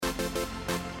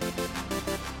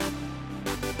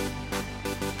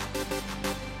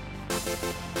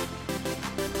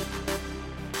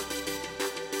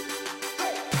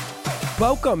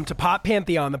Welcome to Pop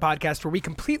Pantheon, the podcast where we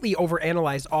completely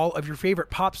overanalyze all of your favorite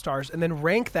pop stars and then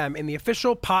rank them in the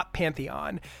official Pop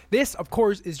Pantheon. This, of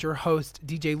course, is your host,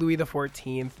 DJ Louis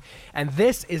XIV, and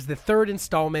this is the third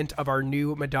installment of our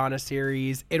new Madonna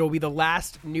series. It'll be the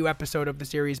last new episode of the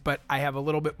series, but I have a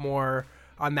little bit more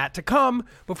on that to come.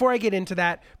 Before I get into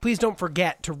that, please don't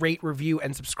forget to rate, review,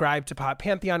 and subscribe to Pop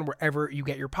Pantheon wherever you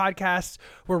get your podcasts.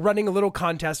 We're running a little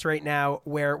contest right now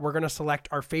where we're going to select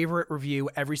our favorite review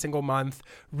every single month,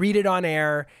 read it on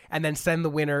air, and then send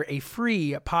the winner a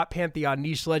free Pop Pantheon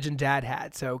Niche Legend Dad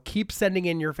hat. So keep sending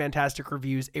in your fantastic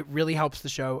reviews. It really helps the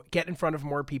show get in front of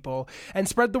more people and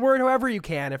spread the word however you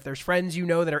can. If there's friends you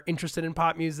know that are interested in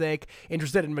pop music,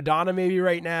 interested in Madonna maybe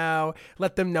right now,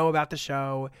 let them know about the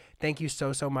show. Thank you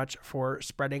so much for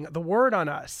spreading the word on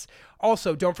us.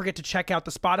 Also, don't forget to check out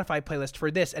the Spotify playlist for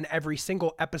this and every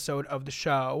single episode of the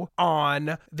show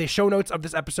on the show notes of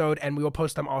this episode, and we will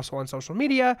post them also on social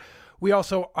media. We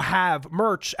also have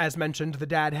merch, as mentioned, the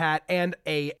dad hat, and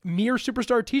a Mere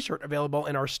Superstar t-shirt available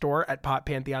in our store at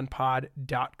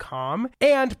poppantheonpod.com.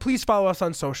 And please follow us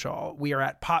on social. We are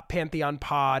at Pop Pantheon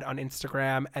Pod on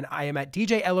Instagram, and I am at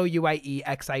DJ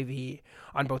LOUIEXIV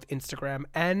on both Instagram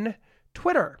and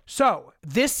Twitter. So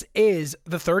this is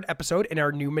the third episode in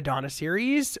our new Madonna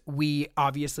series. We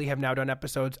obviously have now done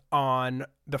episodes on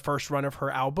the first run of her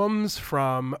albums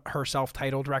from her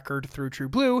self-titled record through True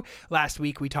Blue. Last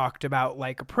week we talked about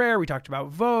Like a Prayer, we talked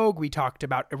about Vogue, we talked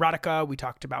about Erotica, we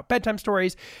talked about Bedtime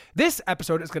Stories. This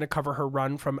episode is going to cover her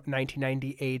run from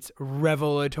 1998's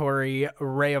revelatory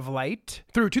Ray of Light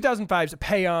through 2005's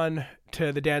Pay On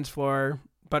to the Dance Floor,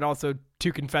 but also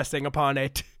to Confessing Upon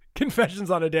It. Confessions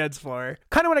on a Dance Floor.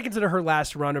 Kind of what I consider her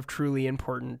last run of truly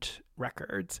important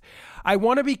records. I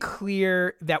want to be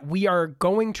clear that we are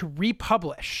going to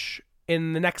republish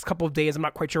in the next couple of days, I'm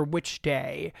not quite sure which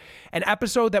day, an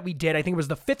episode that we did, I think it was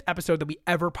the 5th episode that we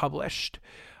ever published,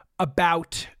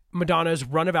 about Madonna's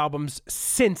run of albums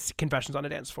since Confessions on a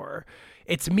Dance Floor.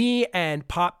 It's me and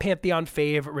Pop Pantheon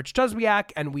fave Rich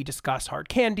Duswiak, and we discuss Hard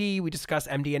Candy, we discuss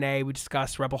MDNA, we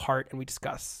discuss Rebel Heart, and we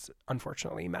discuss,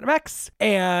 unfortunately, Madam X.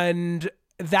 And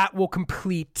that will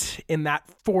complete in that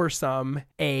foursome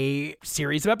a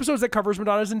series of episodes that covers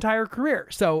Madonna's entire career.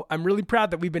 So I'm really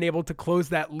proud that we've been able to close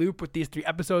that loop with these 3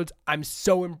 episodes. I'm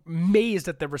so amazed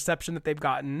at the reception that they've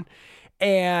gotten.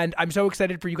 And I'm so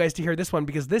excited for you guys to hear this one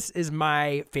because this is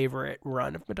my favorite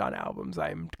run of Madonna albums.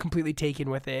 I'm completely taken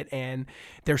with it. And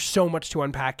there's so much to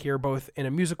unpack here, both in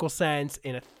a musical sense,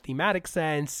 in a thematic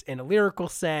sense, in a lyrical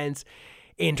sense,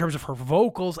 in terms of her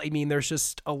vocals. I mean, there's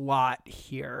just a lot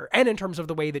here. And in terms of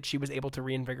the way that she was able to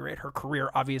reinvigorate her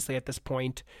career, obviously at this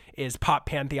point is Pop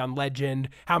Pantheon legend.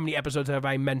 How many episodes have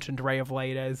I mentioned Ray of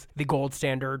Light as the gold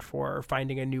standard for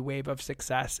finding a new wave of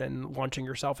success and launching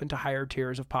yourself into higher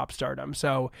tiers of pop stardom?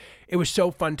 So it was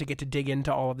so fun to get to dig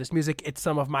into all of this music. It's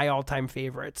some of my all-time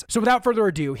favorites. So without further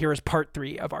ado, here is part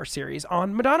 3 of our series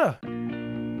on Madonna.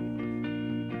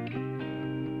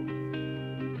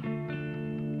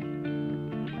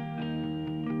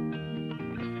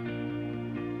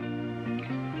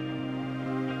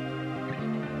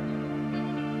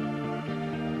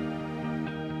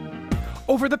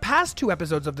 Over the past 2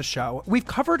 episodes of the show, we've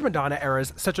covered Madonna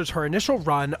eras such as her initial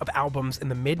run of albums in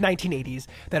the mid-1980s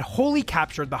that wholly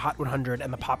captured the Hot 100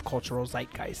 and the pop cultural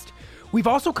zeitgeist. We've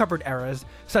also covered eras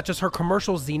such as her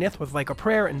commercial zenith with Like a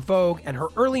Prayer and Vogue, and her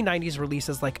early 90s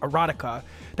releases like Erotica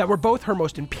that were both her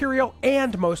most imperial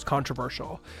and most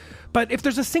controversial. But if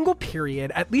there's a single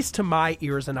period, at least to my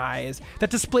ears and eyes, that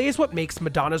displays what makes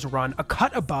Madonna's run a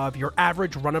cut above your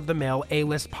average run-of-the-mill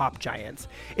A-list pop giants,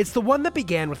 it's the one that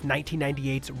began with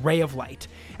 1998's Ray of Light,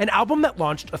 an album that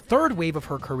launched a third wave of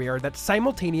her career that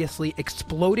simultaneously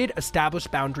exploded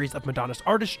established boundaries of Madonna's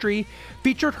artistry,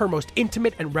 featured her most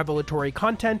intimate and revelatory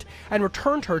content, and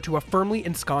returned her to a firmly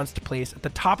ensconced place at the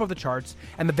top of the charts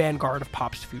and the vanguard of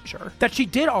pop's future. That she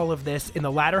did all of this in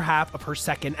the latter half of her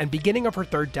second and beginning of her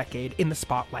third decade in the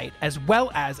spotlight, as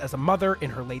well as a mother in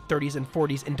her late 30s and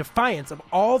 40s in defiance of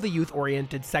all the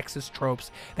youth-oriented sexist tropes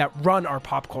that run our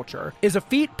pop culture, is a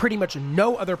feat pretty much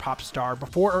no other pop star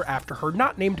before or after her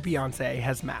not named Beyonce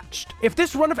has matched. If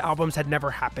this run of albums had never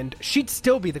happened, she'd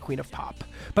still be the queen of pop.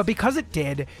 But because it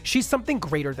did, she's something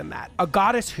greater than that, a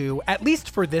goddess who, at least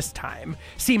for this time,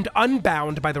 seemed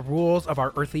unbound by the rules of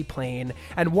our earthly plane,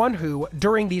 and one who,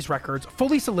 during these records,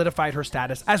 fully solidified her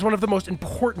status as one of the most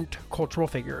important cultural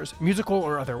figures, musical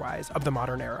or otherwise, of the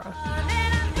modern era.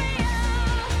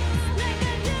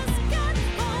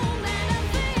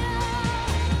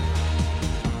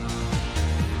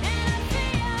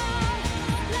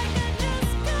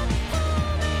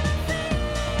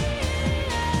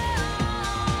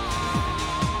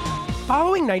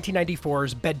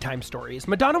 1994's Bedtime Stories,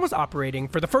 Madonna was operating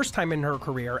for the first time in her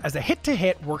career as a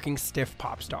hit-to-hit working stiff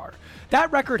pop star.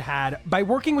 That record had, by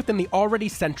working within the already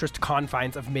centrist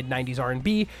confines of mid-90s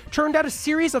R&B, churned out a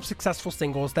series of successful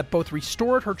singles that both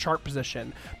restored her chart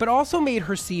position, but also made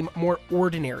her seem more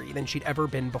ordinary than she'd ever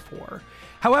been before.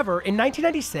 However, in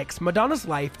 1996, Madonna's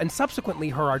life, and subsequently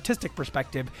her artistic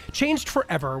perspective, changed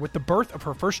forever with the birth of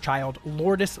her first child,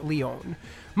 Lourdes Leon.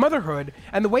 Motherhood,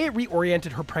 and the way it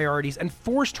reoriented her priorities and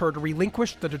forced her to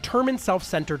relinquish the determined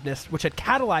self-centeredness which had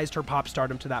catalyzed her pop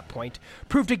stardom to that point,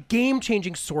 proved a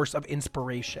game-changing source of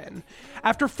inspiration.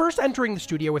 After first entering the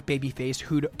studio with Babyface,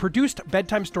 who'd produced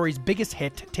Bedtime Stories' biggest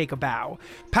hit, Take a Bow,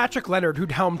 Patrick Leonard,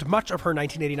 who'd helmed much of her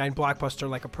 1989 blockbuster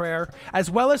Like a Prayer, as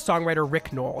well as songwriter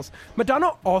Rick Knowles,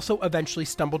 Madonna also eventually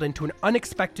stumbled into an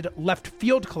unexpected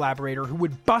left-field collaborator who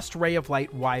would bust Ray of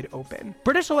Light wide open.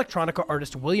 British electronica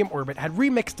artist William Orbit had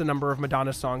remixed a number of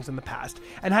Madonna's songs in the past,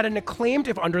 and had an acclaimed,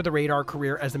 if under-the-radar,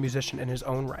 career as a musician in his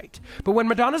own right. But when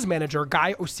Madonna's manager,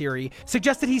 Guy Oseary,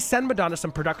 suggested he send Madonna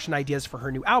some production ideas for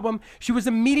her new album, she was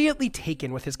immediately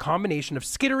taken with his combination of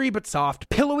skittery but soft,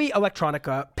 pillowy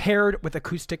electronica paired with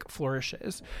acoustic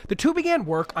flourishes. The two began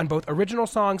work on both original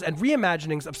songs and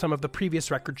reimaginings of some of the previous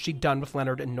records she'd done with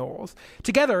Leonard and Knowles.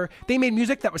 Together, they made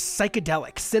music that was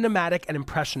psychedelic, cinematic, and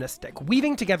impressionistic,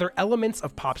 weaving together elements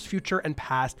of pop's future and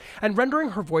past, and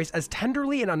rendering her voice as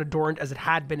tenderly and unadorned as it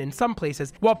had been in some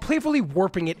places, while playfully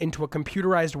warping it into a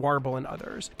computerized warble in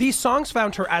others. These songs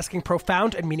found her asking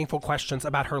profound and meaningful questions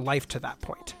about her life to that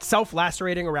point,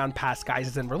 self-lacerating around past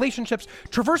guises and relationships,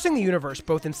 traversing the universe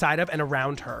both inside of and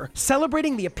around her,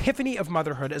 celebrating the epiphany of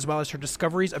motherhood as well as her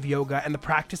discoveries of yoga and the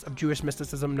practice of Jewish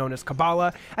mysticism known as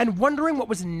Kabbalah, and wondering what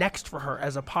was next for her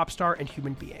as a pop star and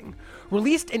human being.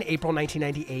 Released in April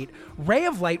 1998, Ray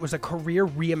of Light was a career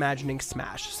reimagining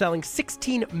smash, selling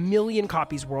 16 million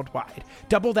copies worldwide,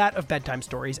 double that of Bedtime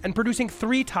Stories, and producing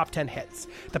 3 top 10 hits: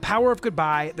 The Power of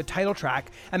Goodbye, the title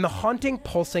track, and the haunting,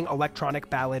 pulsing electronic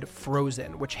ballad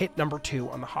Frozen, which hit number 2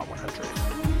 on the Hot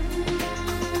 100.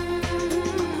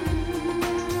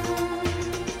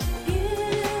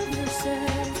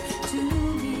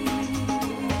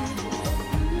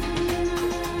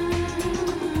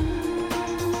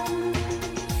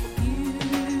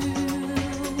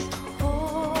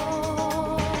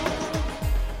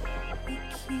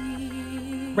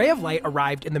 Ray of Light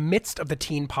arrived in the midst of the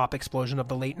teen pop explosion of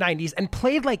the late 90s and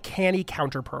played like canny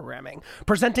counter-programming,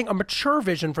 presenting a mature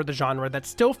vision for the genre that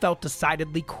still felt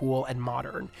decidedly cool and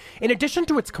modern. In addition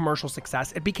to its commercial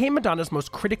success, it became Madonna's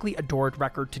most critically adored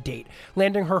record to date,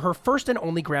 landing her first and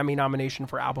only Grammy nomination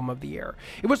for Album of the Year.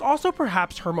 It was also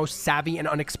perhaps her most savvy and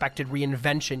unexpected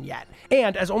reinvention yet,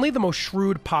 and as only the most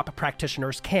shrewd pop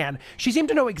practitioners can, she seemed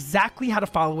to know exactly how to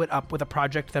follow it up with a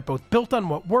project that both built on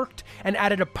what worked and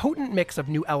added a potent mix of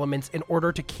new elements in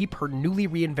order to keep her newly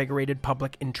reinvigorated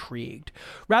public intrigued.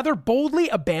 Rather boldly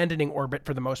abandoning orbit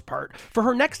for the most part, for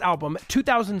her next album,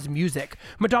 2000's Music,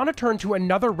 Madonna turned to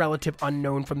another relative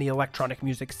unknown from the electronic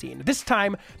music scene, this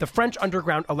time the French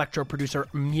underground electro producer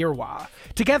Miroir.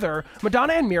 Together,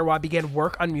 Madonna and Miroir began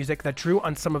work on music that drew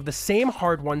on some of the same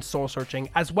hard-won soul-searching,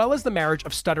 as well as the marriage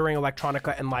of stuttering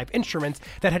electronica and live instruments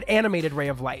that had animated Ray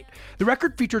of Light. The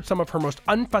record featured some of her most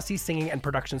unfussy singing and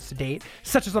productions to date,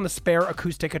 such as on the spare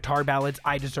acoustic guitar ballads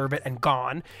I Deserve It and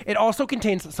Gone. It also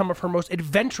contains some of her most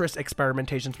adventurous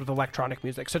experimentations with electronic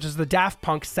music, such as the Daft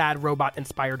Punk sad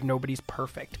robot-inspired Nobody's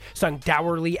Perfect, sung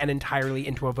dourly and entirely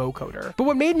into a vocoder. But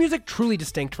what made music truly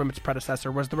distinct from its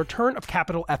predecessor was the return of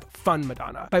capital F Fun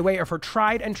Madonna, by way of her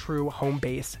tried and true home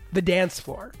base, the dance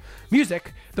floor.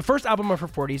 Music, the first album of her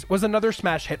 40s, was another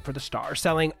smash hit for the star,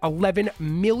 selling 11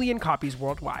 million copies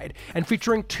worldwide, and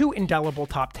featuring 2 indelible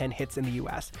top 10 hits in the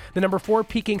US, the number 4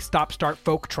 peaking stop-start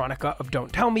folk-tronica of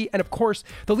Don't Tell Me, and of course,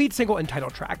 the lead single and title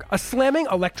track, a slamming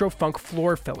electro-funk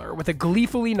floor filler with a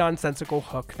gleefully nonsensical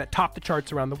hook that topped the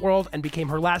charts around the world and became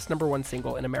her last number 1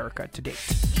 single in America to date.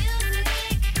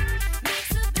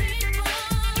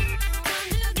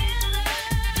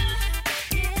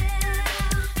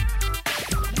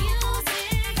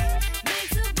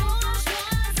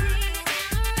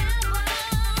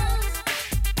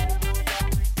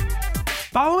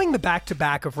 Following the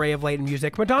back-to-back of Ray of Light and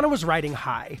Music, Madonna was riding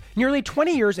high. Nearly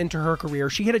 20 years into her career,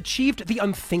 she had achieved the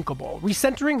unthinkable,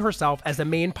 recentering herself as a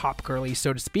main pop girlie,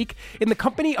 so to speak, in the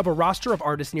company of a roster of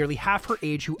artists nearly half her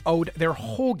age who owed their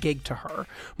whole gig to her.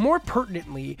 More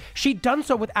pertinently, she'd done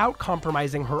so without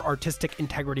compromising her artistic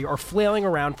integrity or flailing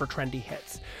around for trendy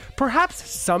hits. Perhaps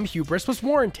some hubris was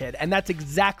warranted, and that's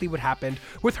exactly what happened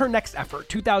with her next effort,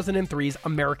 2003's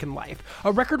American Life,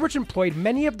 a record which employed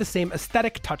many of the same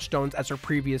aesthetic touchstones as her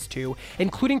previous two,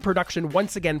 including production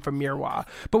once again from Miroir,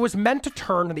 but was meant to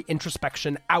turn the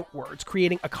introspection outwards,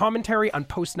 creating a commentary on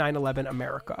post-9/11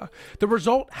 America. The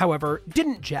result, however,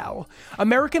 didn't gel.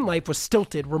 American life was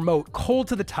stilted, remote, cold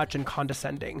to the touch, and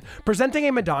condescending, presenting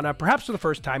a Madonna, perhaps for the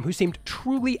first time, who seemed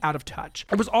truly out of touch.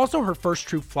 It was also her first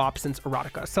true flop since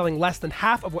Erotica, selling less than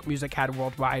half of what music had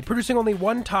worldwide, producing only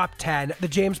one top 10, the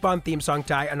James Bond theme song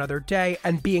Die Another Day,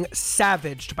 and being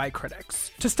savaged by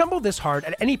critics. To stumble this hard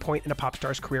at any point in a pop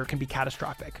star's career can be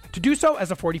catastrophic. To do so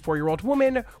as a 44-year-old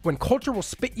woman, when culture will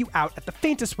spit you out at the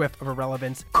faintest whiff of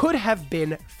irrelevance, could have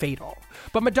been fatal.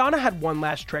 But Madonna had one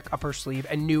last trick up her sleeve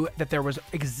and knew that there was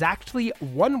exactly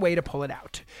one way to pull it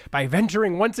out, by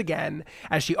venturing once again,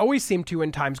 as she always seemed to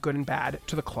in times good and bad,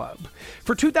 to the club.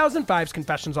 For 2005's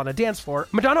Confessions on a Dance Floor,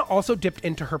 Madonna also dipped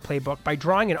into her playbook by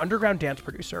drawing an underground dance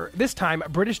producer, this time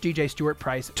British DJ Stuart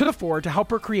Price, to the fore to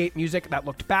help her create music that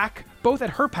looked back, both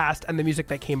at her past and the music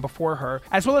that came before her,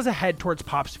 as well as ahead towards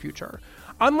pop's future.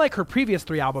 Unlike her previous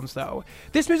 3 albums, though,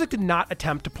 this music did not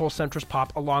attempt to pull centrist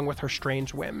pop along with her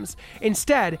strange whims.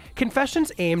 Instead,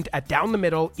 Confessions aimed at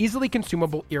down-the-middle, easily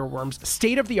consumable earworms,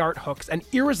 state-of-the-art hooks, and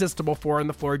irresistible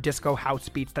four-on-the-floor disco house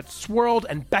beats that swirled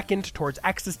and beckoned towards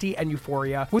ecstasy and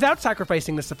euphoria without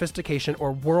sacrificing the sophistication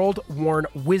or world-worn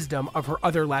wisdom of her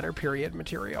other latter period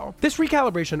material. This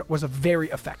recalibration was very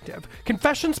effective.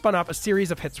 Confessions spun off a series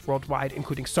of hits worldwide,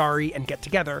 including Sorry and Get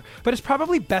Together, but is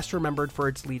probably best remembered for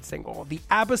its lead single, the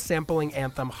ABBA sampling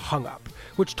anthem Hung Up,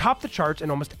 which topped the charts in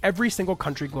almost every single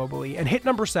country globally and hit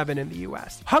number 7 in the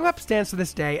US. Hung Up stands to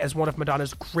this day as one of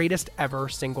Madonna's greatest ever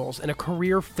singles in a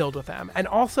career filled with them, and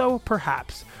also,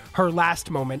 perhaps, her last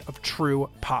moment of true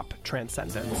pop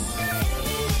transcendence.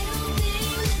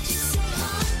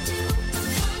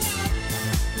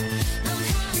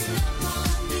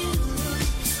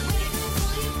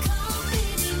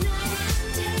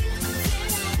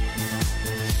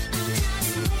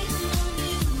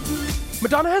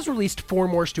 Madonna has released 4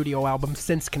 more studio albums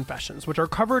since Confessions, which are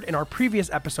covered in our previous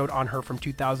episode on her from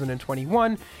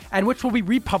 2021, and which will be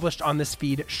republished on this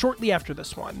feed shortly after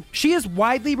this one. She is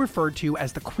widely referred to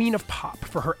as the Queen of Pop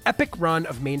for her epic run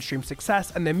of mainstream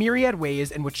success and the myriad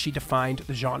ways in which she defined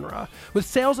the genre. With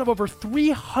sales of over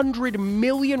 300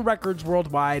 million records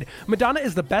worldwide, Madonna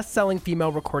is the best-selling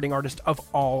female recording artist of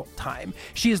all time.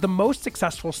 She is the most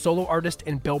successful solo artist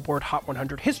in Billboard Hot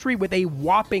 100 history with a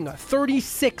whopping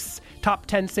 36 top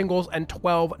 10 singles and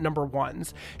 12 number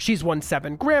ones. She's won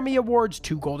 7 Grammy Awards,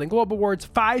 2 Golden Globe Awards,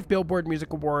 5 Billboard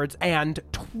Music Awards, and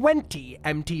 20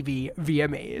 MTV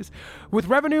VMAs. With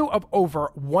revenue of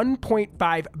over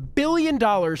 $1.5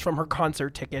 billion from her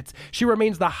concert tickets, she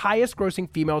remains the highest grossing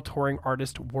female touring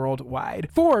artist worldwide.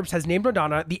 Forbes has named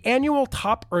Madonna the annual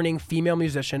top earning female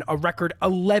musician a record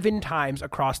 11 times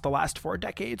across the last 4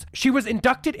 decades. She was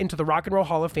inducted into the Rock and Roll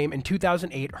Hall of Fame in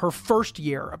 2008, her first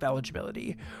year of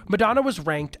eligibility. Madonna was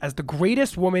ranked as the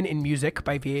greatest woman in music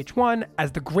by VH1,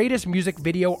 as the greatest music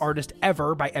video artist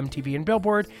ever by MTV and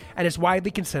Billboard, and is widely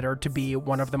considered to be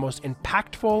one of the most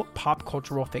impactful pop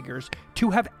cultural figures to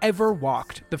have ever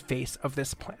walked the face of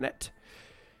this planet.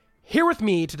 Here with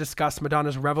me to discuss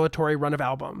Madonna's revelatory run of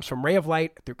albums from Ray of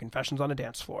Light through Confessions on a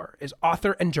Dance Floor is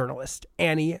author and journalist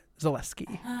Annie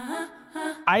Zaleski.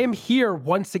 I am here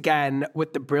once again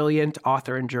with the brilliant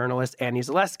author and journalist Annie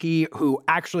Zaleski, who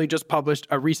actually just published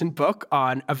a recent book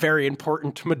on a very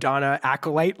important Madonna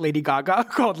acolyte, Lady Gaga,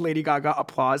 called Lady Gaga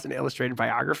Applause, an Illustrated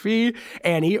Biography.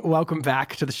 Annie, welcome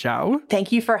back to the show.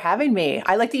 Thank you for having me.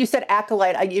 I like that you said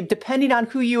acolyte. Depending on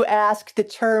who you ask, the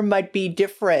term might be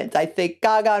different. I think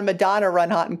Gaga and Madonna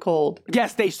run hot and cold.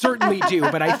 Yes, they certainly do,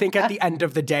 but I think at the end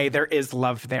of the day, there is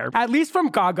love there. At least from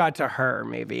Gaga to her,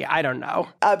 maybe. I don't know.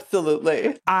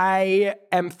 Absolutely. I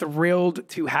am thrilled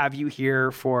to have you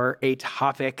here for a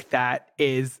topic that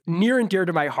is near and dear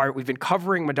to my heart. We've been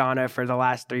covering Madonna for the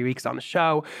last 3 weeks on the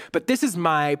show, but this is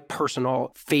my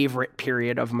personal favorite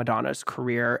period of Madonna's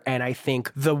career, and I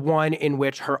think the one in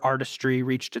which her artistry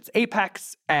reached its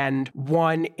apex and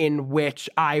one in which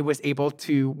I was able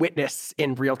to witness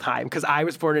in real time, because I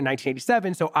was born in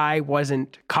 1987, so I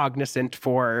wasn't cognizant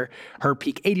for her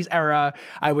peak 80s era.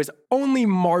 I was only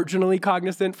marginally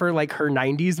cognizant for like her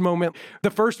 90s moment. The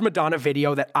first Madonna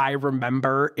video that I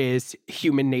remember is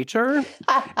Human Nature.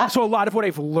 So a lot of what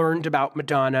I've learned about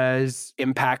Madonna's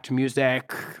impact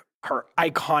music, her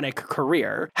iconic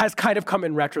career, has kind of come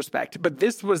in retrospect. But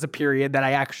this was a period that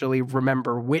I actually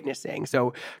remember witnessing.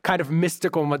 So kind of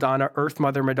mystical Madonna, Earth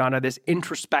Mother Madonna, this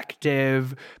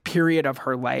introspective period of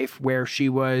her life where she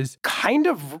was kind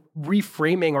of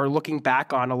reframing or looking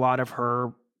back on a lot of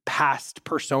her past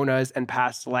personas and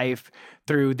past life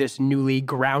through this newly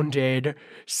grounded,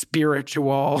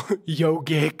 spiritual,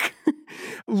 yogic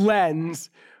lens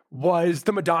was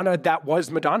the Madonna that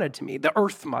was Madonna to me, the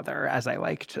Earth Mother, as I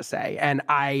like to say. And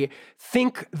I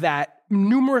think that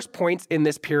numerous points in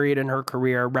this period in her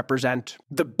career represent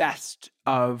the best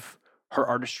of her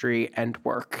artistry and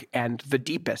work and the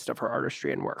deepest of her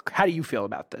artistry and work. How do you feel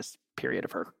about this period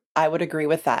of her? I would agree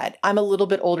with that. I'm a little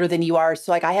bit older than you are.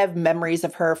 So I have memories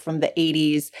of her from the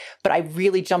 80s, but I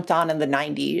really jumped on in the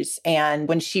 90s. And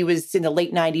when she was in the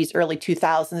late 90s, early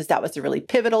 2000s, that was a really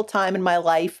pivotal time in my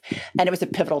life. And it was a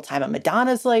pivotal time in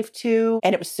Madonna's life too.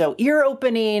 And it was so ear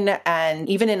opening. And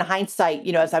even in hindsight,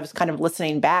 as I was kind of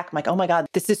listening back, I'm like, oh my God,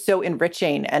 this is so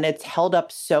enriching. And it's held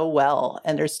up so well.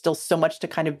 And there's still so much to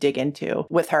kind of dig into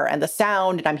with her and the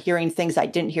sound. And I'm hearing things I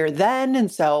didn't hear then.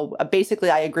 And so basically,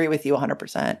 I agree with you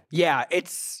 100%. Yeah,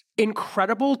 it's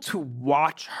incredible to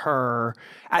watch her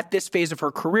at this phase of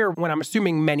her career, when I'm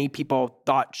assuming many people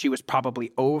thought she was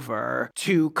probably over,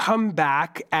 to come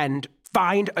back and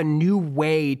find a new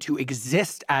way to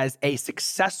exist as a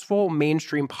successful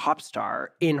mainstream pop star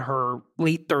in her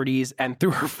late 30s and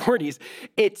through her 40s.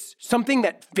 It's something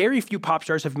that very few pop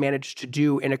stars have managed to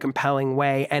do in a compelling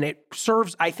way. And it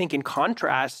serves, I think, in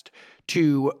contrast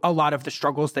to a lot of the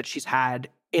struggles that she's had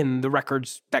in the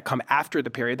records that come after the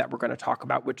period that we're going to talk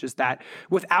about, which is that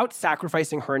without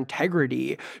sacrificing her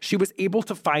integrity, she was able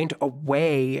to find a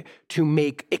way to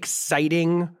make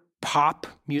exciting pop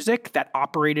music that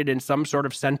operated in some sort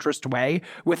of centrist way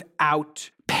without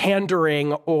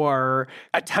pandering or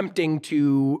attempting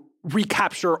to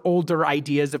recapture older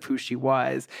ideas of who she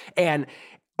was. And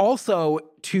also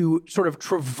to sort of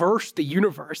traverse the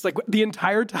universe. Like the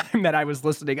entire time that I was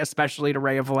listening, especially to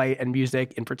Ray of Light and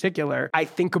music in particular, I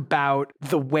think about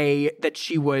the way that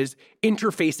she was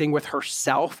interfacing with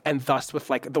herself and thus with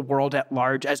like the world at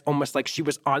large as almost like she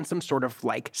was on some sort of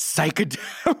like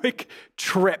psychedelic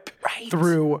trip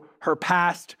through her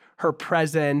past, her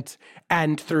present,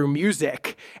 and through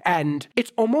music. And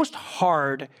it's almost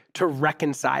hard to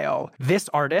reconcile this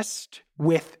artist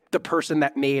with the person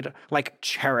that made like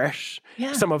Cherish,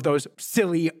 some of those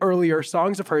silly earlier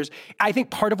songs of hers. I think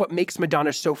part of what makes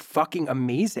Madonna so fucking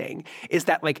amazing is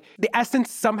that like the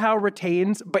essence somehow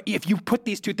retains, but if you put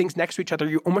these two things next to each other,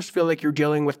 you almost feel like you're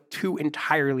dealing with two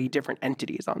entirely different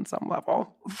entities on some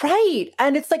level. Right.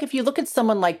 And it's like if you look at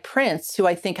someone like Prince, who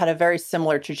I think had a very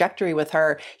similar trajectory with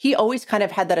her, he always kind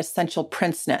of had that essential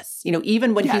Prince-ness.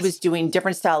 Even when he was doing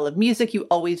different style of music, you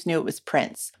always knew it was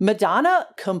Prince. Madonna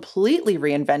completely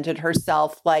reinvented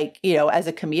herself, like, as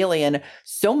a chameleon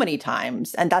so many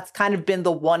times. And that's kind of been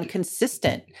the one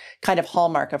consistent kind of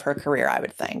hallmark of her career, I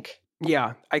would think.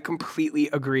 Yeah, I completely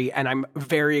agree. And I'm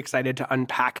very excited to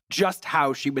unpack just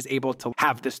how she was able to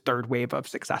have this third wave of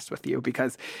success with you,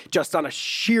 because just on a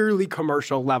sheerly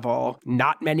commercial level,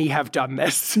 not many have done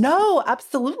this. No,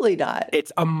 absolutely not.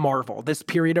 It's a marvel. This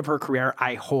period of her career,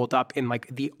 I hold up in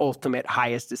like the ultimate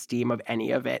highest esteem of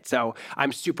any of it. So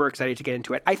I'm super excited to get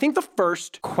into it. I think the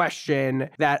first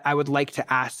question that I would like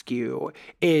to ask you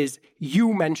is,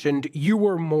 you mentioned you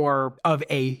were more of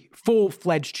a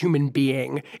full-fledged human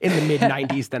being in the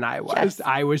mid-90s than I was. Yes.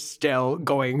 I was still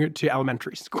going to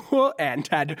elementary school and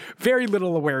had very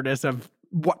little awareness of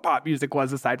what pop music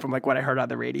was aside from like what I heard on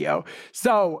the radio.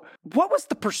 So what was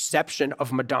the perception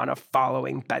of Madonna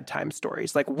following Bedtime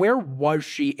Stories? Like, where was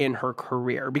she in her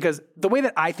career? Because the way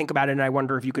that I think about it, and I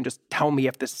wonder if you can just tell me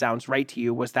if this sounds right to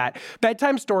you, was that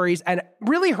Bedtime Stories and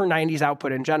really her 90s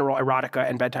output in general, Erotica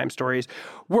and Bedtime Stories,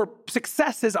 were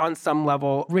successes on some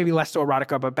level, maybe less so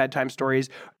Erotica, but Bedtime Stories.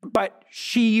 But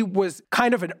she was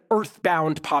kind of an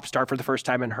earthbound pop star for the first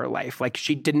time in her life. Like,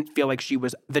 she didn't feel like she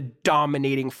was the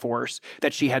dominating force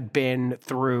that she had been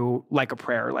through Like a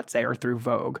Prayer, let's say, or through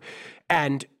Vogue.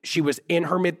 And she was in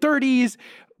her mid-30s.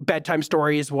 Bedtime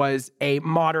Stories was a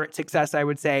moderate success, I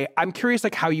would say. I'm curious,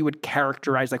 like, how you would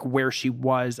characterize, like, where she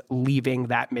was leaving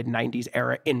that mid-90s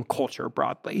era in culture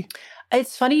broadly.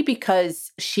 It's funny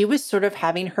because she was sort of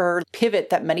having her pivot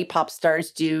that many pop stars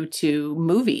do to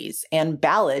movies and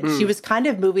ballads. She was kind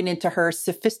of moving into her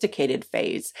sophisticated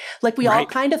phase. Like we all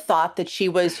kind of thought that she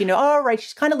was, all right,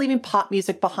 she's kind of leaving pop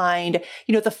music behind,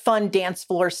 the fun dance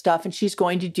floor stuff. And she's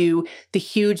going to do the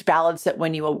huge ballads that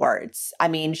win you awards. I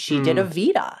mean, she did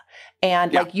Evita.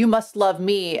 And like, You Must Love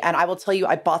Me. And I will tell you,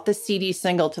 I bought the CD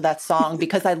single to that song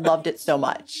because I loved it so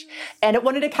much. And it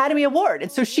won an Academy Award.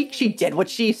 And so she did what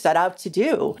she set out to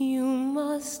do. You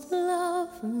must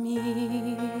love me.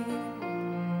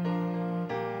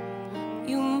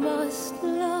 You must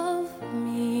love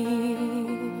me.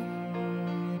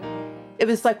 It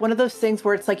was like one of those things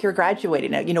where it's like you're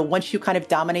graduating it. You know, once you kind of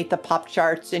dominate the pop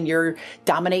charts and you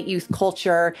dominate youth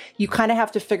culture, you kind of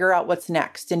have to figure out what's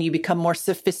next, and you become more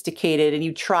sophisticated and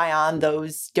you try on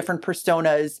those different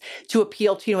personas to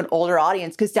appeal to an older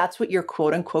audience, because that's what you're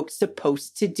quote unquote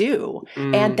supposed to do.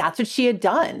 And that's what she had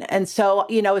done. And so,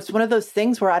 you know, it's one of those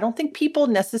things where I don't think people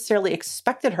necessarily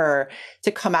expected her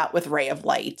to come out with Ray of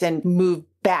Light and move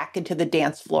back into the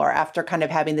dance floor after kind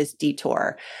of having this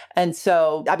detour. And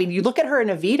so, I mean, you look at her in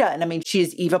Evita, and I mean, she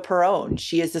is Eva Perón.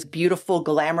 She is this beautiful,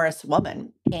 glamorous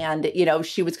woman. And, you know,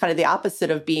 she was kind of the opposite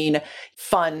of being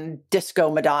fun disco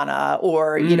Madonna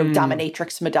or, you know,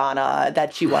 dominatrix Madonna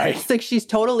that she was. Right. Like, she's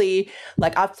totally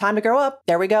like, oh, time to grow up.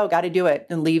 There we go. Got to do it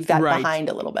and leave that behind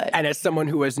a little bit. And as someone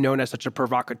who was known as such a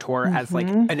provocateur, as like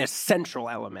an essential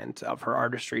element of her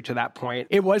artistry to that point,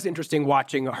 it was interesting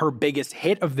watching her biggest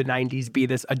hit of the 90s be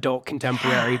this adult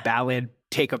contemporary ballad,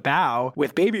 Take a Bow,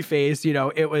 with Babyface. You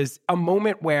know, it was a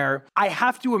moment where I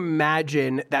have to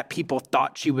imagine that people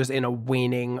thought she was in a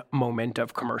waning moment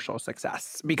of commercial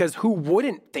success, because who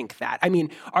wouldn't think that? I mean,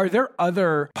 are there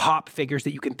other pop figures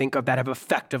that you can think of that have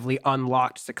effectively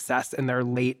unlocked success in their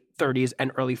late 30s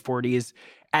and early 40s,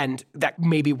 and that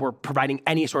maybe were providing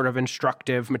any sort of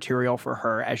instructive material for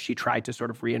her as she tried to sort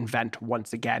of reinvent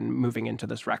once again moving into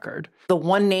this record? The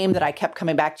one name that I kept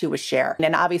coming back to was Cher.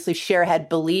 And obviously Cher had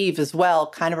Believe as well,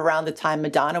 kind of around the time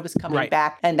Madonna was coming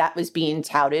back, and that was being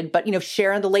touted. But, you know,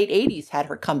 Cher in the late 80s had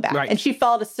her comeback. Right. And she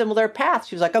followed a similar path.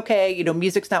 She was like, okay, you know,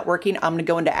 music's not working. I'm going to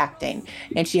go into acting.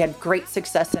 And she had great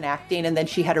success in acting. And then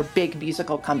she had her big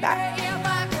musical comeback.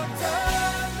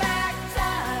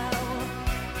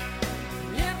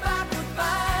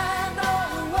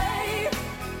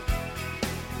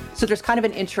 So there's kind of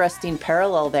an interesting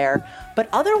parallel there. But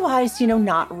otherwise, you know,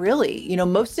 not really. You know,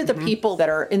 most of the people that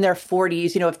are in their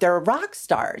 40s, you know, if they're rock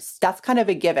stars, that's kind of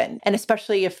a given. And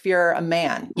especially if you're a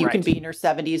man, you can be in your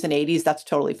 70s and 80s. That's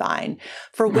totally fine.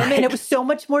 For women, it was so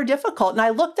much more difficult. And I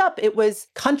looked up, it was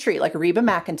country, like Reba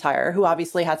McEntire, who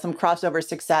obviously had some crossover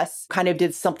success, kind of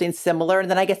did something similar.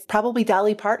 And then I guess probably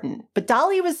Dolly Parton. But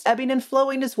Dolly was ebbing and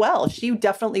flowing as well. She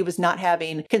definitely was not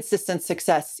having consistent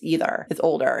success either. It's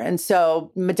older. And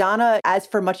so Madonna, as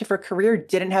for much of her career,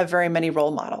 didn't have very many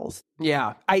role models.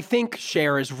 Yeah, I think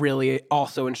Cher is really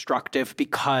also instructive,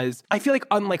 because I feel like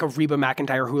unlike a Reba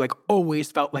McEntire, who like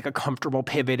always felt like a comfortable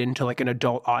pivot into like an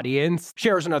adult audience,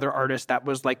 Cher is another artist that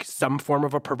was like some form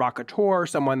of a provocateur,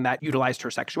 someone that utilized her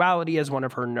sexuality as one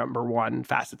of her number one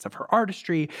facets of her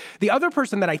artistry. The other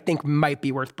person that I think might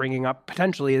be worth bringing up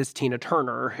potentially is Tina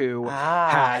Turner, who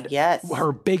had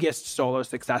her biggest solo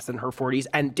success in her 40s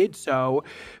and did so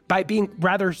by being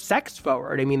rather sex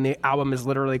forward. I mean, the album is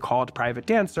literally called Private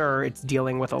Dancer. It's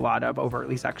dealing with a lot of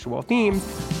overtly sexual themes.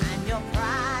 And your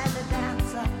private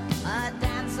dancer, a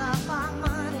dancer for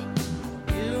money.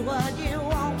 Do what you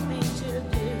want me to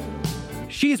do.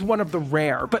 She's one of the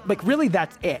rare, but like really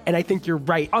that's it. And I think you're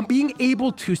right on being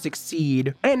able to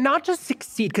succeed, and not just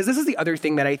succeed, because this is the other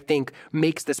thing that I think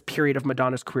makes this period of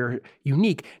Madonna's career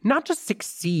unique. Not just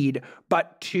succeed,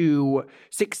 but to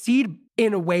succeed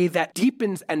in a way that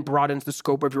deepens and broadens the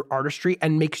scope of your artistry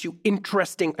and makes you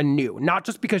interesting anew. Not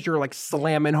just because you're like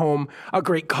slamming home a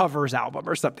great covers album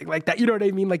or something like that. You know what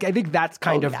I mean? Like, I think that's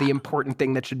kind of the important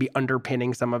thing that should be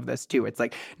underpinning some of this too. It's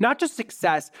like not just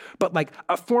success, but like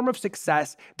a form of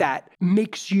success that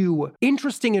makes you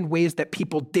interesting in ways that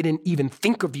people didn't even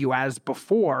think of you as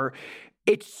before.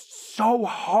 It's so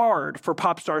hard for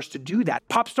pop stars to do that.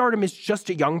 Pop stardom is just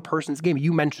a young person's game.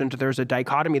 You mentioned there's a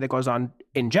dichotomy that goes on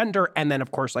in gender, and then, of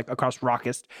course, like across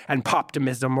rockist and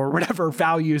poptimism or whatever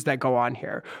values that go on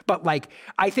here. But like,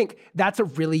 I think that's a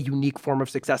really unique form of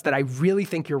success that I really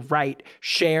think you're right.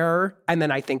 Cher, and then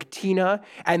I think Tina,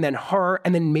 and then her,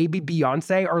 and then maybe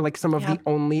Beyonce are like some of the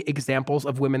only examples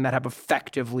of women that have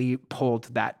effectively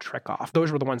pulled that trick off.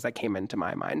 Those were the ones that came into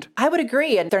my mind. I would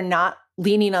agree. And they're not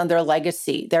leaning on their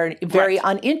legacy. They're very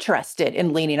uninterested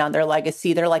in leaning on their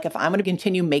legacy. They're like, if I'm going to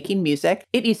continue making music,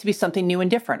 it needs to be something new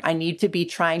and different. I need to be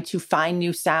trying to find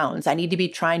new sounds. I need to be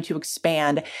trying to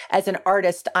expand. As an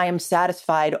artist, I am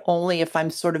satisfied only if I'm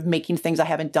sort of making things I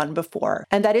haven't done before.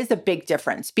 And that is a big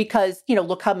difference because, you know,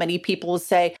 look how many people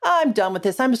say, I'm done with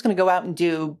this. I'm just going to go out and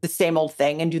do the same old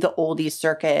thing and do the oldies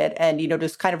circuit and, you know,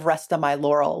 just kind of rest on my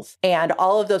laurels. And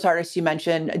all of those artists you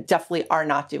mentioned definitely are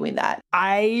not doing that.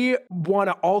 I want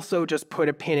to also just put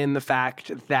a pin in the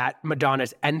fact that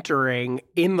Madonna's entering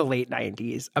in the late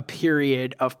 90s a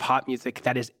period of pop music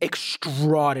that is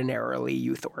extraordinarily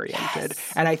youth-oriented.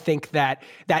 Yes. And I think that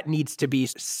that needs to be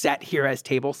set here as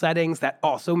table settings. That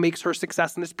also makes her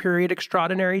success in this period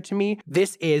extraordinary to me.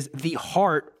 This is the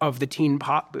heart of the teen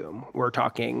pop boom. We're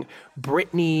talking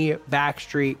Britney,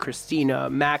 Backstreet, Christina,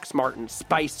 Max Martin,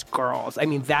 Spice Girls. I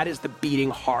mean, that is the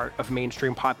beating heart of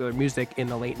mainstream popular music in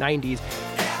the late 90s.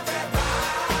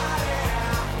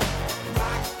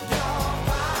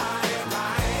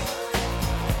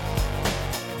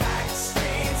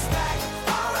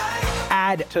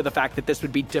 Add to the fact that this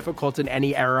would be difficult in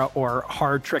any era or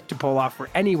hard trick to pull off for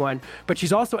anyone, but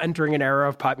she's also entering an era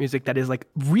of pop music that is like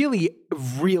really,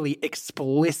 really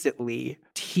explicitly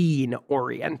teen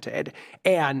oriented.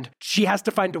 And she has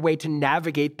to find a way to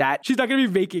navigate that. She's not going to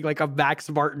be making like a Max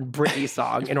Martin Britney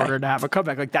song in order to have a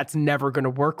comeback. Like that's never going to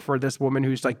work for this woman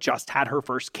who's like just had her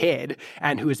first kid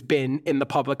and who has been in the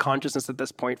public consciousness at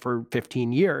this point for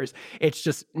 15 years. It's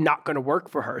just not going to work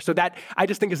for her. So that I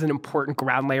just think is an important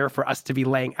ground layer for us to be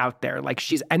laying out there. Like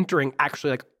she's entering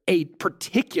actually like a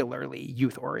particularly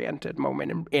youth-oriented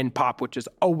moment in pop, which is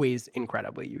always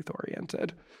incredibly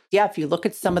youth-oriented. Yeah, if you look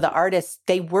at some of the artists,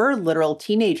 they were literal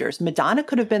teenagers. Madonna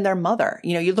could have been their mother.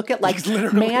 You know, you look at like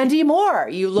Mandy Moore,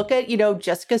 you look at,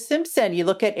 Jessica Simpson, you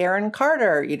look at Aaron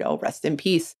Carter, rest in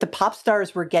peace. The pop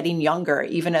stars were getting younger,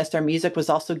 even as their music was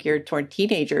also geared toward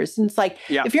teenagers. And it's like,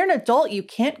 if you're an adult, you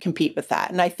can't compete with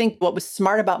that. And I think what was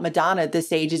smart about Madonna at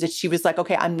this age is that she was like,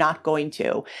 okay, I'm not going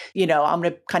to, I'm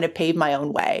going to kind of pave my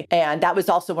own way. And that was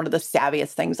also one of the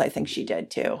savviest things I think she did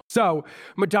too. So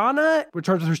Madonna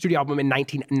returns with her studio album in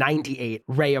 1998,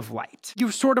 Ray of Light. You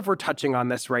sort of were touching on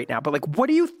this right now, but like, what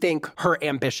do you think her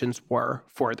ambitions were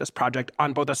for this project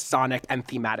on both a sonic and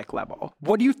thematic level?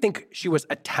 What do you think she was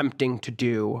attempting to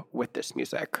do with this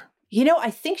music?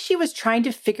 I think she was trying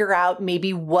to figure out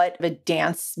maybe what a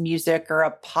dance music or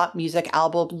a pop music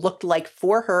album looked like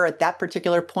for her at that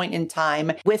particular point in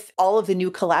time with all of the new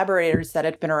collaborators that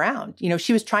had been around.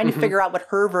 She was trying to figure out what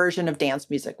her version of dance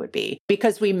music would be.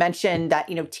 Because we mentioned that,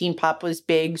 teen pop was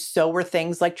big, so were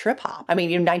things like trip hop. I mean,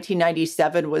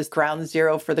 1997 was ground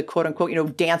zero for the quote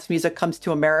unquote, dance music comes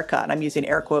to America. And I'm using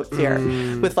air quotes here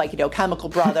with like, Chemical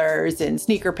Brothers and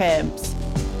Sneaker Pimps.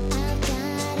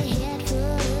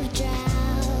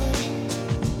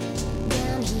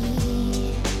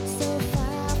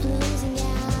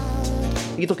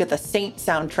 You look at the Saint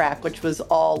soundtrack, which was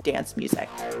all dance music.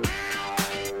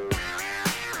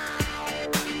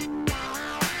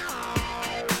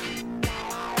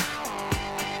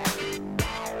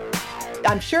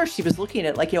 I'm sure she was looking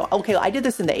at like, okay, I did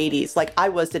this in the 80s. Like I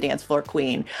was the dance floor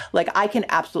queen. Like I can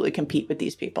absolutely compete with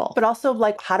these people. But also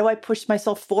like, how do I push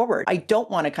myself forward? I don't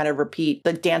want to kind of repeat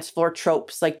the dance floor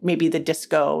tropes, like maybe the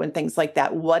disco and things like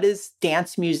that. What does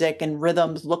dance music and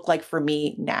rhythms look like for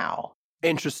me now?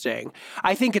 Interesting.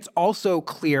 I think it's also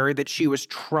clear that she was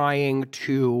trying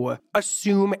to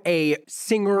assume a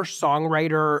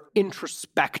singer-songwriter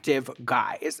introspective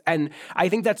guise. And I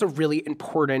think that's a really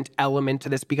important element to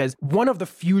this because one of the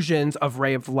fusions of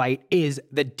Ray of Light is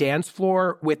the dance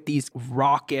floor with these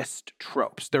raucous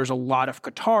tropes. There's a lot of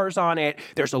guitars on it.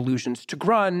 There's allusions to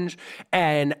grunge.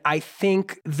 And I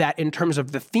think that in terms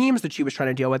of the themes that she was trying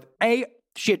to deal with,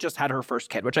 she had just had her first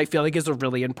kid, which I feel like is a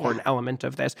really important element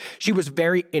of this. She was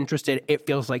very interested, it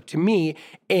feels like to me,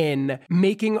 in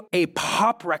making a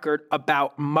pop record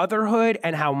about motherhood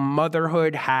and how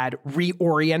motherhood had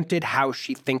reoriented how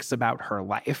she thinks about her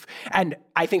life. And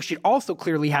I think she also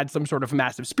clearly had some sort of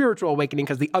massive spiritual awakening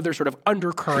because the other sort of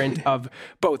undercurrent of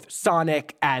both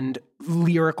sonic and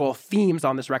lyrical themes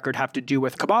on this record have to do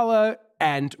with Kabbalah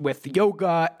and with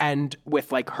yoga and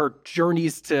with like her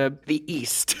journeys to the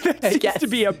East. That seems to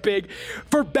be a big,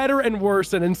 for better and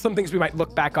worse, and in some things we might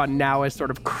look back on now as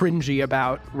sort of cringy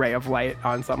about Ray of Light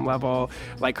on some level,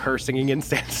 like her singing in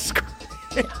Sanskrit.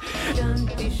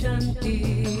 Shanti,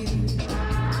 Shanti,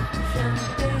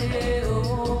 Shanti,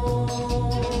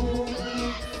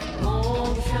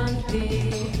 Om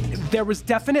Shanti. There was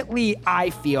definitely,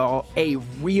 I feel, a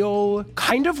real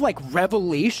kind of like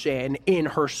revelation in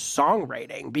her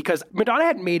songwriting because Madonna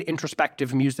had made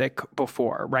introspective music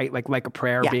before, right? Like a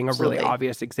Prayer being a really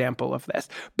obvious example of this.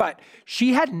 But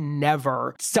she had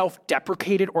never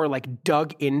self-deprecated or like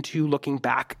dug into looking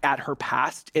back at her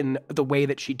past in the way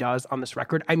that she does on this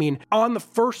record. I mean, on the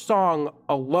first song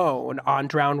alone, on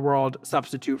Drowned World,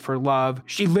 Substitute for Love,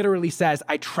 she literally says,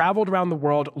 I traveled around the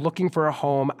world looking for a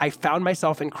home. I found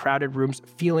myself in crowded rooms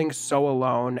feeling so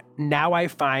alone. Now I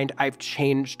find I've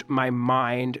changed my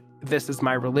mind. This is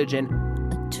my religion.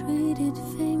 I traded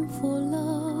fame for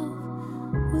love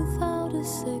without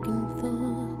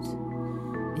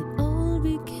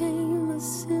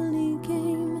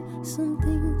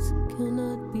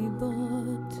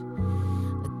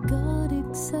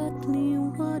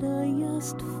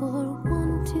for,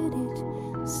 wanted it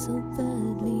so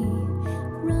badly.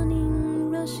 Running,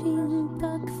 rushing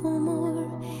back for more.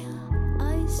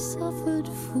 I suffered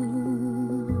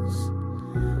fools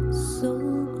so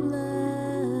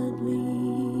gladly.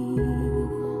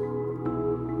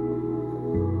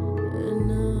 And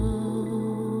now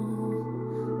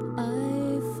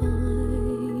I find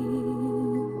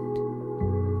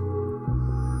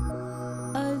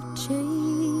I've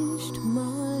changed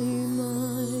my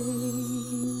mind.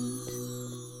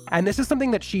 And this is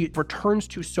something that she returns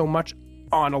to so much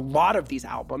on a lot of these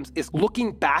albums, is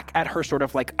looking back at her sort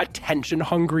of like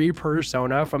attention-hungry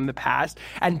persona from the past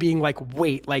and being like,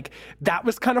 wait, like that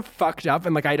was kind of fucked up,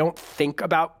 and like I don't think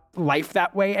about life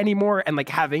that way anymore, and like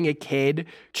having a kid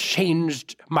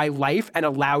changed my life and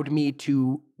allowed me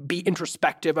to be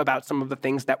introspective about some of the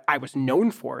things that I was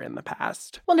known for in the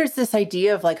past. Well, there's this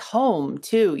idea of like home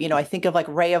too. You know, I think of like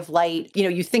Ray of Light. You know,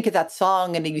 you think of that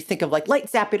song and then you think of like light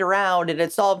zapping around and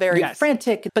it's all very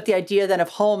frantic. But the idea then of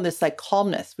home, this like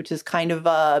calmness, which is kind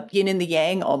of yin and the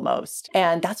yang almost.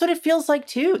 And that's what it feels like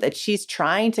too, that she's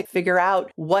trying to figure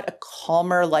out what a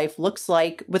calmer life looks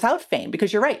like without fame.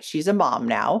 Because you're right, she's a mom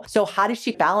now. So how does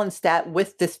she balance that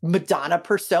with this Madonna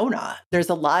persona? There's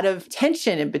a lot of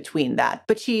tension in between that.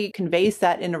 But she conveys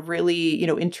that in a really, you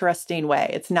know, interesting way.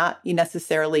 It's not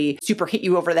necessarily super hit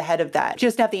you over the head of that. She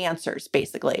doesn't have the answers,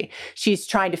 basically. She's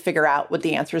trying to figure out what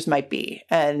the answers might be.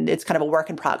 And it's kind of a work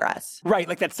in progress. Right,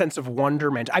 like that sense of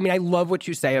wonderment. I mean, I love what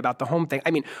you say about the home thing.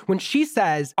 I mean, when she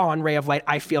says on Ray of Light,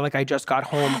 I feel like I just got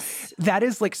home, that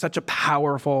is like such a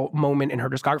powerful moment in her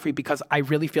discography, because I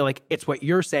really feel like it's what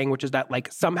you're saying, which is that like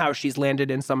somehow she's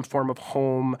landed in some form of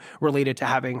home related to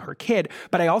having her kid.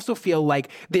 But I also feel like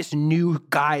this new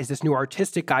guise, this new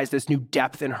artistic guise, this new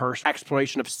depth in her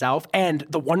exploration of self, and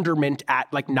the wonderment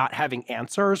at like not having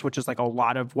answers, which is like a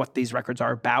lot of what these records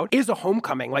are about, is a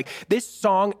homecoming. Like this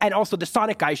song, and also the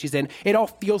sonic guise she's in, it all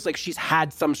feels like she's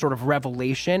had some sort of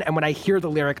revelation. And when I hear the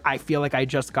lyric, I feel like I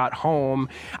just got home,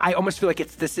 I almost feel like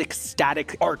it's this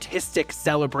ecstatic artistic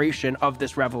celebration of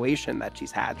this revelation that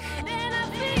she's had.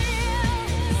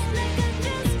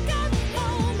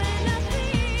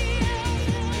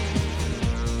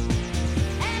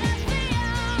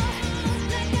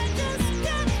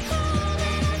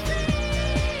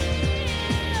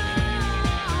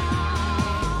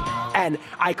 And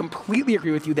I completely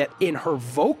agree with you that in her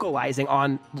vocalizing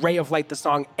on Ray of Light, the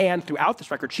song, and throughout this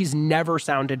record, she's never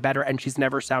sounded better and she's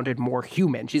never sounded more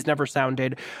human. She's never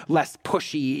sounded less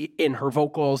pushy in her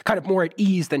vocals, kind of more at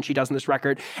ease than she does in this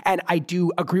record. And I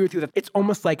do agree with you that it's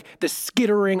almost like the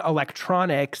skittering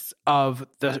electronics of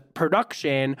the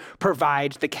production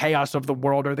provides the chaos of the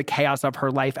world or the chaos of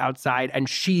her life outside, and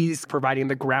she's providing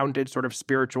the grounded sort of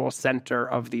spiritual center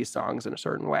of these songs in a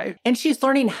certain way. And she's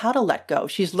learning how to let go.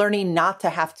 She's learning not to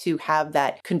have to have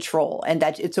that control, and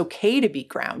that it's okay to be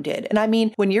grounded. And I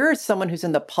mean, when you're someone who's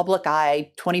in the public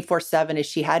eye 24/7, as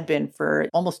she had been for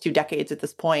almost 2 decades at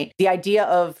this point, the idea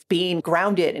of being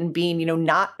grounded and being, you know,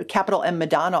 not capital M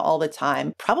Madonna all the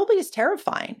time probably is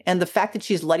terrifying. And the fact that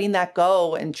she's letting that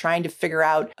go and trying to figure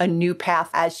out a new path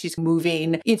as she's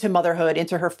moving into motherhood,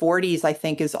 into her 40s, I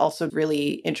think is also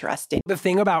really interesting. The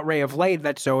thing about Ray of Light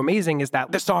that's so amazing is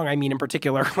that the song, I mean, in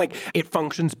particular, like it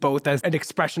functions both as an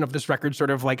expression of this record sort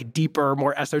of like deeper,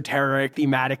 more esoteric,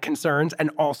 thematic concerns,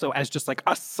 and also as just like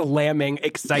a slamming,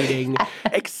 exciting,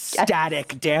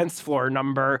 ecstatic dance floor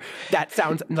number that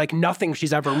sounds like nothing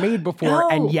she's ever made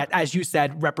before. And yet, as you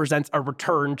said, represents a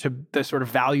return to the sort of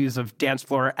values of dance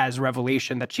floor as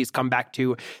revelation that she's come back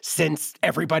to since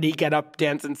Everybody Get Up,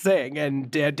 Dance and Sing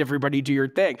and Everybody Do Your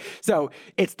Thing. So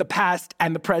it's the past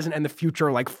and the present and the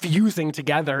future like fusing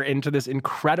together into this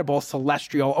incredible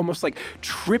celestial, almost like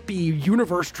trippy,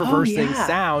 universe traversing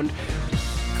sound.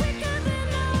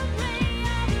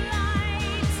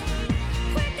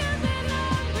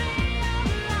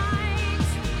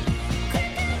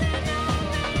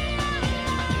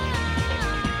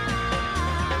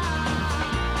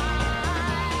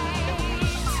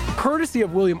 Courtesy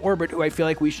of William Orbit, who I feel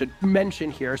like we should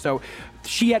mention here. So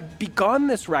she had begun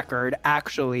this record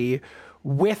actually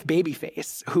with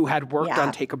Babyface, who had worked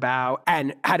on Take a Bow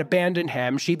and had abandoned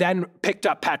him. She then picked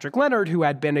up Patrick Leonard, who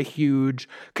had been a huge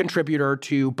contributor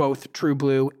to both True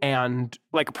Blue and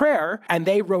Like a Prayer, and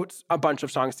they wrote a bunch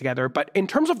of songs together. But in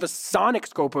terms of the sonic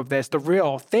scope of this, the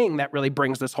real thing that really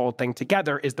brings this whole thing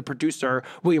together is the producer,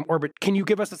 William Orbit. Can you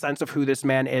give us a sense of who this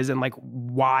man is and like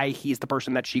why he's the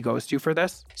person that she goes to for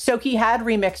this? So he had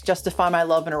remixed Justify My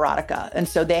Love and Erotica. And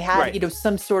so they had, you know,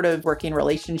 some sort of working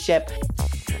relationship.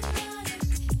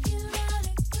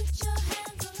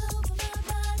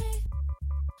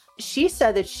 she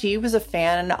said that she was a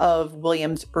fan of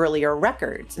Williams' earlier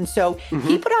records. And so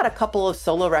he put out a couple of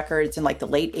solo records in like the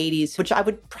late 80s, which I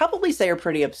would probably say are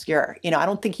pretty obscure. You know, I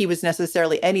don't think he was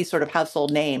necessarily any sort of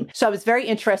household name. So I was very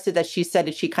interested that she said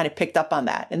that she kind of picked up on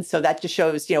that. And so that just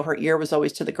shows, you know, her ear was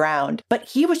always to the ground. But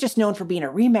he was just known for being a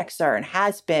remixer and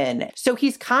has been. So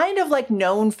he's kind of like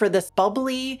known for this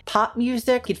bubbly pop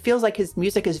music. It feels like his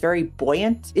music is very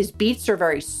buoyant. His beats are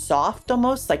very soft,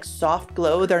 almost like soft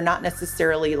glow. They're not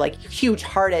necessarily like huge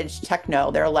hard edge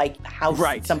techno. They're like house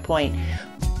at some point.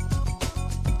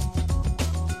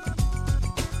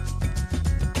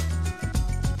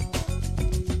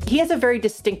 He has a very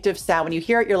distinctive sound. When you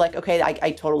hear it, you're like, okay,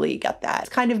 I totally get that. It's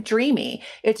kind of dreamy.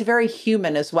 It's very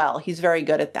human as well. He's very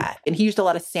good at that. And he used a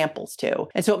lot of samples too.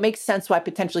 And so it makes sense why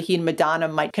potentially he and Madonna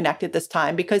might connect at this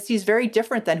time, because he's very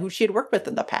different than who she had worked with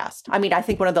in the past. I mean, I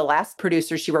think one of the last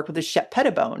producers she worked with is Shep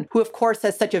Pettibone, who of course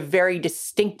has such a very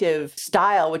distinctive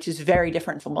style, which is very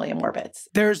different from William Orbit's.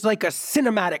 There's like a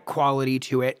cinematic quality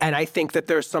to it. And I think that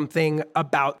there's something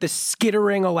about the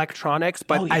skittering electronics,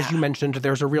 but as you mentioned,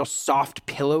 there's a real soft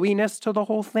pillow to the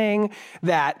whole thing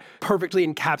that perfectly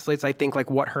encapsulates, I think, like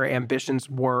what her ambitions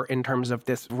were in terms of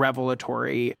this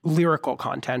revelatory lyrical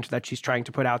content that she's trying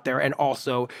to put out there, and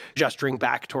also gesturing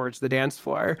back towards the dance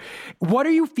floor. What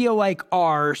do you feel like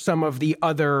are some of the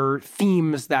other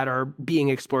themes that are being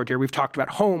explored here? We've talked about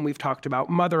home, we've talked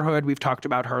about motherhood, we've talked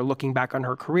about her looking back on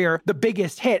her career. The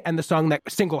biggest hit and the song that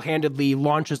single-handedly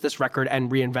launches this record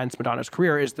and reinvents Madonna's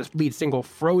career is the lead single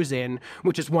Frozen,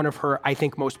 which is one of her, I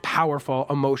think, most powerful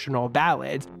emotional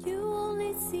ballads. You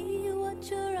only see what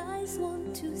your eyes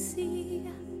want to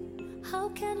see. How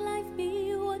can life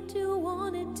be what you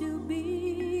want it to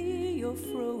be? You're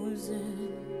frozen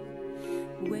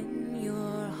when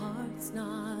your heart's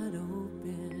not open.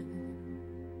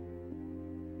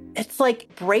 It's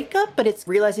like breakup, but it's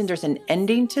realizing there's an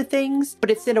ending to things,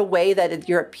 but it's in a way that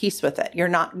you're at peace with it. You're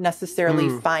not necessarily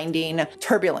finding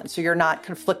turbulence, or you're not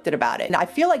conflicted about it. And I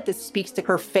feel like this speaks to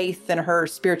her faith and her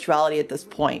spirituality at this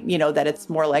point, you know, that it's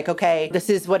more like, okay, this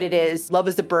is what it is. Love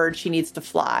is a bird, she needs to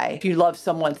fly. If you love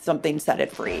someone, something set it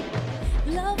free.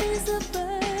 Love is a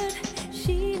bird,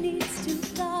 she needs to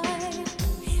fly.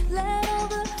 Let all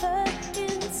the hurt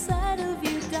inside of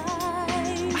you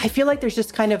die. I feel like there's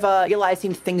just kind of a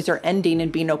realizing things are ending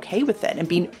and being okay with it and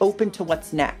being open to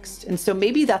what's next. And so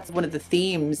maybe that's one of the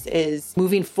themes, is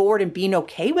moving forward and being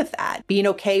okay with that, being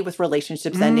okay with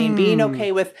relationships ending, being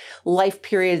okay with life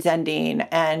periods ending,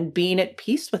 and being at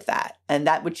peace with that. And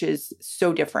that, which is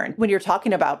so different. When you're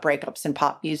talking about breakups in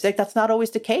pop music, that's not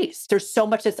always the case. There's so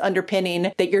much that's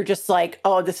underpinning that you're just like,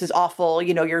 oh, this is awful.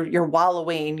 You know, you're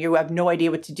wallowing. You have no idea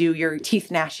what to do. You're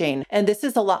teeth gnashing. And this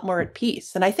is a lot more at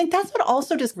peace. And I think that's what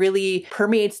also just really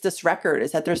permeates this record,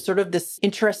 is that there's sort of this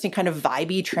interesting kind of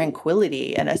vibey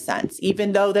tranquility in a sense,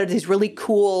 even though there's these really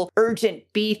cool, urgent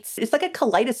beats. It's like a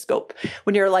kaleidoscope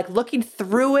when you're like looking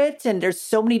through it, and there's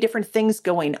so many different things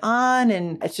going on,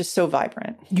 and it's just so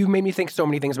vibrant. You made me think so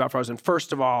many things about Frozen.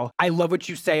 First of all, I love what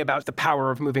you say about the power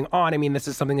of moving on. I mean, this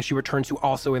is something that she returns to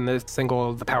also in the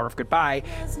single The Power of Goodbye.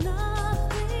 There's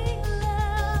nothing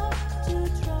left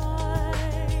to try.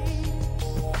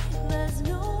 There's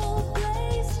no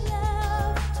place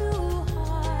left to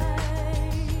hide.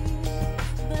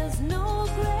 There's no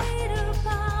greater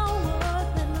power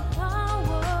than the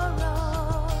power of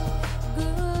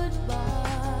goodbye.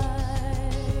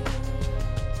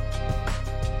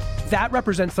 That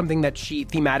represents something that she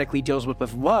thematically deals with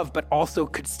love, but also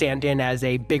could stand in as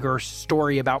a bigger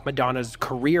story about Madonna's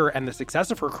career and the success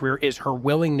of her career, is her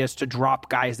willingness to drop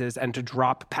guises and to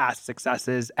drop past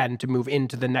successes and to move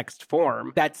into the next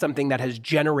form. That's something that has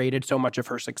generated so much of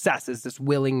her success, is this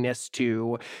willingness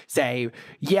to say,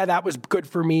 yeah, that was good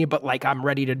for me, but like I'm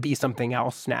ready to be something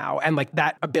else now. And like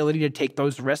that ability to take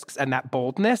those risks and that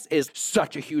boldness is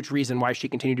such a huge reason why she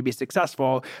continued to be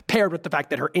successful, paired with the fact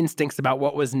that her instincts about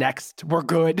what was next were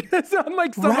good.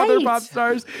 Unlike some other pop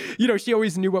stars, you know, she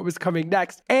always knew what was coming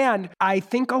next. And I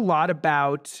think a lot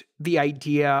about the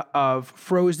idea of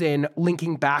Frozen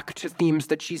linking back to themes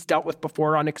that she's dealt with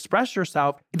before on Express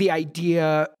Yourself. The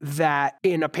idea that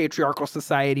in a patriarchal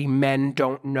society, men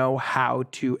don't know how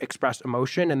to express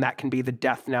emotion, and that can be the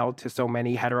death knell to so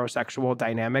many heterosexual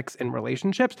dynamics in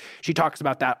relationships. She talks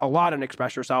about that a lot on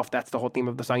Express Yourself. That's the whole theme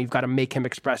of the song. You've got to make him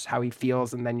express how he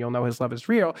feels, and then you'll know his love is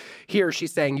real. Here,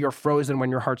 she's saying you're frozen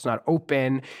when your heart's not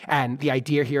open. And the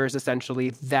idea here is essentially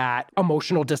that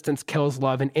emotional distance kills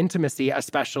love and intimacy,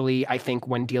 especially especially, I think,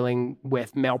 when dealing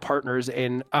with male partners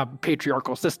in a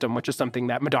patriarchal system, which is something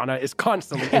that Madonna is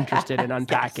constantly interested in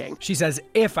unpacking. Yes. She says,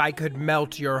 if I could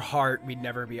melt your heart, we'd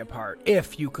never be apart.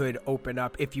 If you could open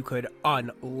up, if you could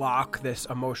unlock this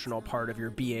emotional part of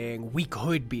your being, we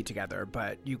could be together,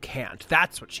 but you can't.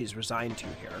 That's what she's resigned to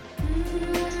here.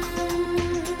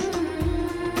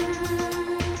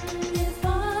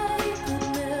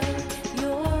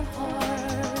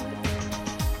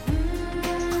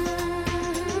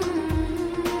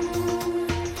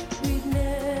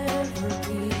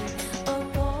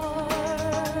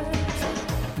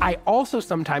 I also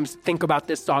sometimes think about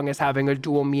this song as having a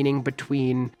dual meaning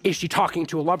between, is she talking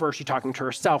to a lover or is she talking to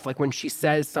herself? Like when she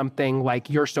says something like,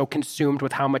 you're so consumed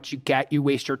with how much you get, you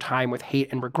waste your time with hate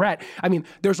and regret. I mean,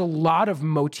 there's a lot of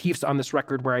motifs on this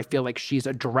record where I feel like she's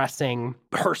addressing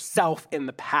herself in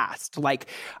the past. Like,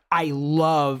 I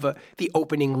love the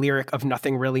opening lyric of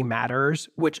Nothing Really Matters,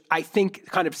 which I think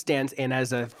kind of stands in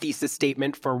as a thesis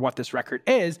statement for what this record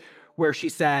is, where she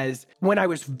says, when I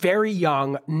was very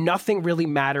young, nothing really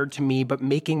mattered to me but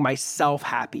making myself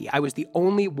happy. I was the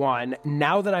only one.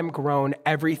 Now that I'm grown,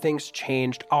 everything's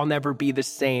changed. I'll never be the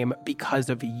same because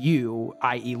of you,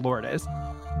 i.e. Lourdes.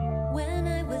 When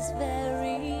I was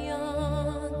very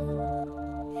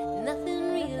young,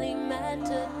 nothing really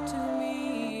mattered to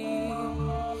me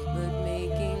but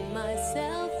making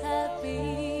myself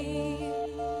happy.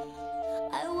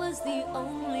 I was the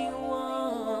only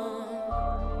one.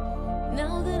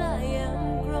 Now that I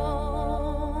am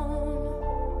grown,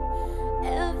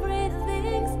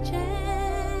 everything's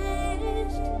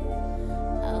changed.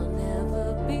 I'll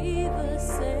never be the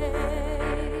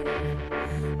same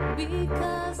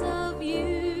because of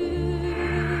you.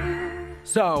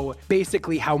 So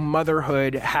basically how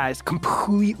motherhood has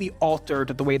completely altered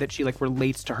the way that she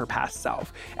relates to her past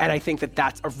self. And I think that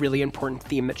that's a really important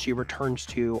theme that she returns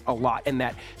to a lot, and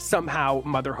that somehow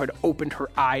motherhood opened her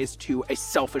eyes to a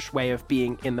selfish way of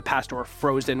being in the past, or a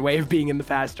frozen way of being in the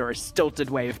past, or a stilted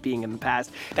way of being in the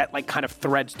past that kind of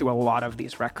threads through a lot of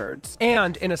these records.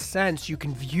 And in a sense, you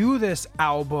can view this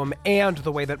album and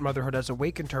the way that motherhood has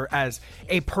awakened her as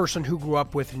a person who grew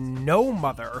up with no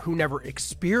mother, who never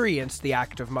experienced the act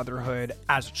of motherhood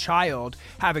as a child,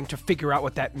 having to figure out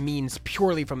what that means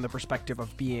purely from the perspective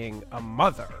of being a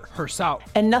mother herself.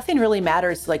 And Nothing Really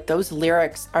Matters, those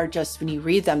lyrics are just, when you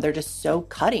read them, they're just so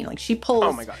cutting. She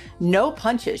pulls no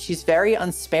punches. She's very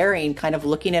unsparing, kind of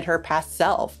looking at her past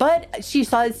self. But she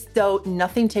says, though,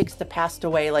 nothing takes the past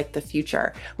away like the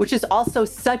future, which is also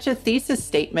such a thesis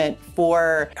statement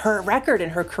for her record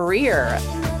and her career.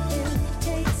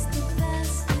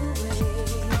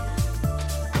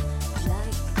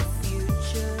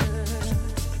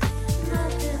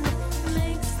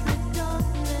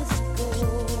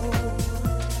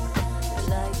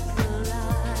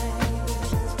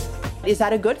 Is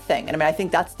that a good thing? And I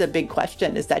think that's the big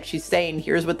question, is that she's saying,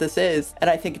 here's what this is. And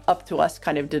I think it's up to us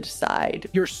kind of to decide.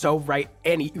 You're so right.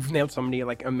 And you've nailed so many,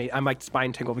 I'm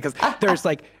spine tingle, because there's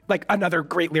another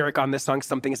great lyric on this song,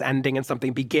 something is ending and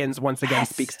something begins, once again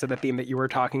speaks to the theme that you were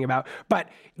talking about. But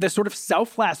the sort of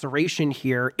self-laceration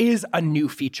here is a new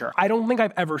feature. I don't think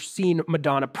I've ever seen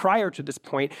Madonna prior to this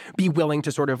point be willing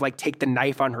to sort of take the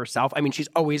knife on herself. I mean, she's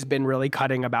always been really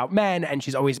cutting about men, and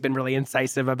she's always been really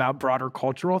incisive about broader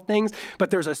cultural things.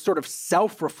 But there's a sort of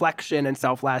self-reflection and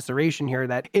self-laceration here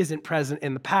that isn't present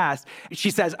in the past. She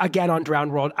says, again on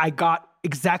Drowned World, I got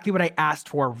exactly what I asked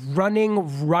for,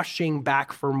 rushing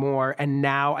back for more, and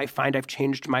now I find I've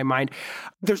changed my mind.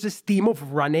 There's this theme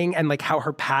of running and how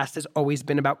her past has always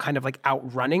been about kind of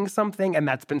outrunning something, and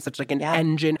that's been such an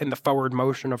engine in the forward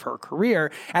motion of her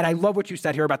career. And I love what you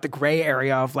said here about the gray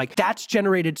area of that's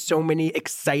generated so many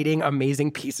exciting,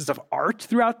 amazing pieces of art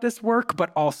throughout this work,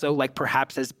 but also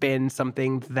perhaps has been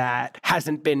something that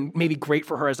hasn't been maybe great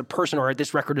for her as a person, or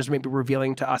this record is maybe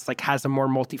revealing to us has a more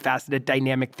multifaceted,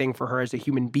 dynamic thing for her as a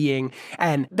human being.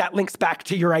 And that links back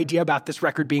to your idea about this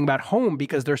record being about home,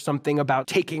 because there's something about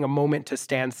taking a moment to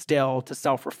stand still, to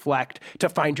self-reflect, to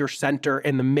find your center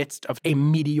in the midst of a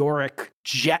meteoric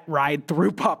jet ride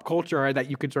through pop culture that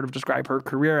you could sort of describe her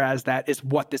career as. That is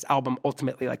what this album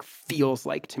ultimately feels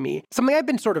like to me. Something I've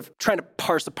been sort of trying to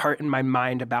parse apart in my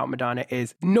mind about Madonna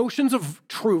is notions of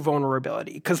true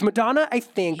vulnerability. Because Madonna, I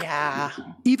think,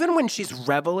 even when she's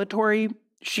revelatory,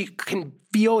 she can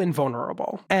feel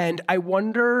invulnerable. And I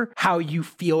wonder how you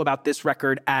feel about this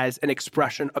record as an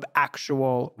expression of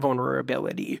actual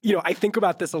vulnerability. You know, I think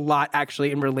about this a lot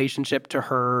actually in relationship to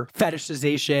her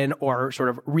fetishization or sort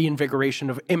of reinvigoration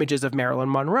of images of Marilyn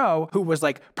Monroe, who was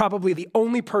like probably the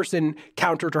only person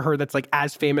counter to her that's like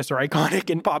as famous or iconic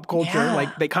in pop culture. Yeah.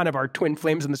 Like they kind of are twin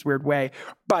flames in this weird way,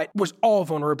 but was all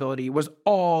vulnerability, was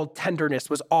all tenderness,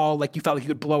 was all like you felt like you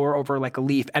could blow her over like a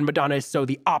leaf. And Madonna is so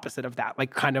the opposite of that,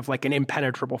 like kind of like an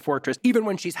impenetrable fortress. Even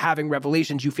when she's having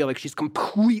revelations, you feel like she's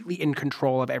completely in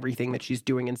control of everything that she's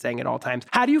doing and saying at all times.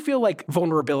 How do you feel like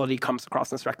vulnerability comes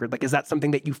across in this record? Like, is that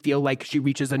something that you feel like she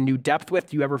reaches a new depth with?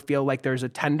 Do you ever feel like there's a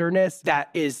tenderness that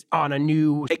is on a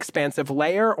new expansive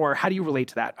layer? Or how do you relate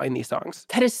to that in these songs?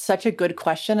 That is such a good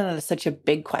question, and it's such a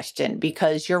big question,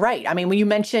 because you're right. I mean, when you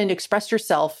mentioned Express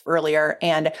Yourself earlier,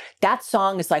 and that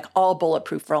song is like all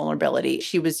bulletproof vulnerability.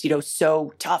 She was,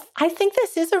 so tough. I think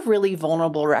this is a really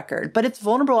vulnerable record, but it's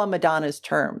vulnerable on Madonna's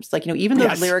terms. Like, even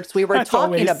those lyrics we were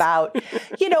talking about,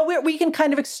 we can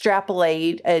kind of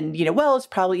extrapolate and, well, it's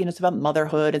probably, it's about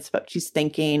motherhood. It's about what she's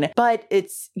thinking, but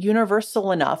it's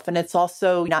universal enough. And it's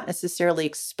also not necessarily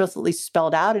explicitly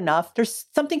spelled out enough. There's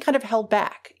something kind of held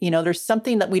back. There's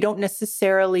something that we don't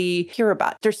necessarily hear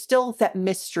about. There's still that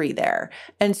mystery there.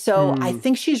 And so I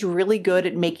think she's really good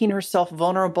at making herself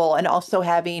vulnerable and also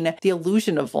having the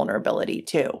illusion of vulnerability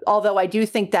too. Although I do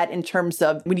think that in terms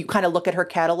of when you kind of look at her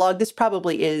catalog, this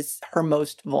probably is her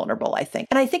most vulnerable, I think.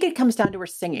 And I think it comes down to her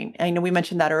singing. I know we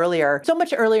mentioned that earlier. So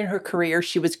much earlier in her career,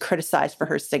 she was criticized for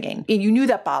her singing. And you knew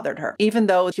that bothered her. Even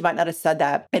though she might not have said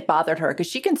that, it bothered her because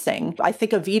she can sing. I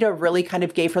think Evita really kind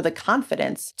of gave her the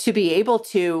confidence to be able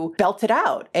to belt it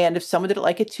out. And if someone didn't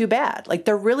like it, too bad. Like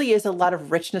there really is a lot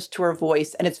of richness to her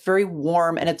voice, and it's very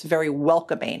warm and it's very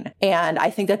welcoming. And I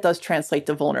think that does translate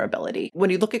to vulnerability. When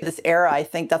you look at this era, I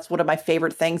think that's one of my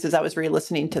favorite things as I was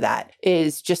re-listening to that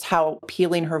is just how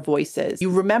appealing her voice is. You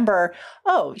remember,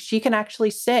 oh, she can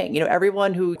actually sing.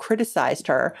 Everyone who criticized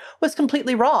her was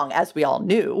completely wrong, as we all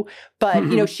knew. But,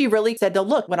 she really said, no,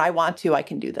 look, when I want to, I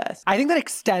can do this. I think that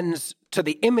extends to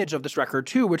the image of this record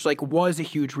too, which like was a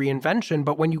huge reinvention.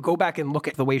 But when you go back and look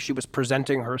at the way she was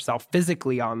presenting herself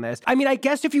physically on this, I mean, I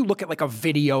guess if you look at like a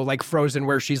video like Frozen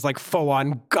where she's like full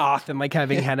on goth and like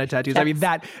having henna tattoos, I mean,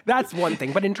 that's one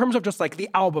thing. But in terms of just like the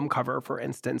album cover, for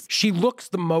instance, she looks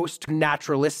the most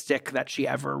naturalistic that she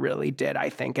ever really did, I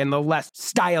think, and the less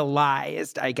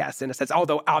stylized, I guess, in a sense.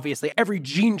 Although obviously every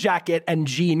jean jacket and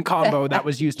jean combo that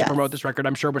was used to promote this record,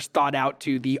 I'm sure was thought out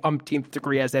to the umpteenth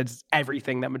degree as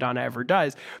everything that Madonna ever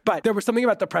does. But there was something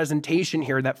about the presentation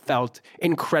here that felt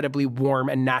incredibly warm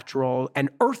and natural and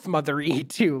earth mothery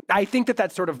too. I think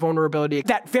that sort of vulnerability,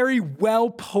 that very well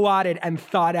plotted and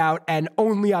thought out and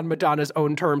only on Madonna's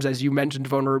own terms, as you mentioned,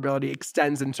 vulnerability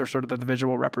extends into sort of the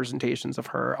visual representations of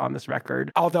her on this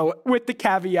record. Although with the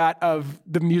caveat of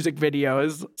the music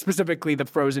videos, specifically the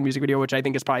Frozen music video, which I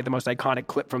think is probably the most iconic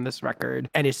clip from this record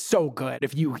and is so good.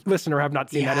 If you listen or have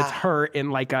not seen that, it's her in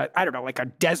like a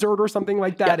desert or something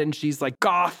like that. And she's like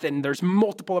goth and there's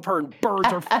multiple of her and birds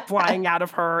are flying out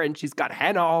of her and she's got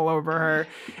henna all over her.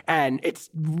 And it's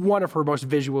one of her most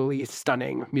visually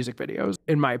stunning music videos,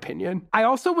 in my opinion. I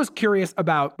also was curious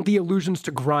about the allusions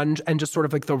to grunge and just sort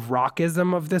of like the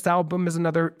rockism of this album is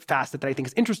another facet that I think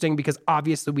is interesting because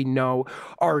obviously we know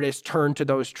artists turn to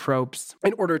those tropes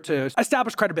in order to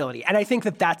establish credibility. And I think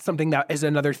that that's something that is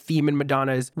another theme in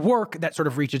Madonna's work that sort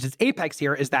of reaches its apex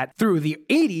here is that through the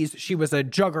 80s, she was a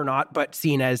juggernaut, but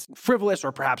seen as frivolous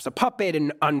or perhaps a puppet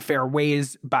in unfair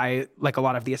ways by like a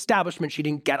lot of the establishment. She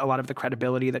didn't get a lot of the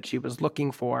credibility that she was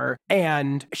looking for.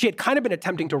 And she had kind of been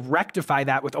attempting to rectify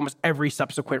that with almost every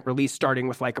subsequent release, starting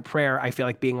with Like a Prayer, I feel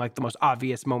like being like the most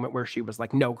obvious moment where she was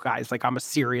like, no, guys, like I'm a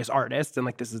serious artist. And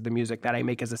like, this is the music that I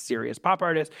make as a serious pop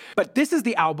artist. But this is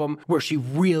the album where she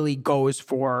really goes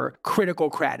for critical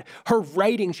cred. Her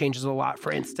writing changes a lot,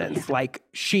 for instance. Like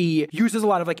she uses a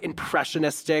lot of like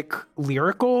impressionistic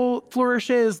lyrical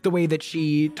flourishes, the way that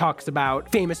she talks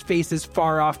about famous faces,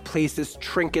 far off places,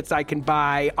 trinkets I can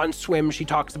buy. On Swim, she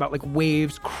talks about like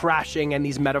waves crashing and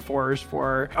these metaphors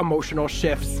for emotional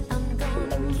shifts. I'm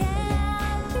gonna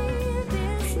carry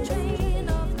this train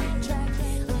off the track.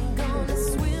 I'm gonna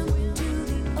swim to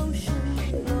the ocean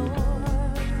floor.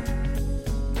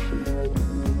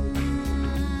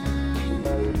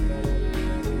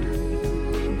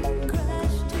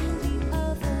 Crash to the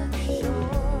other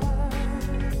shore.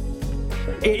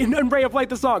 In Ray of Light,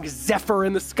 the song, Zephyr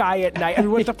in the Sky at Night. I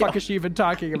mean, what the fuck is she even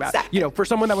talking about? Exactly. For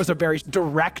someone that was a very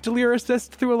direct lyricist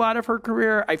through a lot of her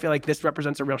career, I feel like this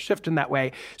represents a real shift in that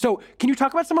way. So can you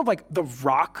talk about some of like the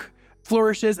rock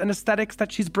flourishes and aesthetics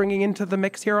that she's bringing into the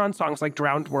mix here on songs like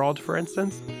Drowned World, for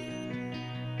instance?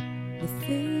 the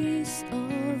face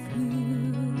of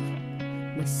you,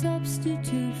 my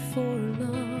substitute for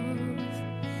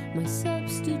love, my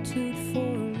substitute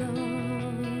for love.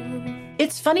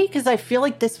 It's funny because I feel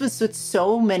like this was what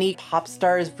so many pop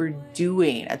stars were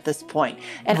doing at this point.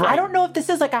 And I don't know if this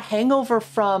is like a hangover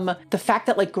from the fact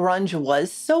that like grunge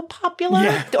was so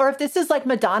popular, or if this is like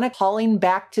Madonna calling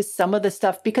back to some of the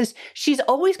stuff, because she's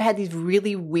always had these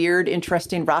really weird,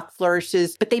 interesting rock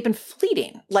flourishes, but they've been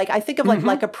fleeting. Like I think of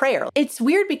like a prayer. It's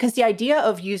weird because the idea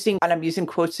of using, and I'm using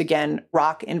quotes again,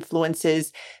 rock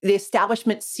influences, the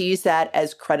establishment sees that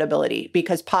as credibility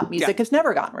because pop music has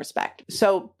never gotten respect.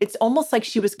 So it's almost like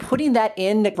she was putting that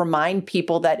in to remind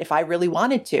people that if I really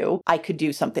wanted to, I could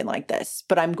do something like this,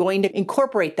 but I'm going to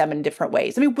incorporate them in different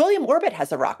ways. I mean, William Orbit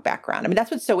has a rock background. I mean,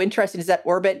 that's what's so interesting is that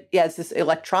Orbit has this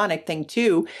electronic thing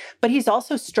too, but he's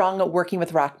also strong at working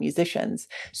with rock musicians.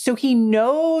 So he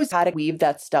knows how to weave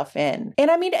that stuff in. And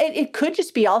I mean, it could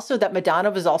just be also that Madonna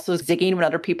was also zigging when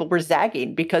other people were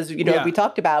zagging because, you know, we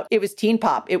talked about, it was teen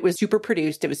pop. It was super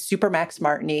produced. It was super Max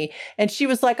Martin-y. And she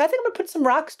was like, I think I'm going to put some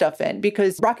rock stuff in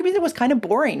because rock music was kind of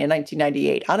boring in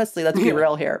 1998. Honestly, let's be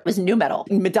real here. It was nu metal.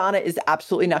 Madonna is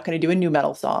absolutely not going to do a nu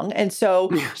metal song. And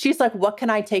so she's like, what can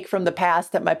I take from the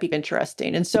past that might be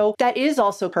interesting? And so that is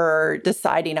also her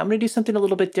deciding, I'm going to do something a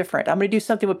little bit different. I'm going to do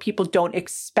something what people don't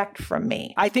expect from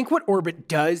me. I think what Orbit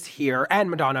does here, and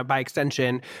Madonna by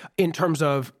extension, in terms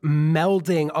of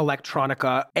melding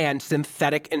electronica and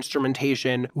synthetic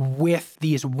instrumentation with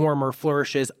these warmer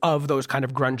flourishes of those kind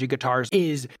of grungy guitars,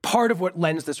 is part of what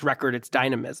lends this record its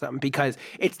dynamism, because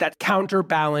it's that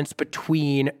counterbalance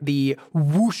between the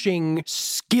whooshing,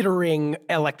 skittering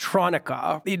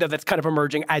electronica, you know, that's kind of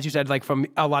emerging, as you said, like from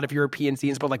a lot of European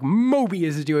scenes, but like Moby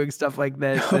is doing stuff like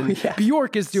this, and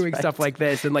Bjork is doing stuff like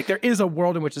this, and like there is a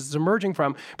world in which this is emerging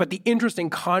from, but the interesting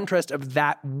contrast of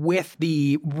that with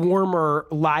the warmer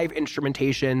live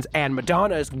instrumentations and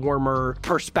Madonna's warmer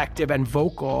perspective and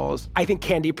vocals. I think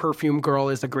Candy Perfume Girl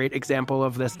is a great example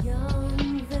of this.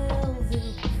 Young velvet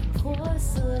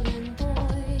porcelain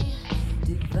boy,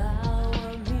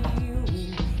 devour me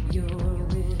when you're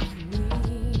with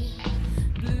me.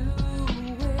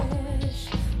 Bluish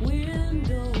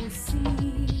window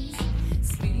seas,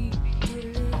 sweet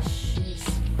delicious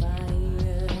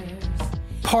fires.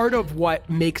 Part of what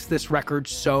makes this record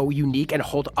so unique and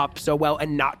hold up so well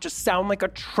and not just sound like a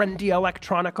trendy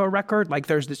electronica record, like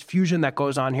there's this fusion that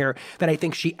goes on here that I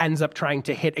think she ends up trying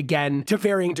to hit again to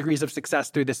varying degrees of success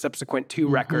through the subsequent two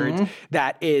records.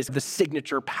 That is the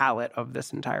signature palette of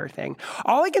this entire thing.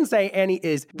 All I can say, Annie,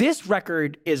 is this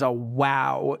record is a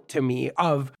wow to me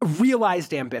of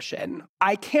realized ambition.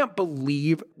 I can't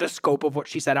believe the scope of what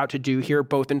she set out to do here,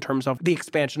 both in terms of the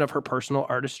expansion of her personal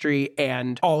artistry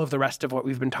and all of the rest of what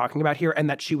we've been talking about here, and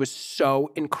that she was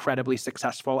so incredibly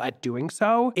successful at doing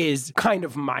so is kind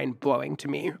of mind-blowing to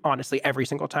me. Honestly, every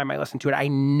single time I listen to it, I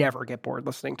never get bored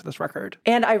listening to this record.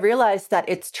 And I realized that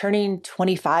it's turning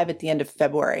 25 at the end of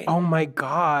February. Oh my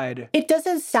God. It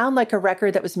doesn't sound like a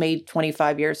record that was made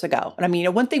 25 years ago. And I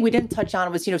mean, one thing we didn't touch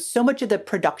on was, you know, so much of the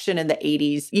production in the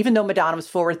 80s, even though Madonna was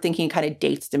forward-thinking, kind of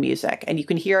dates the music. And you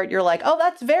can hear it, you're like, oh,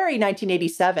 that's very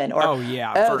 1987. Or, oh,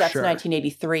 that's sure.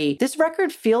 1983. This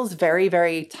record feels very,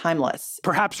 very timeless.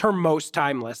 Perhaps her most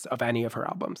timeless of any of her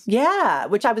albums. Yeah,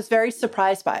 which I was very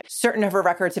surprised by. Certain of her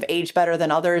records have aged better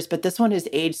than others, but this one has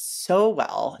aged so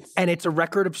well. And it's a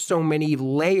record of so many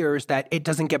layers that it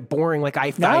doesn't get boring. Like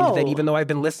I find that even though I've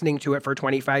been listening to it for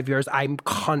 25 years, I'm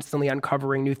constantly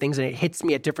uncovering new things and it hits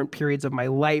me at different periods of my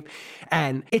life.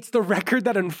 And it's the record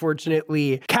that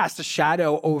unfortunately casts a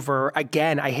shadow over,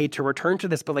 again, I hate to return to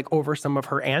this, but like over some of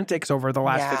her antics over the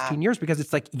last 15 years, because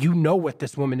it's like, you know what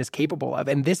this woman is capable of.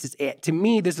 And this is it. To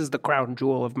me, this is the crown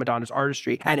jewel of Madonna's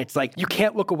artistry. And it's like, you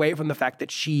can't look away from the fact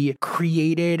that she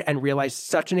created and realized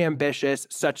such an ambitious,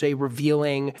 such a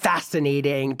revealing,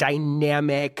 fascinating,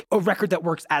 dynamic, a record that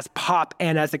works as pop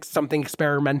and as something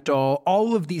experimental.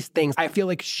 All of these things, I feel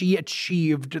like she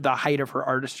achieved the height of her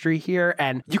artistry here.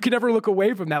 And you can never look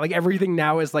away from that. Like everything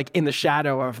now is like in the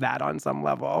shadow of that on some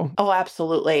level. Oh,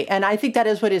 absolutely. And I think that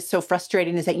is what is so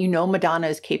frustrating is that, you know, Madonna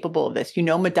is capable of this. You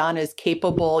know, Madonna is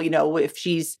capable, you know, if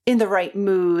she's in the right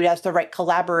mood, has the right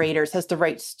collaborators, has the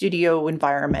right studio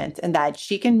environment, and that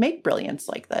she can make brilliance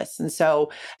like this. And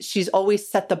so she's always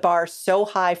set the bar so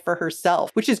high for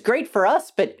herself, which is great for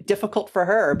us, but difficult for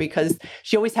her because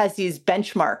she always has these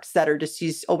benchmarks that are just,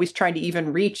 she's always trying to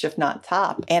even reach, if not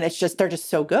top. And it's just, they're just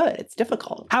so good. It's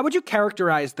difficult. How would you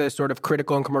characterize the sort of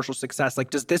critical and commercial success? Like,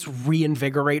 does this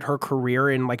reinvigorate her career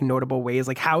in like notable ways?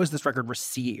 Like, how is this record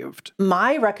received?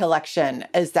 My recollection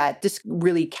is that this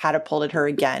really catapulted heralded her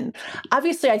again.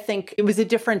 Obviously, I think it was a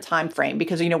different time frame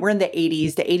because, we're in the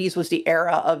 80s. The 80s was the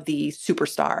era of the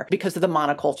superstar because of the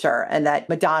monoculture and that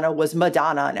Madonna was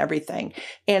Madonna and everything.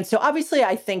 And so obviously,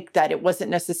 I think that it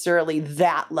wasn't necessarily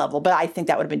that level, but I think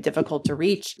that would have been difficult to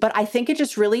reach. But I think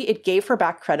it gave her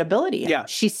back credibility. Yeah.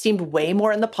 She seemed way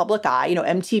more in the public eye.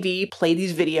 MTV played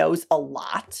these videos a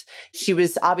lot. She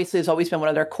was obviously has always been one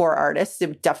of their core artists.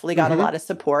 It definitely got a lot of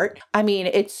support. I mean,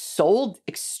 it sold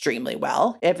extremely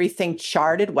well. Everything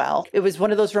charted well. It was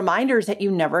one of those reminders that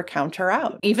you never count her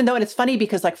out. Even though, and it's funny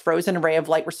because like Frozen and Ray of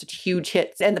Light were such huge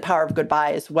hits, and The Power of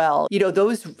Goodbye as well.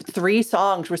 Those 3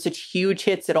 songs were such huge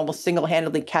hits that almost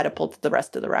single-handedly catapulted the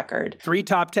rest of the record. 3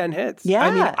 top 10 hits. Yeah.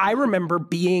 I mean, I remember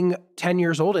being 10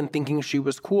 years old and thinking she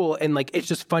was cool. And like, it's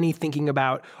just funny thinking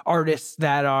about artists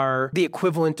that are the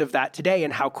equivalent of that today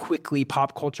and how quickly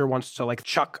pop culture wants to like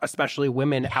chuck, especially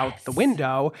women, out the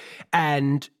window.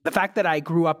 And the fact that I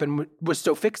grew up and was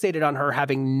so fixated on her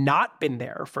having not been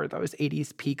there for those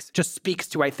 80s peaks just speaks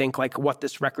to, I think, like what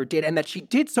this record did. And that she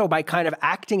did so by kind of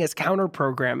acting as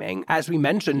counter-programming, as we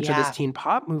mentioned, to this teen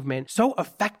pop movement so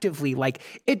effectively. Like,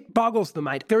 it boggles the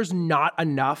mind. There's not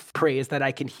enough praise that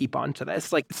I can heap onto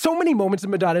this. Like, so many moments in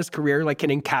Madonna's career like can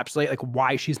encapsulate like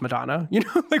why she's Madonna,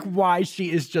 like why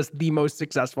she is just the most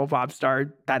successful pop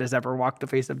star that has ever walked the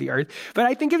face of the earth. But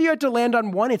I think if you had to land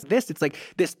on one, it's this. It's like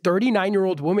this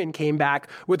 39-year-old woman came back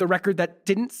with a record that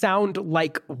didn't sound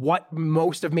like what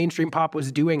most of mainstream pop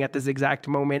was doing at this exact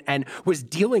moment, and was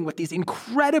dealing with these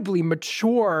incredibly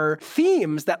mature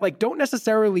themes that like don't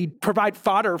necessarily provide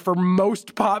fodder for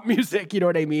most pop music. You know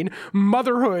what I mean?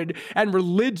 Motherhood and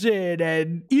religion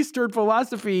and Eastern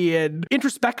philosophy and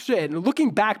introspection,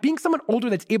 looking back, being someone older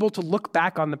that's able to look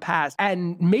back on the past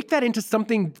and make that into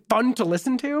something fun to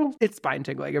listen to. It's spine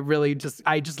tingling.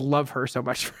 I just love her so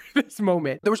much for this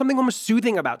moment. There was something almost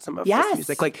soothing about some of this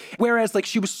music. Like, whereas like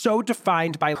she was so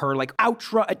defined by her like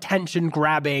ultra attention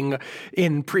grabbing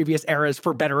in previous eras,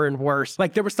 for better and worse.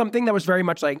 Like, there was something that was very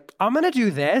much like, I'm going to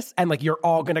do this and like, you're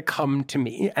all going to come to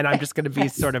me and I'm just going to be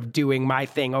sort of doing my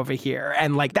thing over here.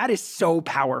 And like, that is so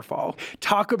powerful.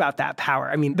 Talk about that power.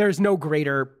 I mean, there's no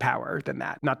greater power than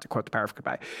that. Not to quote The Power of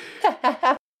Goodbye.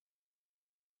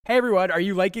 Hey everyone, are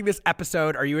you liking this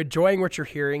episode? Are you enjoying what you're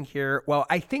hearing here? Well,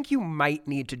 I think you might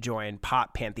need to join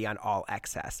Pop Pantheon All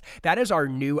Access. That is our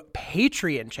new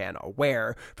Patreon channel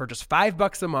where for just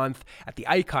 $5 a month at the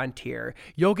icon tier,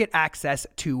 you'll get access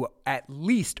to at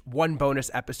least one bonus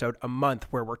episode a month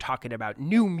where we're talking about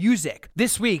new music.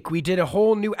 This week, we did a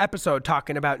whole new episode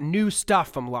talking about new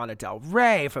stuff from Lana Del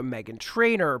Rey, from Meghan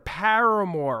Trainor,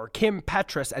 Paramore, Kim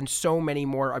Petras, and so many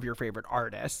more of your favorite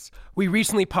artists. We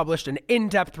recently published an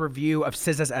in-depth review of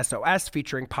SZA's SOS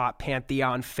featuring Pop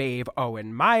Pantheon fave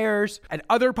Owen Myers, and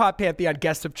other Pop Pantheon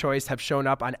guests of choice have shown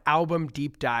up on album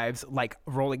deep dives like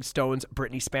Rolling Stone's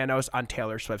Britney Spanos on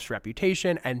Taylor Swift's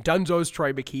Reputation and Dunzo's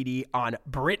Troy McKeady on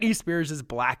Britney Spears'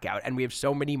 Blackout, and we have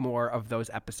so many more of those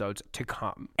episodes to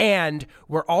come. And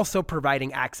we're also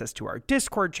providing access to our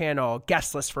Discord channel,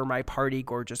 guest list for my party,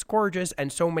 Gorgeous Gorgeous,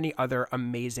 and so many other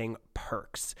amazing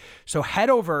perks. So head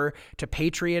over to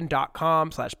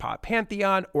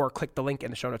patreon.com/poppantheon or click the link in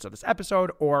the show notes of this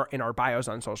episode or in our bios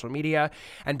on social media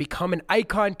and become an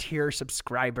icon tier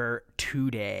subscriber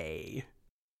today.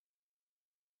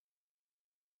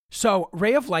 So,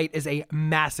 Ray of Light is a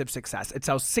massive success. It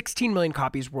sells 16 million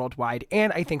copies worldwide,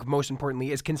 and I think most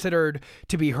importantly is considered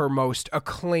to be her most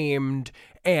acclaimed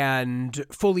and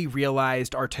fully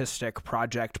realized artistic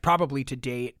project, probably to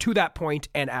date, to that point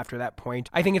and after that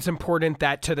point. I think it's important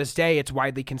that to this day, it's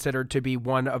widely considered to be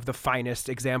one of the finest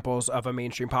examples of a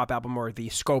mainstream pop album, or the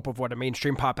scope of what a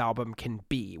mainstream pop album can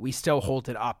be. We still hold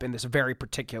it up in this very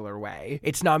particular way.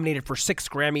 It's nominated for 6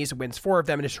 Grammys, wins 4 of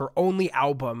them, and it's her only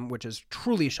album, which is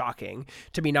truly shocking,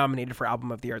 to be nominated for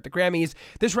Album of the Year at the Grammys.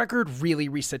 This record really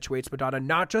resituates Madonna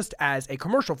not just as a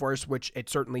commercial force, which it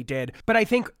certainly did, but I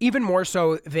think even more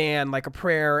so than Like a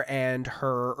Prayer and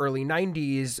her early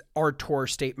 90s art tour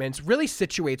statements, really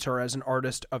situates her as an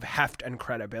artist of heft and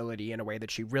credibility in a way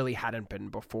that she really hadn't been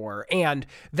before. And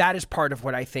that is part of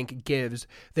what I think gives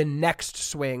the next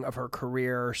swing of her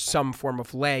career some form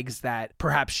of legs that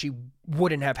perhaps she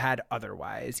wouldn't have had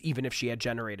otherwise, even if she had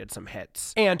generated some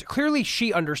hits. And clearly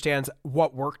she understands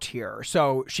what worked here.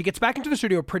 So she gets back into the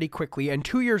studio pretty quickly, and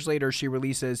 2 years later, she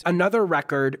releases another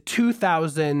record,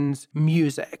 2000's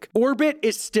Music. Orbit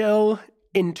is still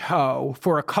in tow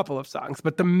for a couple of songs,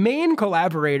 but the main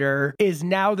collaborator is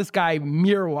now this guy,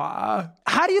 Mirwa.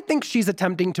 How do you think she's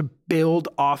attempting to build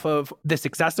off of the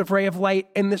success of Ray of Light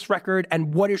in this record?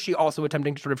 And what is she also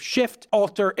attempting to sort of shift,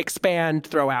 alter, expand,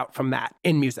 throw out from that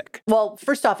in music? Well,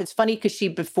 first off, it's funny because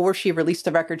before she released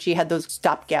the record, she had those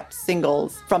stopgap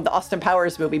singles from the Austin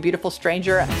Powers movie, Beautiful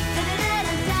Stranger.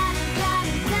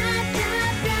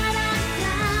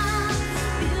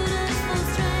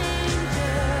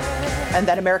 And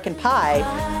then American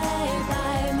Pie.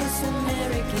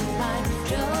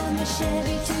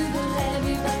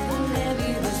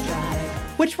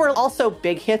 Which were also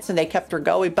big hits and they kept her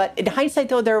going. But in hindsight,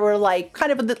 though, there were like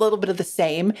kind of a little bit of the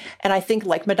same. And I think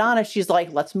like Madonna, she's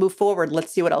like, let's move forward.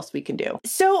 Let's see what else we can do.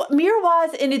 So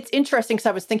Mirwaz, and it's interesting because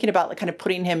I was thinking about like kind of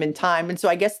putting him in time. And so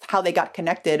I guess how they got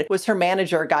connected was her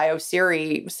manager, Guy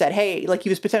Osiri, said, hey, like he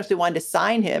was potentially wanting to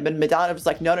sign him. And Madonna was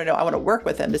like, no, I want to work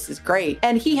with him. This is great.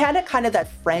 And he had a kind of that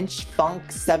French funk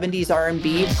 70s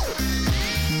R&B.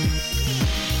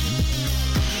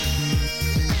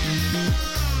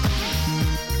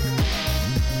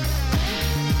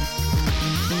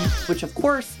 Which of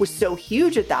course was so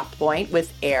huge at that point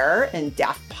with Air and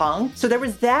Daft Punk. So there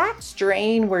was that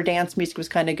strain where dance music was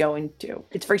kind of going to.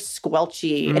 It's very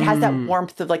squelchy. It has that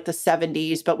warmth of like the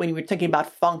 70s, but when you were thinking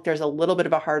about funk, there's a little bit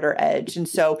of a harder edge. And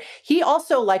so he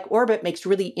also, like Orbit, makes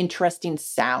really interesting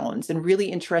sounds and really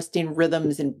interesting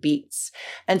rhythms and beats.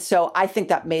 And so I think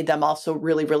that made them also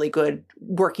really, really good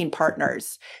working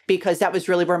partners, because that was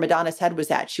really where Madonna's head was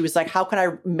at. She was like, how can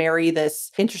I marry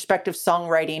this introspective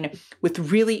songwriting with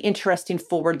really interesting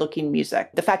forward-looking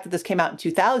music? The fact that this came out in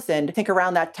 2000, I think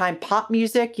around that time, pop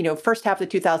music, first half of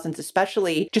the 2000s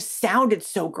especially, just sounded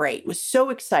so great. It was so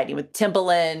exciting with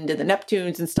Timbaland and the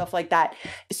Neptunes and stuff like that.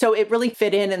 So it really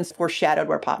fit in and foreshadowed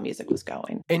where pop music was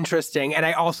going. Interesting. And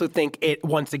I also think it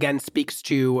once again speaks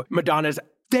to Madonna's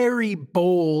very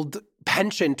bold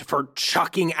penchant for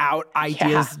chucking out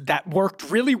ideas that worked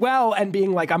really well and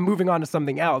being like, I'm moving on to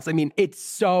something else. I mean, it's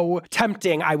so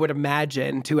tempting, I would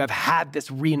imagine, to have had this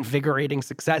reinvigorating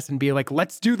success and be like,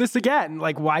 let's do this again.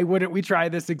 Like, why wouldn't we try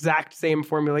this exact same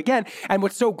formula again? And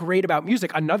what's so great about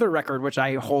music, another record which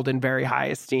I hold in very high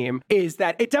esteem, is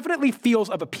that it definitely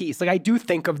feels of a piece. Like, I do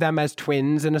think of them as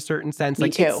twins in a certain sense. Me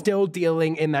like, too. It's still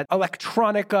dealing in that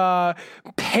electronica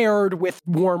paired with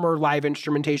warmer live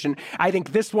instrumentation. I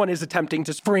think this one is attempting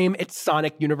to frame its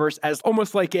sonic universe as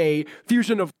almost like a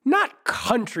fusion of not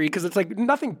country, because it's like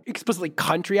nothing explicitly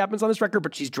country happens on this record,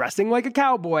 but she's dressing like a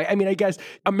cowboy. I mean, I guess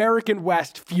American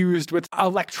West fused with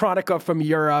electronica from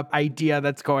Europe idea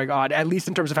that's going on, at least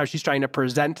in terms of how she's trying to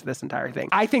present this entire thing.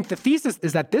 I think the thesis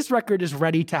is that this record is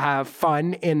ready to have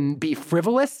fun and be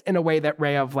frivolous in a way that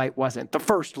Ray of Light wasn't. The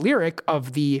first lyric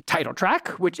of the title track,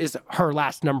 which is her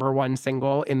last #1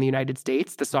 single in the United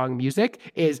States, the song Music,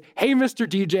 is, hey, Mr.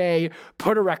 DJ,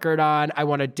 put a record on. I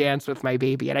want to dance with my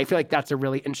baby. And I feel like that's a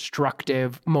really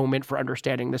instructive moment for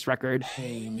understanding this record.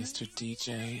 Hey, Mr.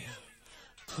 DJ,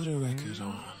 put a record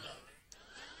on.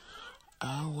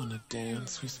 I want to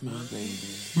dance with my baby.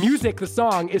 Music, the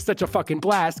song, is such a fucking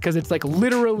blast because it's like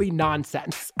literally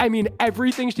nonsense. I mean,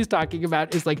 everything she's talking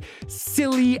about is like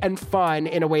silly and fun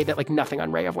in a way that like nothing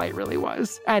on Ray of Light really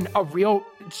was. And a real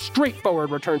straightforward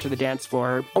return to the dance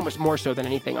floor, almost more so than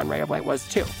anything on Ray of Light was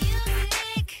too.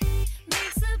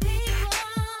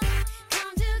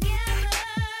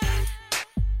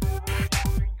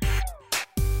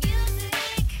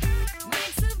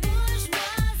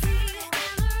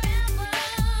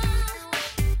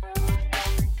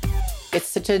 It's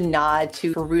such a nod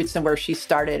to her roots and where she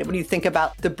started. When you think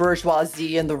about the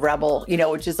bourgeoisie and the rebel,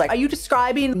 which is like, are you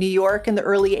describing New York in the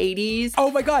early 80s? Oh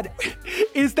my God.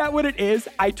 Is that what it is?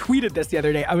 I tweeted this the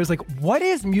other day. I was like, what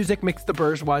is music mix the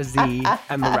bourgeoisie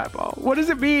and the rebel? What does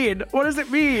it mean? What does it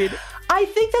mean? I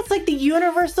think that's like the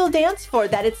universal dance floor,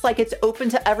 that it's like it's open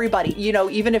to everybody.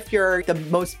 Even if you're the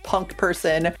most punk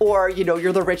person or,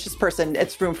 you're the richest person,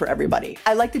 it's room for everybody.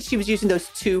 I like that she was using those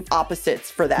two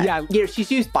opposites for that. Yeah. She's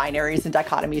used binaries and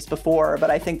dichotomies before, but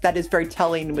I think that is very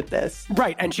telling with this.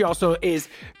 Right. And she also is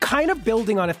kind of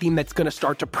building on a theme that's going to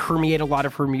start to permeate a lot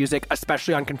of her music,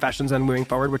 especially on Confessions and moving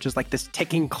forward, which is like this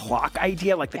ticking clock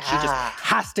idea, like that she just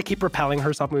has to keep propelling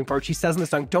herself moving forward. She says in the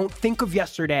song, don't think of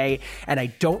yesterday and I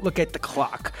don't look at the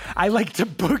clock. I like to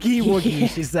boogie woogie,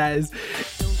 she says.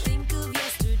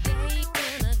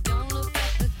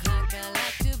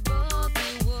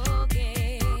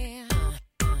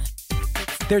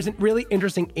 There's a really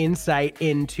interesting insight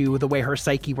into the way her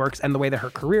psyche works and the way that her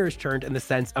career is turned in the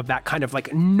sense of that kind of like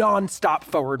nonstop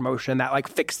forward motion, that like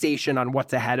fixation on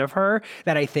what's ahead of her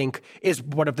that I think is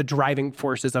one of the driving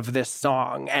forces of this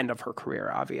song and of her career,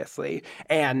 obviously.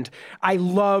 And I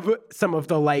love some of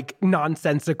the like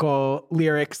nonsensical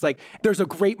lyrics. Like there's a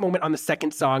great moment on the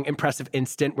second song, Impressive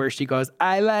Instant, where she goes,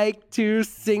 I like to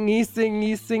singy,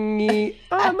 singy, singy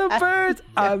on the birds,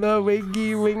 on the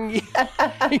wingy, wingy.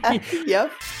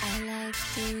 Yep. I like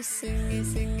to singy,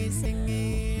 singy,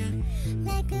 singy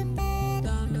like a bird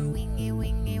on a wingy,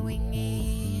 wingy,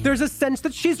 wingy. There's a sense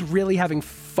that she's really having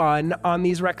fun on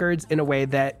these records in a way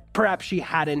that perhaps she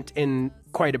hadn't in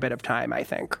quite a bit of time, I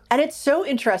think. And it's so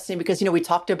interesting because, we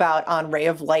talked about on Ray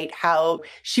of Light how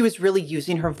she was really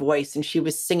using her voice and she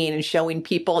was singing and showing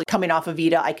people coming off of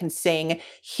Ida, I can sing.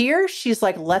 Here, she's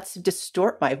like, let's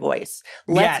distort my voice.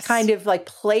 Let's kind of like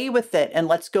play with it and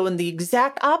let's go in the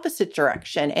exact opposite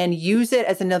direction and use it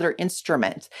as another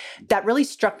instrument. That really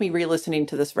struck me re-listening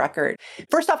to this record.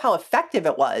 First off, how effective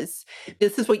it was.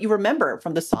 This is what you remember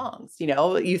from the songs.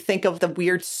 You think of the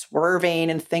weird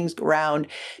swerving and things around.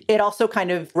 It also kind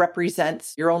of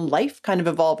represents your own life kind of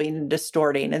evolving and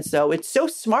distorting. And so it's so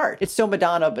smart. It's so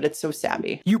Madonna, but it's so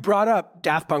savvy. You brought up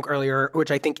Daft Punk earlier, which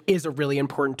I think is a really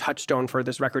important touchstone for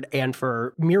this record and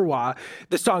for Miroir.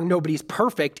 The song Nobody's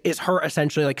Perfect is her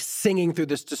essentially like singing through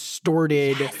this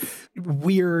distorted,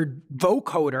 weird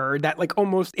vocoder that like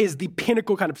almost is the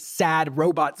pinnacle kind of sad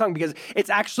robot song, because it's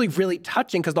actually really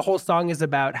touching because the whole song is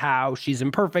about how she's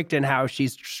imperfect and how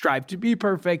she's strived to be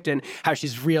perfect and how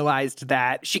she's realized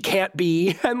that she can't be,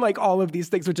 and like all of these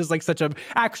things, which is like such an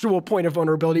actual point of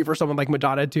vulnerability for someone like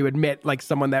Madonna to admit, like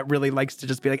someone that really likes to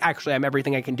just be like, actually, I'm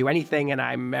everything, I can do anything, and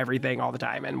I'm everything all the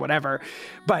time and whatever,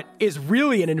 but is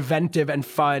really an inventive and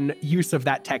fun use of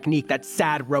that technique, that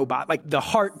sad robot, like the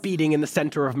heart beating in the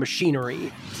center of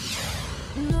machinery.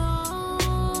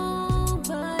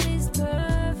 Nobody's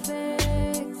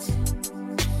perfect.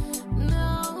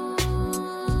 Nobody's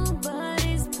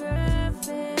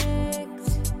perfect.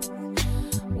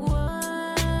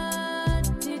 What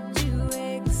did you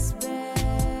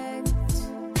expect?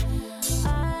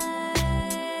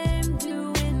 I'm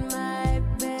doing my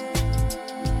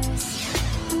best.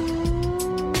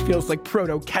 Feels like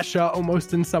proto-Kesha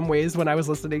almost in some ways when I was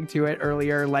listening to it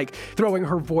earlier, like throwing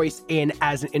her voice in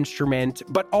as an instrument,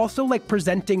 but also like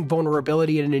presenting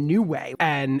vulnerability in a new way.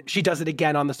 And she does it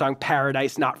again on the song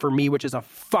Paradise Not For Me, which is a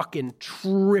fucking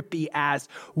trippy ass,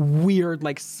 weird,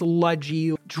 like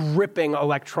sludgy, dripping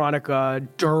electronica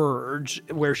dirge,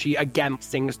 where she again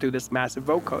sings through this massive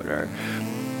vocoder.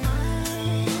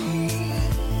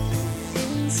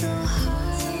 Been so hard.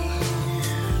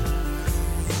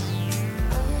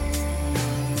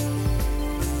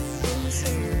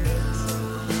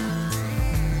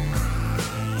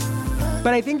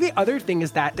 But I think the other thing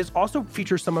is that this also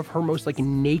features some of her most like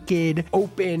naked,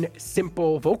 open,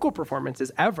 simple vocal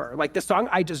performances ever. Like the song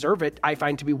I Deserve It, I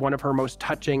find to be one of her most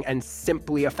touching and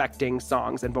simply affecting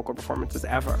songs and vocal performances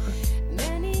ever.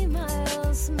 Many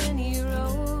miles, many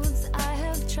roads I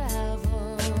have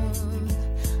traveled,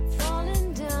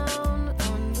 fallen down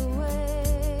on the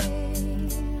way.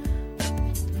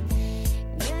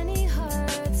 Many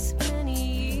hearts,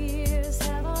 many years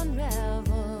have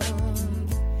unraveled,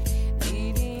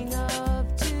 leading up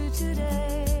to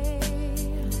today.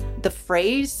 The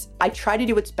phrase, I try to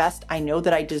do what's best, I know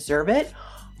that I deserve it.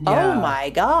 Yeah. Oh my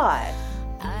God.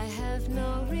 I have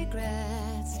no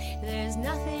regrets, there's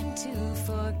nothing to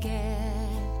forget.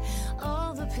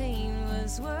 All the pain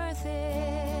was worth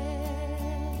it.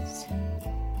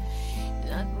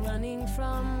 Not running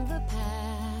from the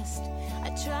past,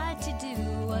 I tried to do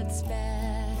what's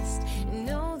best.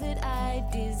 Know that I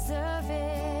deserve it.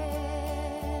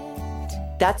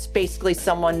 That's basically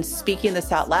someone speaking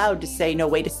this out loud to say, no,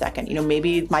 wait a second,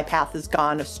 maybe my path has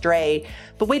gone astray,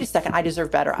 but wait a second, I deserve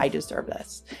better. I deserve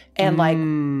this. And like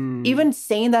even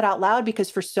saying that out loud, because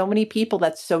for so many people,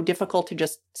 that's so difficult to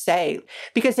just say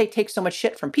because they take so much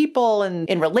shit from people and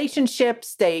in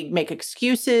relationships, they make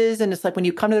excuses. And it's like when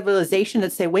you come to the realization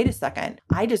and say, wait a second,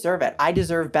 I deserve it. I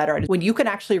deserve better. When you can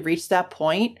actually reach that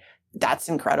point, that's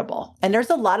incredible. And there's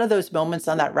a lot of those moments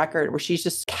on that record where she's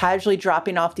just casually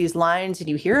dropping off these lines and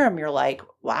you hear them, you're like,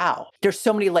 wow. There's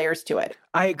so many layers to it.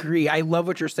 I agree. I love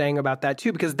what you're saying about that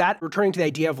too, because that, returning to the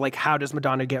idea of like, how does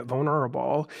Madonna get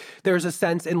vulnerable? There's a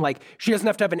sense in like, she doesn't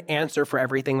have to have an answer for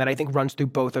everything that I think runs through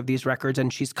both of these records.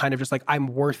 And she's kind of just like, I'm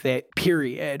worth it,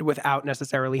 period, without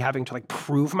necessarily having to like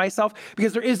prove myself.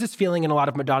 Because there is this feeling in a lot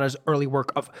of Madonna's early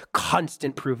work of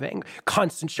constant proving,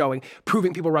 constant showing,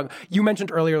 proving people wrong. You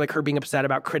mentioned earlier, like her being upset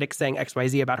about critics saying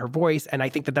XYZ about her voice. And I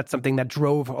think that that's something that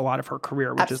drove a lot of her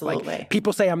career, which Absolutely. is like,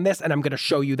 people say I'm this and I'm going to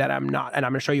show you that I'm not. And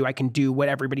I'm going to show you I can do what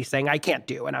everybody's saying I can't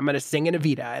do. And I'm going to sing in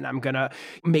Evita and I'm going to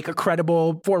make a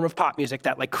credible form of pop music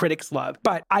that like critics love.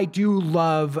 But I do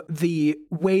love the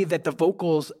way that the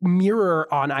vocals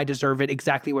mirror on I Deserve It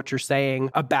exactly what you're saying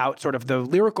about sort of the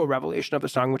lyrical revelation of the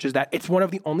song, which is that it's one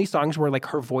of the only songs where like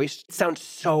her voice sounds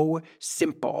so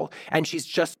simple and she's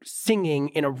just singing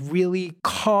in a really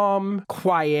calm,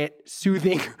 quiet,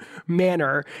 soothing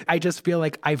manner. I just feel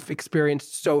like I've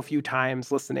experienced so few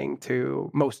times listening to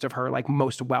most of her like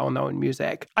most well-known music.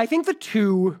 I think the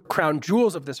two crown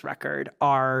jewels of this record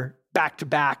are back to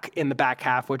back in the back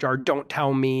half, which are Don't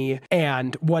Tell Me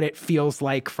and What It Feels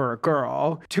Like for a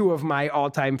Girl, two of my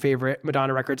all-time favorite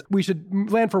Madonna records. We should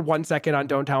land for 1 second on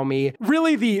Don't Tell Me.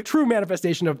 Really the true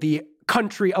manifestation of the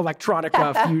country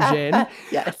electronica fusion.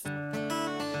 Yes.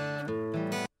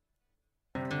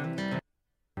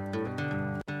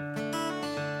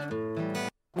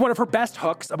 One of her best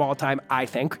hooks of all time, I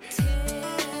think.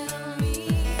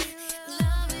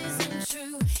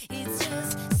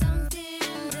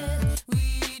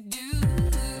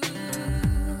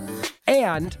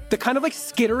 And the kind of like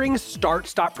skittering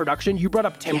start-stop production, you brought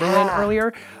up Timberland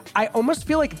earlier. I almost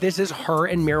feel like this is her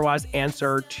and Mirwai's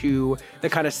answer to the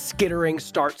kind of skittering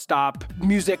start-stop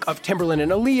music of Timberland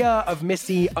and Aaliyah, of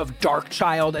Missy, of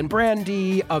Darkchild and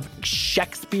Brandy, of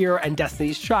Shakespeare and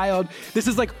Destiny's Child. This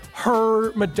is like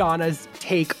her Madonna's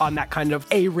take on that kind of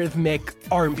arrhythmic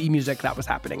R&B music that was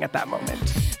happening at that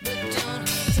moment.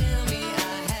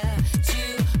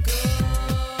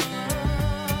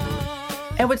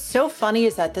 And what's so funny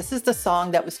is that this is the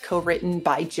song that was co-written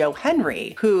by Joe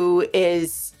Henry, who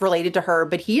is related to her,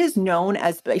 but he is known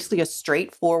as basically a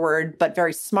straightforward but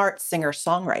very smart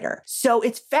singer-songwriter. So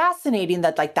it's fascinating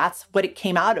that like that's what it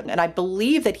came out of. And I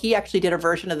believe that he actually did a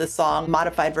version of the song,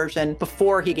 modified version,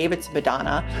 before he gave it to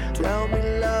Madonna. Tell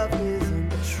me love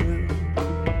isn't true.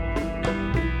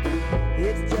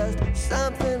 It's just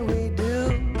something we do.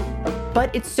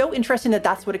 But it's so interesting that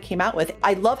that's what it came out with.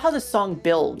 I love how the song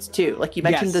builds too. Like you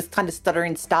mentioned, this kind of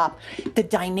stuttering stop. The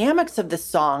dynamics of this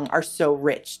song are so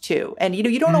rich too. And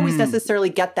you don't always necessarily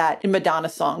get that in Madonna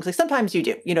songs. Like sometimes you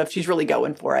do, if she's really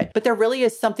going for it. But there really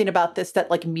is something about this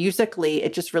that like musically,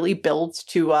 it just really builds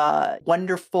to a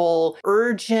wonderful,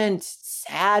 urgent,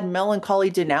 sad, melancholy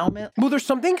denouement. Well, there's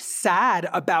something sad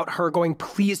about her going,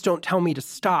 please don't tell me to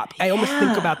stop. I almost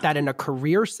think about that in a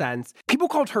career sense. People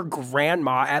called her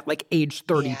grandma at like age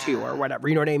 32 or whatever,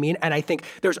 you know what I mean? And I think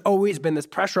there's always been this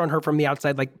pressure on her from the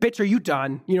outside, like, bitch, are you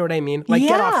done? You know what I mean? Like,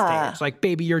 get off stage. Like,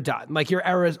 baby, you're done. Like, your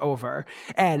era's over.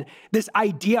 And this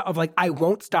idea of like, I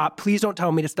won't stop. Please don't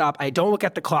tell me to stop. I don't look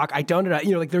at the clock. I don't,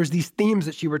 like there's these themes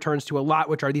that she returns to a lot,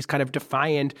 which are these kind of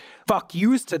defiant fuck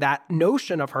yous to that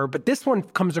notion of her. But this one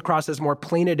comes across as more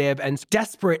plaintive and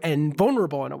desperate and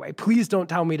vulnerable in a way. Please don't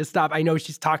tell me to stop. I know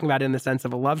she's talking about it in the sense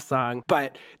of a love song,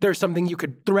 but there's something you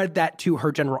could thread that to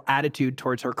her general attitude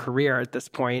towards her career at this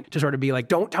point to sort of be like,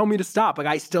 don't tell me to stop. Like,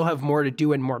 I still have more to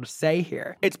do and more to say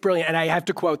here. It's brilliant. And I have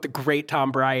to quote the great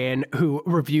Tom Bryan, who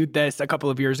reviewed this a couple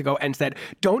of years ago and said,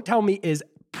 "Don't Tell Me is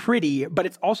pretty, but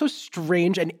it's also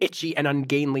strange and itchy and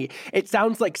ungainly. It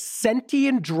sounds like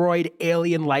sentient droid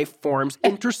alien life forms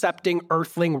intercepting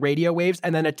earthling radio waves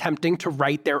and then attempting to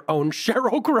write their own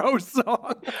Sheryl Crow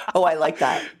song." Oh, I like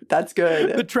that. That's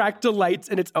good. The track delights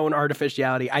in its own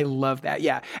artificiality. I love that.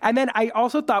 Yeah. And then I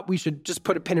also thought we should just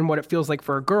put a pin in What It Feels Like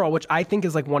for a Girl, which I think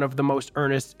is like one of the most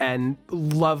earnest and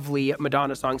lovely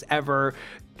Madonna songs ever.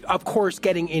 Of course,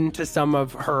 getting into some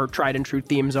of her tried and true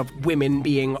themes of women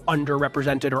being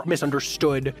underrepresented or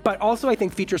misunderstood, but also I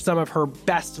think features some of her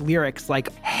best lyrics,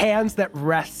 like hands that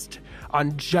rest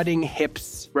on jutting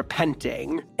hips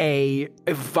repenting, a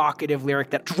evocative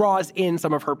lyric that draws in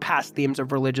some of her past themes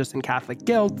of religious and Catholic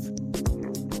guilt.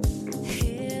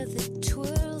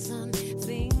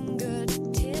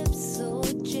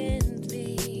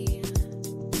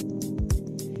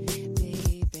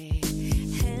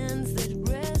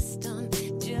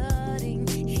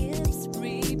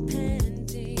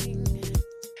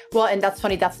 Well, and that's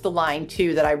funny. That's the line,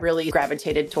 too, that I really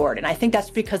gravitated toward. And I think that's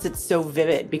because it's so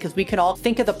vivid, because we can all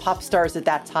think of the pop stars at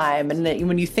that time. And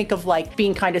when you think of like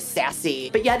being kind of sassy,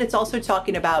 but yet it's also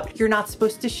talking about you're not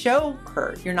supposed to show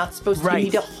hurt. You're not supposed to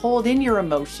need to hold in your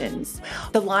emotions.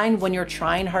 The line, when you're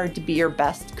trying hard to be your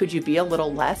best, could you be a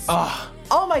little less?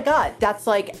 Oh my God. That's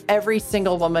like every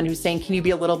single woman who's saying, can you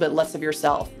be a little bit less of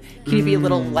yourself? Can you be a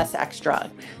little less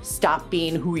extra? Stop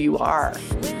being who you are.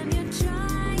 When you're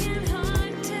trying hard to be your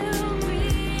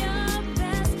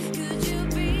best, could you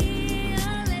be a little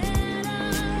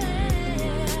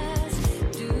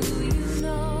less? Do you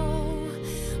know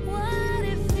what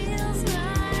it feels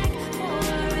like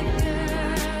for a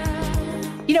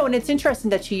girl? You know, and it's interesting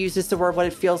that she uses the word what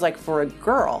it feels like for a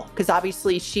girl, because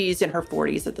obviously she's in her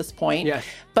 40s at this point. Yes.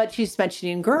 But she's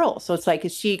mentioning girls. So it's like,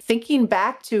 is she thinking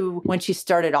back to when she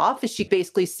started off? Is she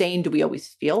basically saying, do we always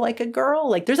feel like a girl?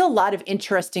 Like, there's a lot of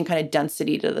interesting kind of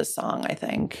density to this song, I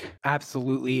think.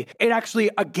 Absolutely. It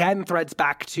actually, again, threads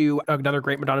back to another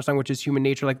great Madonna song, which is Human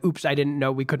Nature. Like, oops, I didn't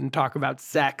know we couldn't talk about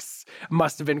sex.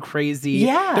 Must have been crazy.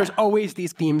 Yeah. There's always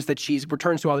these themes that she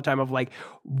returns to all the time of like,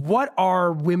 what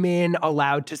are women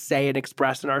allowed to say and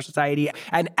express in our society?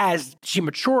 And as she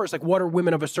matures, like, what are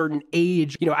women of a certain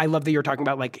age? You know, I love that you're talking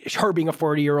about like her being a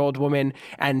 40-year-old woman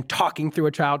and talking through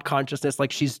a child consciousness.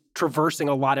 Like, she's traversing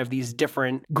a lot of these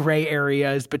different gray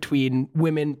areas between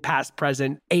women, past,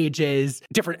 present ages,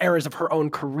 different eras of her own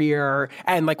career,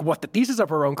 and like what the thesis of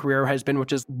her own career has been,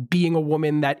 which is being a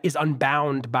woman that is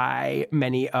unbound by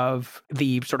many of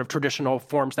the sort of traditional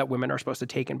forms that women are supposed to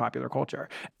take in popular culture.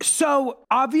 So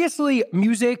obviously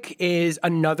music is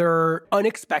another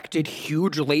unexpected,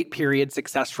 huge late period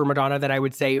success for Madonna that I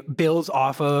would say builds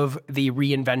off of the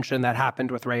reinvention that happened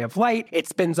with Ray of Light. It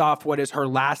spins off what is her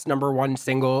last #1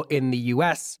 single in the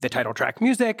US, the title track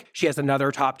Music. She has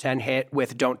another top 10 hit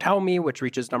with Don't Tell Me, which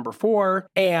reaches #4.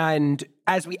 And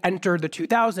as we enter the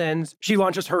 2000s, she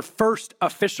launches her first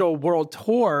official world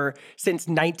tour since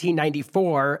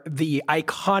 1994, the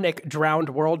iconic Drowned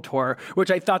World Tour,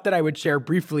 which I thought that I would share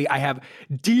briefly. I have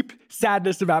deep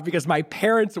sadness about because my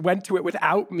parents went to it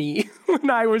without me when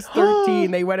I was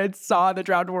 13. They went and saw the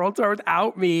Drowned World Tour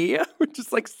without me, which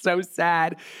is like so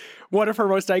sad. One of her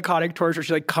most iconic tours where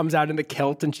she like comes out in the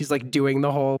kilt and she's like doing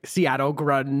the whole Seattle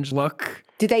grunge look.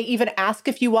 Did they even ask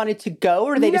if you wanted to go,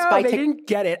 or they just No, they didn't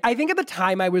get it. I think at the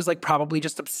time I was like probably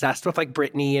just obsessed with like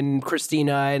Britney and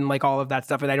Christina and like all of that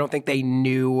stuff. And I don't think they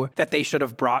knew that they should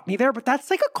have brought me there. But that's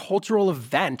like a cultural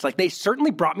event. Like, they certainly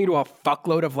brought me to a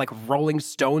fuckload of like Rolling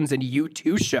Stones and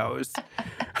U2 shows.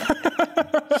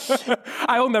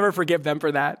 I will never forgive them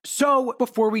for that. So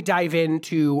before we dive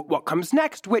into what comes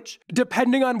next, which,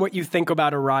 depending on what you think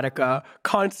about erotica,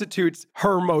 constitutes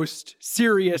her most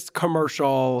serious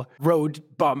commercial road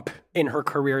bump in her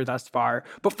career thus far.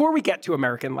 Before we get to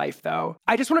American Life, though,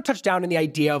 I just want to touch down on the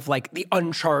idea of like the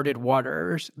uncharted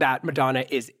waters that Madonna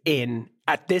is in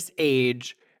at this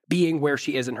age, being where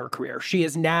she is in her career. She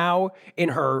is now in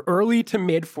her early to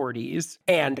mid 40s,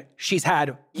 and she's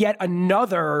had yet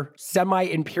another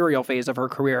semi-imperial phase of her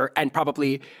career, and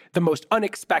probably the most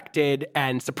unexpected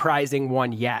and surprising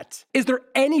one yet. Is there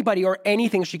anybody or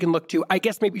anything she can look to? I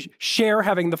guess maybe Cher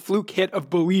having the fluke hit of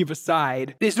Believe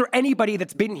aside. Is there anybody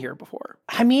that's been here before?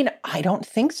 I mean, I don't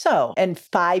think so. And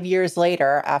 5 years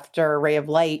later, after Ray of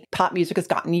Light, pop music has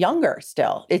gotten younger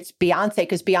still. It's Beyonce,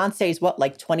 because Beyonce is what,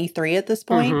 like 23 at this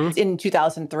point? Mm-hmm. In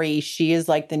 2003, she is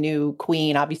like the new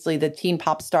queen. Obviously, the teen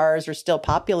pop stars are still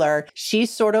popular. She's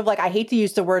sort of like, I hate to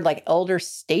use the word like elder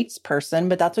statesperson,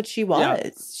 but that's what she was. Yeah.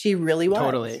 She really was.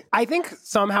 Totally. I think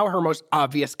somehow her most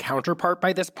obvious counterpart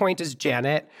by this point is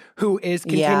Janet, who is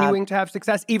continuing to have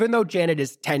success, even though Janet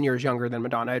is 10 years younger than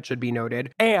Madonna, it should be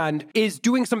noted, and is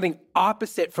doing something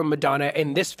opposite from Madonna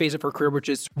in this phase of her career, which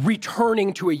is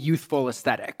returning to a youthful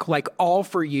aesthetic. Like, All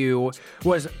For You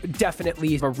was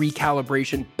definitely a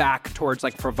recalibration back towards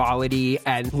like frivolity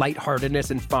and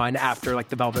lightheartedness and fun after like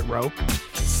The Velvet Rope.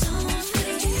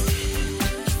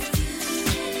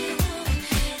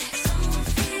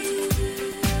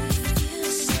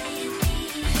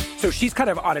 So she's kind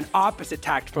of on an opposite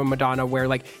tact from Madonna, where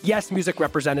like, yes, music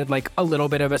represented like a little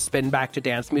bit of a spin back to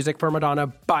dance music for Madonna,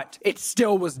 but it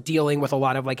still was dealing with a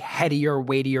lot of like headier,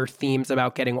 weightier themes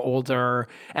about getting older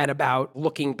and about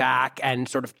looking back and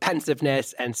sort of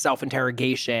pensiveness and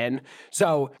self-interrogation.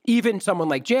 So even someone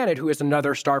like Janet, who is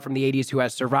another star from the 80s who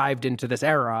has survived into this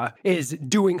era, is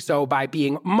doing so by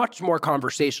being much more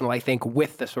conversational, I think,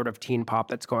 with the sort of teen pop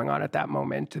that's going on at that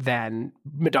moment than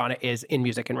Madonna is in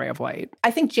Music and Ray of Light.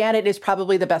 I think Janet Janet is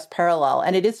probably the best parallel.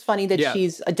 And it is funny that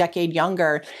she's a decade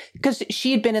younger because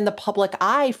she had been in the public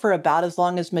eye for about as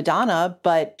long as Madonna,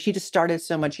 but she just started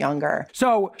so much younger.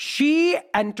 So she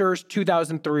enters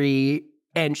 2003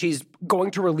 and she's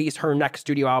going to release her next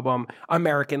studio album,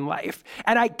 American Life.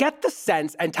 And I get the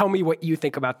sense, and tell me what you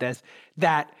think about this,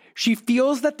 that she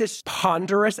feels that this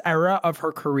ponderous era of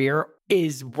her career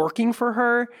is working for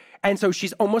her. And so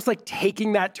she's almost like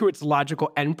taking that to its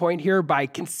logical endpoint here by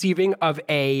conceiving of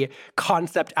a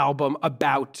concept album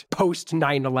about post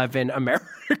 9/11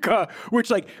 America, which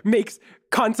like makes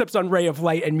concepts on Ray of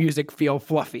Light and music feel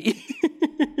fluffy.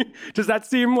 Does that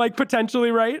seem like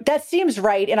potentially right? That seems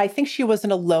right. And I think she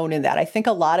wasn't alone in that. I think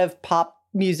a lot of pop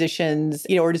musicians,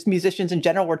 or just musicians in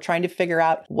general, were trying to figure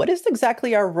out what is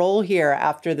exactly our role here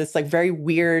after this like very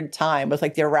weird time with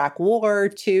like the Iraq War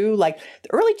too. Like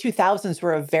the early 2000s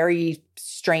were a very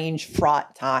strange,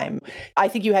 fraught time. I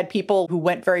think you had people who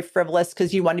went very frivolous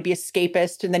because you wanted to be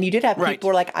escapist. And then you did have people who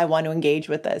were like, I want to engage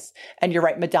with this. And you're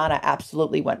right, Madonna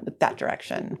absolutely went with that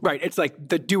direction. Right. It's like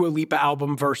the Dua Lipa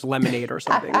album versus Lemonade or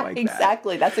something like that.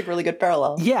 Exactly. That's a really good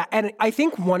parallel. Yeah. And I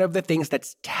think one of the things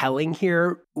that's telling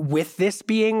here with this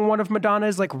being one of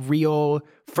Madonna's like real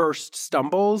first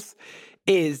stumbles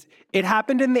is it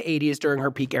happened in the 80s during her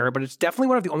peak era, but it's definitely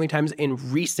one of the only times in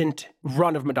recent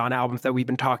run of Madonna albums that we've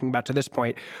been talking about to this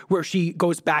point where she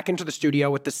goes back into the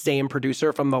studio with the same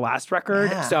producer from the last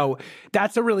record. Yeah. So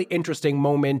that's a really interesting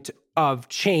moment of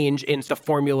change in the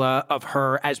formula of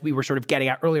her, as we were sort of getting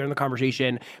at earlier in the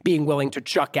conversation, being willing to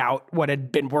chuck out what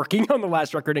had been working on the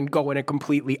last record and go in a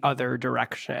completely other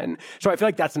direction. So I feel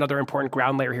like that's another important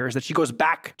ground layer here, is that she goes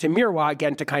back to Mirwa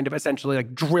again to kind of essentially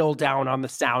like drill down on the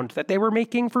sound that they were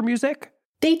making for music.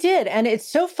 They did. And it's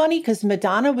so funny because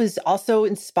Madonna was also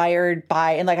inspired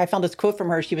by, and like I found this quote from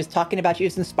her, she was talking about she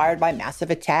was inspired by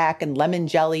Massive Attack and Lemon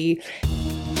Jelly.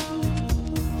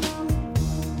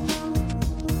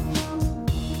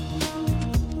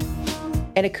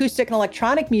 And acoustic and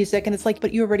electronic music. And it's like,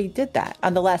 but you already did that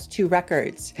on the last two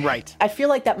records. Right. I feel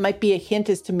like that might be a hint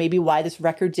as to maybe why this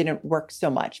record didn't work so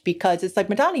much, because it's like,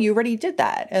 Madonna, you already did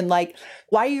that. And like,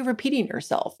 why are you repeating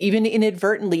yourself? Even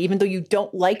inadvertently, even though you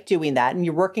don't like doing that and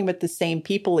you're working with the same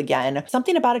people again,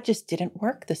 something about it just didn't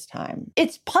work this time.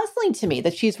 It's puzzling to me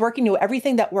that she's working to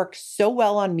everything that worked so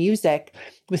well on music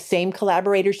with same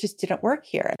collaborators just didn't work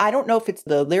here. I don't know if it's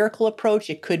the lyrical approach.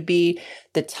 It could be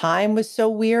the time was so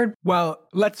weird. Well,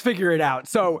 let's figure it out.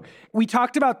 So we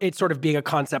talked about it sort of being a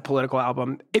concept political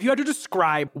album. If you had to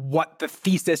describe what the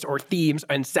thesis or themes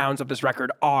and sounds of this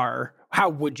record are, how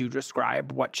would you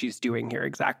describe what she's doing here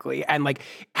exactly? And like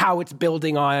how it's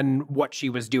building on what she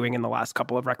was doing in the last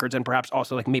couple of records and perhaps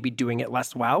also like maybe doing it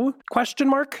less well? ?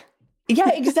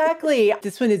 Yeah, exactly.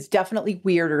 This one is definitely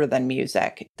weirder than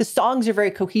music. The songs are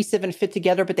very cohesive and fit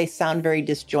together, but they sound very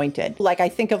disjointed. Like I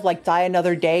think of like Die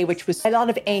Another Day, which was a lot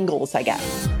of angles, I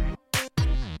guess.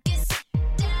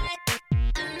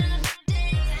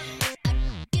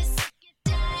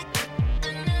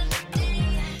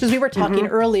 As we were talking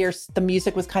earlier, the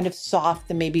music was kind of soft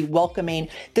and maybe welcoming.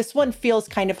 This one feels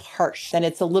kind of harsh, and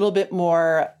it's a little bit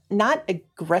more, not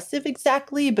aggressive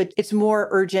exactly, but it's more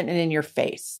urgent and in your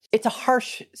face. It's a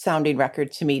harsh sounding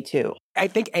record to me too. I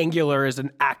think angular is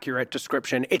an accurate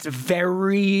description. It's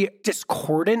very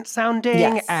discordant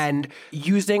sounding and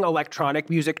using electronic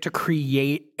music to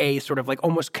create a sort of like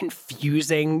almost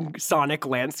confusing sonic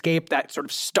landscape that sort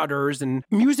of stutters. And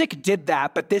music did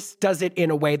that, but this does it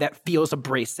in a way that feels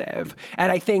abrasive.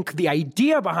 And I think the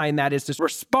idea behind that is to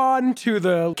respond to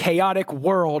the chaotic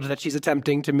world that she's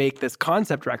attempting to make this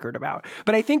concept record about.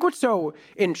 But I think what's so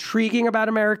intriguing about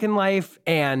American Life,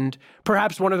 and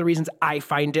perhaps one of the reasons I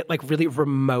find it like really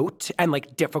remote and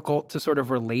like difficult to sort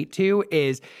of relate to,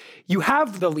 is you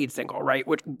have the lead single, right,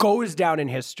 which goes down in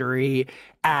history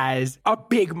as a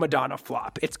big Madonna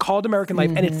flop. It's called American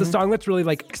Life, and it's the song that's really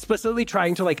like explicitly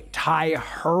trying to like tie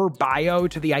her bio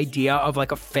to the idea of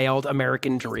like a failed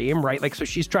American dream, right? Like, so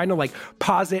she's trying to like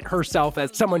posit herself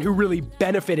as someone who really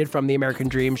benefited from the American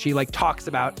dream. She like talks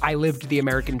about, I lived the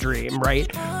American dream,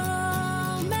 right?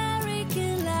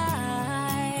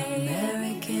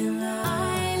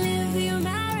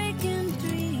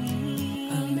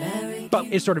 But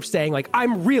is sort of saying like,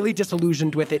 I'm really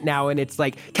disillusioned with it now. And it's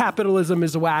like capitalism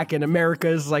is whack and America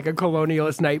is like a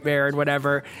colonialist nightmare and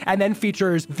whatever. And then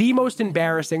features the most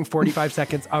embarrassing 45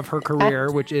 seconds of her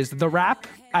career, which is the rap.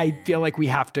 I feel like we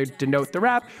have to denote the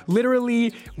rap.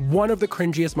 Literally one of the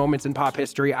cringiest moments in pop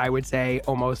history, I would say,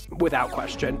 almost without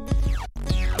question.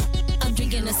 I'm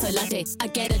drinking in a soy latte. I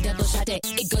get a double shot it.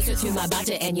 It goes right through my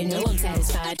body, and you know I'm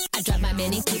satisfied. I drive my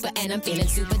Mini Cooper, and I'm feeling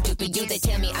super duper. You, they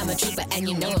tell me I'm a trooper, and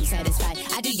you know I'm satisfied.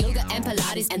 I do yoga and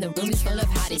Pilates, and the room is full of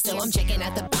hotties. So I'm checking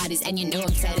out the bodies, and you know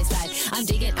I'm satisfied. I'm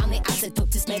digging on the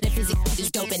isotope, this metaphysics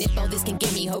is dope. And if all this can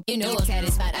give me hope, you know I'm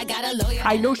satisfied. I got a lawyer.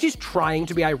 I know she's trying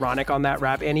to be ironic on that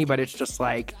rap, Annie, but it's just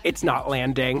like, it's not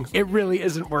landing. It really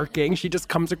isn't working. She just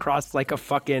comes across like a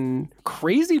fucking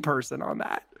crazy person on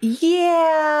that.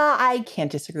 Yeah, I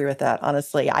can't disagree with that,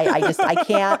 honestly. I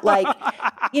can't, like,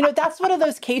 that's one of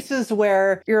those cases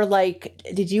where you're like,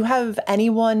 did you have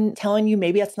anyone telling you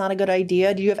maybe that's not a good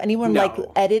idea? Do you have anyone like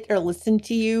edit or listen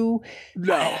to you?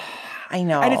 No. I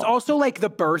know. And it's also like the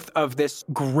birth of this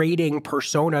grating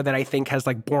persona that I think has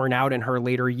like borne out in her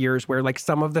later years, where like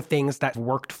some of the things that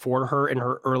worked for her in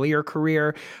her earlier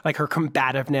career, like her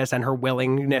combativeness and her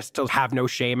willingness to have no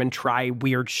shame and try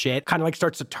weird shit, kind of like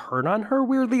starts to turn on her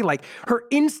weirdly. Like her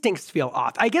instincts feel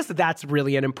off. I guess that's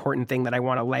really an important thing that I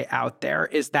want to lay out there,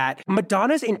 is that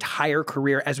Madonna's entire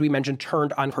career, as we mentioned,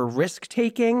 turned on her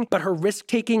risk-taking, but her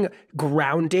risk-taking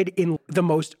grounded in the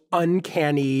most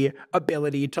uncanny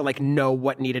ability to like know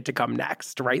what needed to come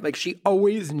next, right? Like she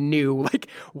always knew like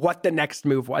what the next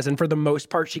move was. And for the most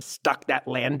part, she stuck that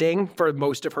landing for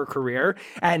most of her career.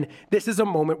 And this is a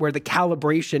moment where the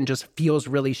calibration just feels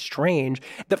really strange.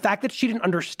 The fact that she didn't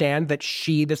understand that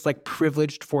she, this like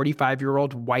privileged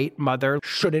 45-year-old white mother,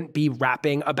 shouldn't be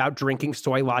rapping about drinking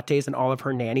soy lattes and all of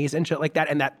her nannies and shit like that,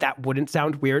 and that wouldn't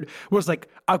sound weird, was like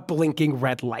a blinking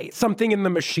red light. Something in the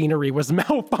machinery was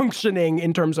malfunctioning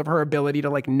in terms of her ability to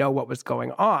like know what was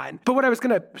going on. But what I was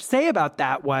going to say about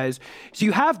that was, so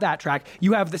you have that track,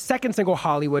 you have the second single,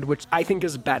 Hollywood, which I think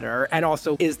is better and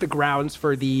also is the grounds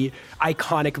for the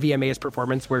iconic VMAs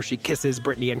performance where she kisses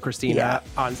Britney and Christina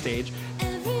on stage.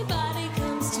 Everybody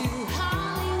comes to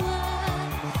Hollywood.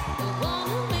 They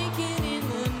wanna make it in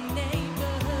the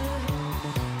neighborhood.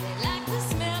 They like the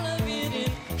smell of it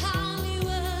in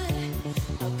Hollywood.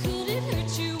 How could it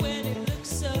hurt you when it looks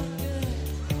so good?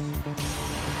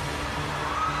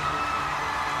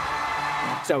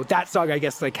 So that song, I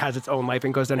guess, like has its own life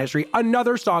and goes down history.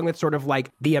 Another song that's sort of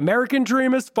like, the American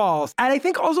dream is false. And I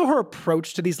think also her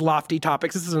approach to these lofty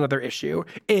topics, this is another issue,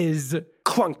 is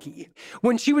clunky.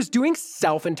 When she was doing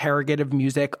self-interrogative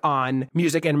music on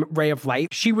Music and Ray of Light,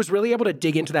 she was really able to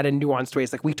dig into that in nuanced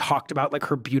ways. Like we talked about like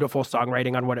her beautiful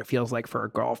songwriting on What It Feels Like for a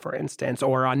Girl, for instance,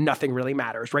 or on Nothing Really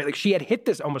Matters, right? Like she had hit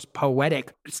this almost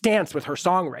poetic stance with her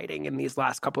songwriting in these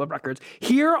last couple of records.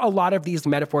 Here, a lot of these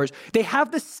metaphors, they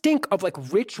have the stink of like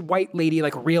rich white lady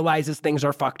like realizes things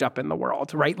are fucked up in the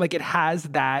world, right? Like it has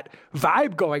that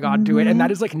vibe going on to it, and that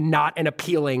is like not an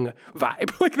appealing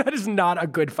vibe. Like that is not a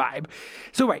good vibe.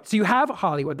 So you have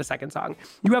Hollywood, the second song.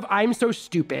 You have I'm So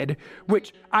Stupid,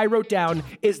 which I wrote down,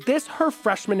 is this her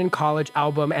freshman in college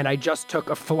album and I just took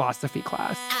a philosophy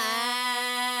class?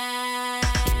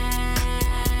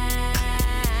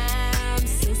 I'm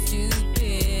so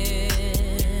stupid,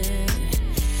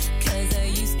 'cause I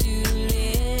used to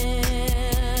live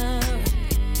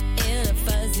in a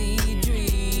fuzzy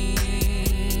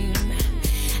dream,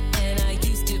 and I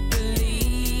used to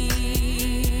believe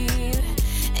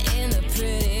in the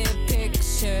pretty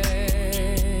pictures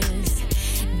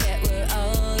that were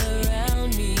all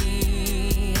around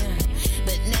me,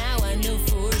 but now I know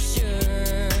for sure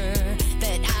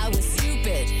that I was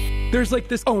stupid. There's like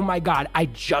this, oh my God, I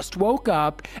just woke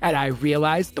up and I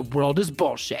realized the world is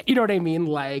bullshit. You know what I mean?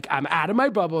 Like I'm out of my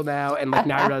bubble now and like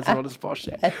now I realize the world is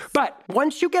bullshit. But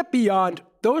once you get beyond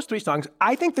those three songs,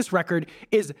 I think this record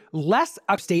is less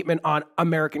a statement on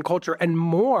American culture and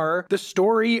more the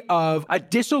story of a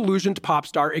disillusioned pop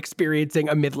star experiencing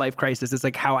a midlife crisis is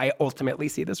like how I ultimately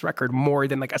see this record, more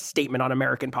than like a statement on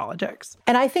American politics.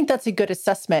 And I think that's a good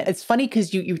assessment. It's funny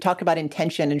because you talk about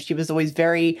intention, and she was always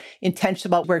very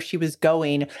intentional about where she was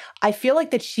going. I feel like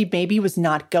that she maybe was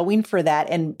not going for that.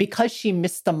 And because she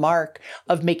missed the mark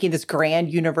of making this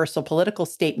grand universal political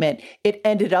statement, it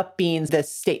ended up being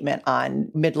this statement on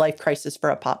midlife crisis for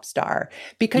a pop star.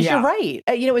 Because you're right.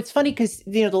 It's funny because,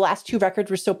 the last two records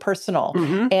were so personal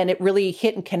and it really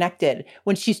hit and connected.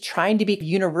 When she's trying to be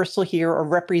universal here or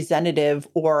representative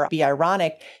or be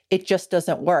ironic, it just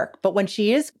doesn't work. But when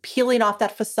she is peeling off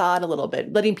that facade a little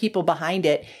bit, letting people behind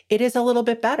it, it is a little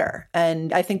bit better.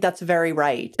 And I think that's very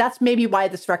right. That's maybe why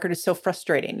this record is so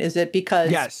frustrating. Is it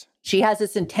because she has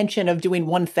this intention of doing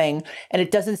one thing and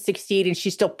it doesn't succeed and she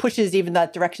still pushes even though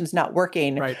that direction's not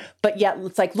working. Right. But yet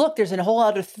it's like, look, there's a whole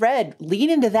other thread. Lean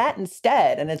into that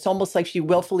instead. And it's almost like she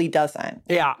willfully doesn't.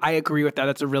 Yeah, I agree with that.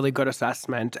 That's a really good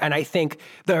assessment. And I think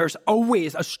there's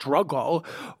always a struggle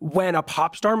when a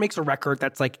pop star makes a record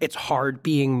that's like, it's hard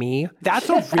being me. That's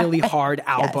a really hard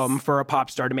album for a pop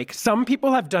star to make. Some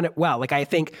people have done it well. Like I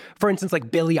think, for instance,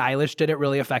 like Billie Eilish did it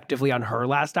really effectively on her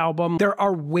last album. There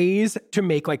are ways to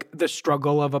make like the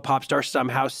struggle of a pop star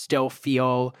somehow still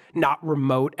feel not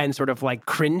remote and sort of like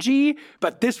cringy.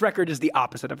 But this record is the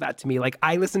opposite of that to me. Like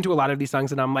I listen to a lot of these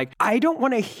songs and I'm like, I don't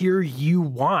want to hear you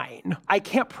whine. I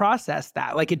can't process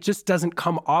that. Like it just doesn't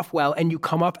come off well. And you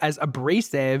come off as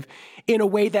abrasive in a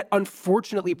way that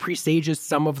unfortunately presages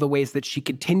some of the ways that she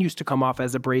continues to come off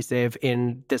as abrasive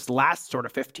in this last sort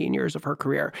of 15 years of her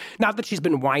career. Not that she's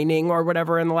been whining or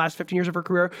whatever in the last 15 years of her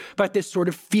career, but this sort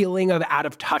of feeling of out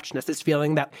of touchness, this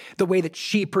feeling that the way that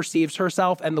she perceives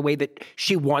herself and the way that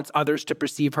she wants others to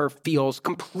perceive her feels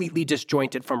completely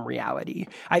disjointed from reality.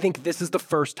 I think this is the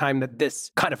first time that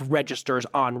this kind of registers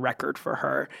on record for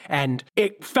her. And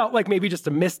it felt like maybe just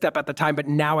a misstep at the time, but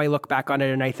now I look back on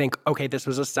it and I think, okay, this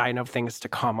was a sign of things to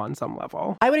come on some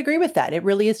level. I would agree with that. It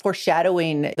really is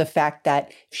foreshadowing the fact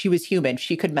that she was human.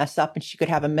 She could mess up and she could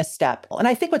have a misstep. And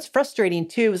I think what's frustrating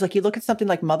too is like you look at something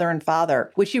like Mother and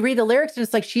Father, which you read the lyrics and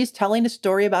it's like she's telling a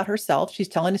story about herself. She's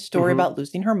telling a story about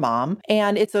losing her mom.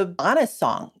 And it's an honest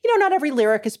song. You know, not every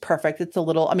lyric is perfect. It's a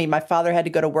little, I mean, my father had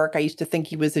to go to work. I used to think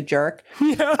he was a jerk.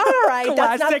 Yeah. All right.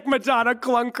 Classic Madonna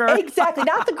clunker. Exactly.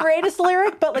 Not the greatest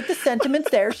lyric, but like the sentiment's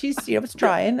there. She's, you know, was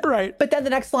trying. Right. But then the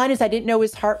next line is, I didn't know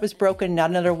his heart was broken. Not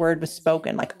another word was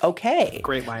spoken. Like, okay.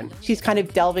 Great line. She's kind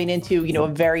of delving into, you know, a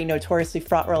very notoriously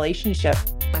fraught relationship.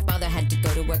 My father had to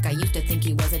go to work. I used to think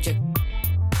he was a jerk.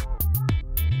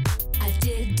 I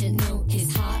didn't know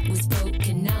his heart was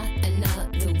broken. Not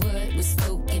another word was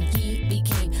spoken. He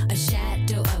became a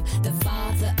shadow of the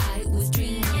father I was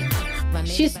dreaming of.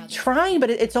 She's trying, but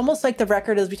it's almost like the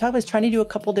record, as we talked about, is trying to do a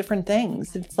couple different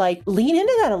things. It's like, lean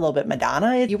into that a little bit,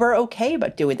 Madonna. You were okay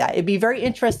about doing that. It'd be very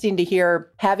interesting to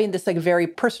hear having this like very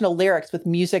personal lyrics with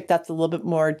music that's a little bit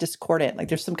more discordant. Like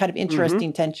there's some kind of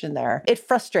interesting tension there. It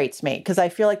frustrates me because I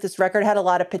feel like this record had a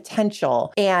lot of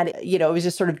potential and, you know, it was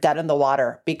just sort of dead in the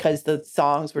water because the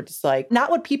songs were just like not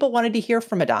what people wanted to hear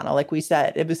from Madonna. Like we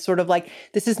said, it was sort of like,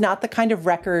 this is not the kind of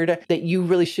record that you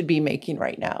really should be making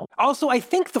right now. Also, I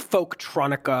think the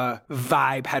folktronica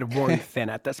vibe had worn thin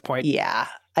at this point. Yeah.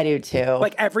 I do too.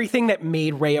 Like everything that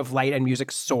made Ray of Light and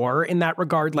Music soar in that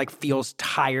regard, like feels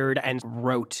tired and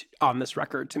rote on this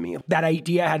record to me. That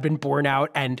idea had been borne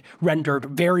out and rendered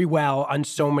very well on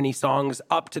so many songs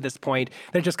up to this point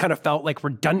that it just kind of felt like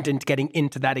redundant getting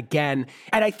into that again.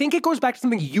 And I think it goes back to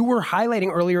something you were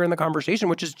highlighting earlier in the conversation,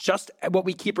 which is just what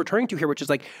we keep returning to here, which is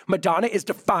like Madonna is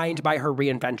defined by her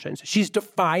reinventions. She's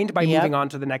defined by moving on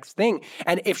to the next thing.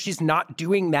 And if she's not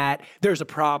doing that, there's a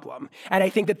problem. And I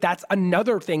think that that's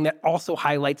another thing that also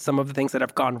highlights some of the things that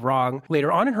have gone wrong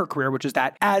later on in her career, which is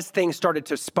that as things started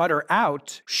to sputter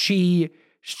out, she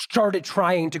started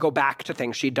trying to go back to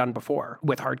things she'd done before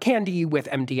with Hard Candy, with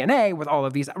MDNA, with all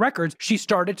of these records. She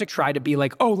started to try to be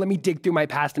like, oh, let me dig through my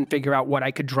past and figure out what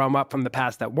I could drum up from the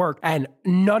past that worked. And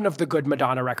none of the good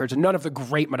Madonna records and none of the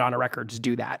great Madonna records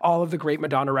do that. All of the great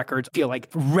Madonna records feel like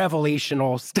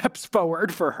revelational steps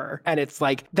forward for her. And it's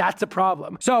like, that's a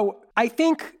problem. So I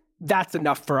think that's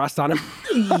enough for us on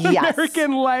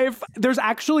American Life. There's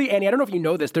actually, Annie, I don't know if you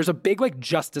know this, there's a big like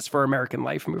Justice for American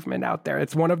Life movement out there.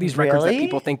 It's one of these records that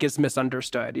people think is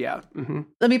misunderstood. Yeah. Mm-hmm.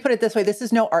 Let me put it this way. This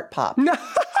is no art pop.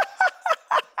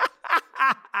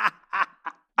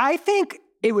 I think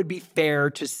it would be fair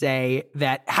to say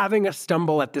that having a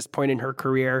stumble at this point in her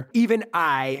career, even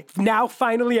I, now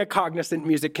finally a cognizant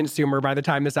music consumer by the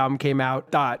time this album came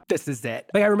out, thought, this is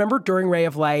it. Like I remember during Ray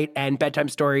of Light and Bedtime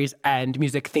Stories and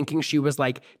Music thinking she was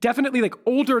like definitely like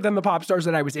older than the pop stars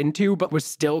that I was into, but was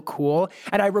still cool.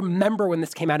 And I remember when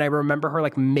this came out, I remember her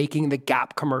like making the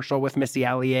Gap commercial with Missy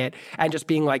Elliott and just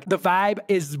being like, the vibe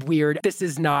is weird. This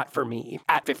is not for me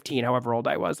at 15, however old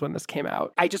I was when this came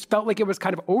out. I just felt like it was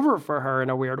kind of over for her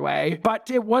in a weird way, but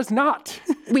it was not.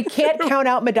 We can't count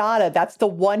out Madonna. That's the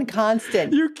one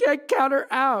constant. You can't count her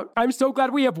out. I'm so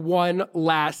glad we have one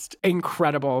last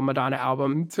incredible Madonna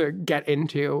album to get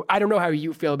into. I don't know how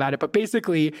you feel about it, but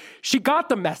basically she got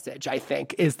the message, I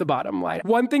think, is the bottom line.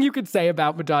 One thing you could say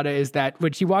about Madonna is that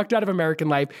when she walked out of American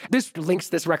Life, this links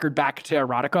this record back to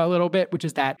Erotica a little bit, which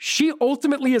is that she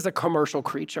ultimately is a commercial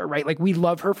creature, right? Like we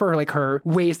love her for like her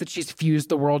ways that she's fused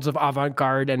the worlds of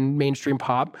avant-garde and mainstream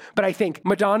pop. But I think like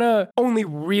Madonna only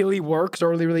really works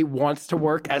or only really wants to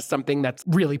work as something that's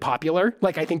really popular.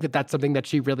 Like, I think that that's something that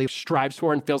she really strives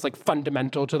for and feels like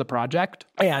fundamental to the project.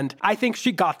 And I think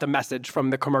she got the message from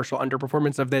the commercial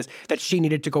underperformance of this that she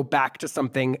needed to go back to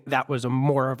something that was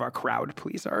more of a crowd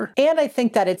pleaser. And I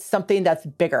think that it's something that's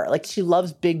bigger. Like, she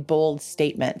loves big, bold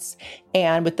statements.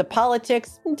 And with the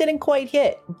politics, didn't quite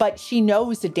hit. But she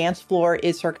knows the dance floor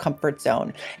is her comfort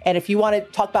zone. And if you want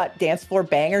to talk about dance floor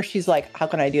banger, she's like, how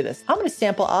can I do this? I'm going to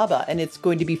sample ABBA, and it's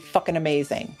going to be fucking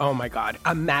amazing. Oh my God.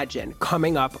 Imagine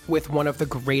coming up with one of the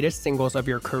greatest singles of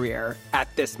your career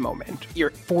at this moment.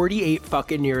 You're 48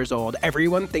 fucking years old.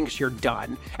 Everyone thinks you're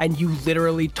done. And you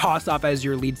literally toss off as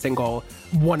your lead single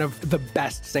one of the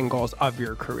best singles of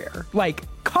your career. Like,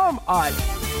 come on.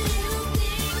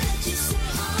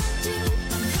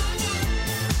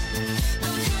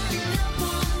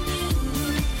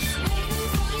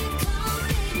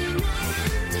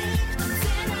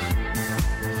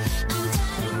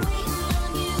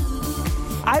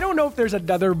 I don't know if there's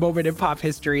another moment in pop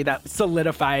history that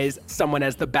solidifies someone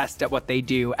as the best at what they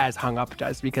do as Hung Up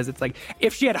does, because it's like,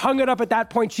 if she had hung it up at that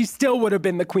point, she still would have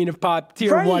been the queen of pop,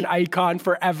 tier one icon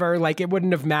forever. Like, it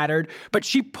wouldn't have mattered. But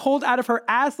she pulled out of her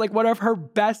ass like one of her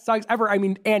best songs ever. I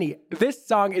mean, Annie, this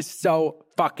song is so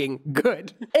fucking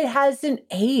good. It hasn't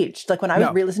aged. Like, when I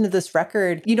was re-listening to this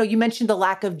record, you know, you mentioned the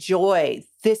lack of joy.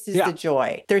 This is the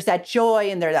joy. There's that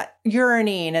joy and there's that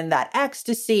yearning and that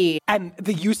ecstasy. And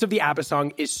the use of the ABBA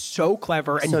song is so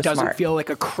clever and So doesn't smart. feel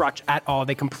like a crutch at all.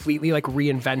 They completely like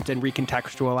reinvent and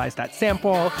recontextualize that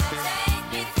sample.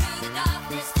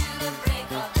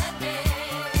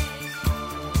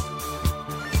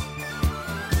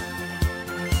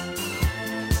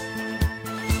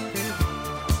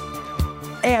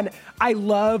 And I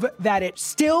love that it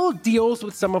still deals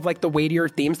with some of like the weightier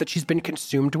themes that she's been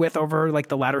consumed with over like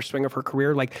the latter swing of her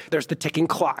career. Like, there's the ticking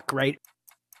clock, right?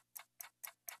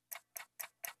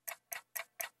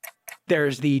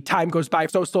 There's the time goes by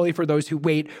so slowly for those who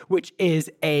wait, which is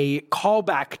a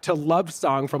callback to Love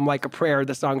Song from Like a Prayer,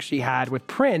 the song she had with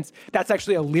Prince. That's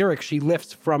actually a lyric she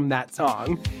lifts from that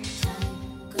song.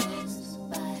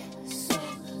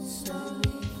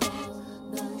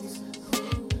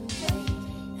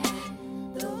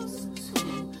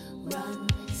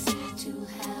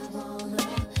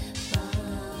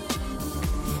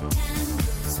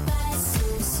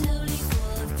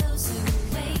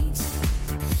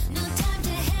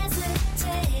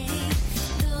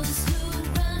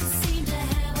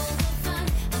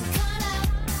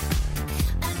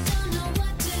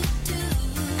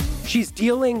 She's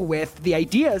dealing with the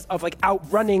ideas of like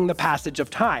outrunning the passage of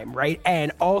time, right?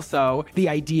 And also the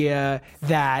idea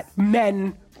that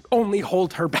men only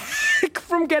hold her back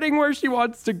from getting where she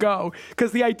wants to go.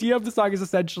 Because the idea of the song is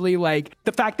essentially like,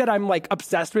 the fact that I'm like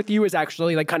obsessed with you is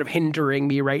actually like kind of hindering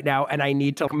me right now, and I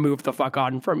need to move the fuck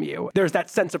on from you. There's that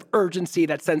sense of urgency,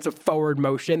 that sense of forward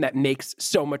motion that makes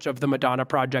so much of the Madonna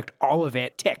project, all of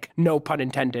it, tick. No pun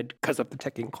intended, because of the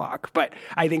ticking clock. But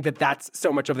I think that that's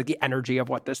so much of like the energy of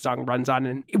what this song runs on,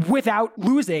 and without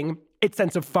losing its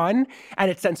sense of fun and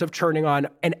its sense of churning on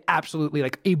an absolutely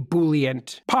like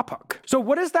ebullient pop hook. So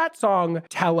what does that song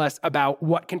tell us about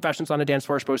what Confessions on a Dance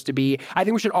Floor is supposed to be? I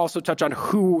think we should also touch on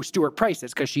who Stuart Price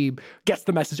is, because she gets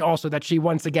the message also that she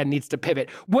once again needs to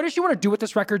pivot. What does she want to do with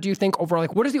this record, do you think, overall?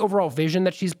 Like, what is the overall vision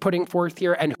that she's putting forth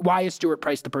here, and why is Stuart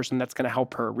Price the person that's going to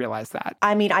help her realize that?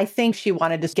 I mean, I think she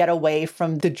wanted to get away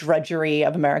from the drudgery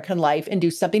of American life and do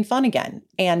something fun again.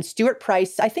 And Stuart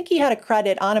Price, I think he had a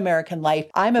credit on American Life.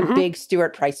 I'm a big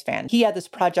Stuart Price fan. He had this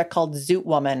project called Zoot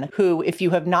Woman, who, if you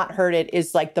have not heard it,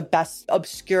 is like the best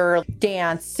obscure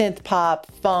dance, synth pop,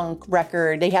 funk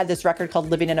record. They had this record called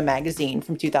Living in a Magazine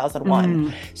from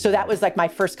 2001. So that was like my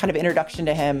first kind of introduction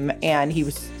to him, and he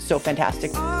was so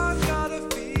fantastic. I've got a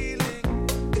feeling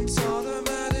it's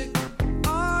automatic.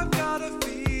 I've got a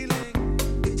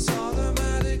feeling it's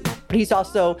automatic. He's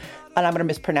also, and I'm going to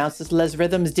mispronounce this, Les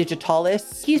Rhythms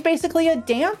Digitalis. He's basically a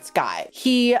dance guy.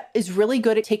 He is really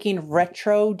good at taking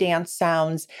retro dance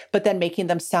sounds, but then making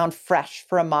them sound fresh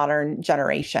for a modern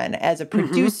generation. As a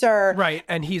producer. Right,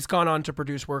 and he's gone on to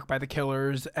produce work by The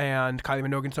Killers and Kylie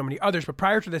Minogue and so many others. But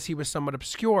prior to this, he was somewhat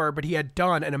obscure, but he had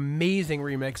done an amazing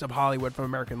remix of Hollywood from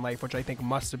American Life, which I think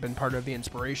must have been part of the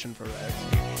inspiration for this.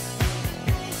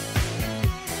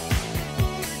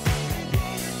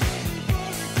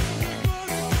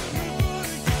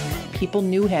 People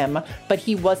knew him, but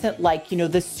he wasn't like, the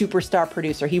superstar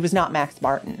producer. He was not Max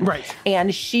Martin. Right.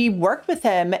 And she worked with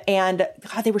him, and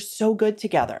God, they were so good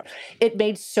together. It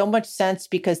made so much sense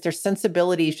because their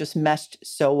sensibilities just meshed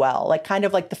so well. Like kind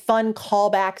of like the fun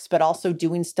callbacks, but also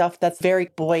doing stuff that's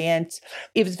very buoyant.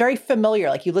 It was very familiar.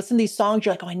 Like you listen to these songs,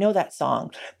 you're like, oh, I know that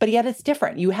song. But yet it's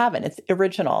different. You haven't. It's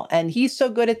original. And he's so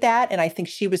good at that. And I think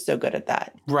she was so good at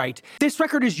that. Right. This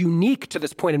record is unique to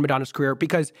this point in Madonna's career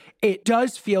because it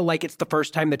does feel like it's the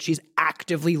first time that she's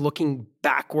actively looking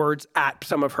backwards at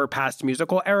some of her past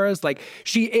musical eras. Like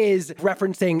she is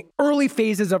referencing early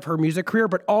phases of her music career,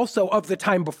 but also of the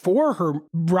time before her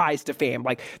rise to fame.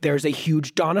 Like there's a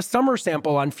huge Donna Summer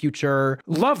sample on Future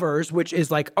Lovers, which is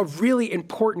like a really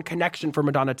important connection for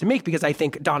Madonna to make because I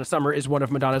think Donna Summer is one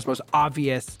of Madonna's most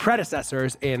obvious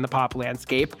predecessors in the pop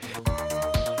landscape.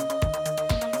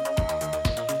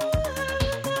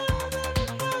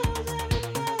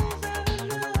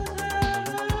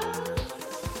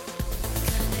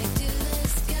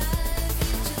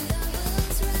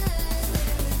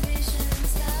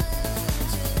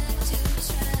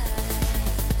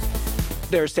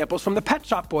 There's samples from the Pet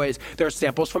Shop Boys. There's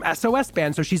samples from SOS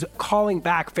Band. So she's calling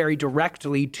back very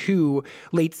directly to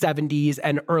late 70s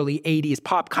and early 80s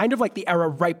pop, kind of like the era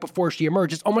right before she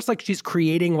emerged. It's almost like she's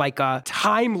creating like a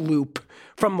time loop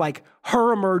from like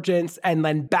her emergence and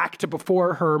then back to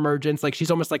before her emergence. Like she's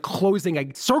almost like closing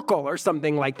a circle or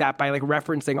something like that by like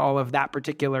referencing all of that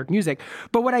particular music.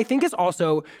 But what I think is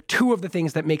also two of the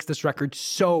things that makes this record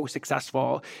so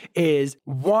successful is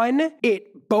one,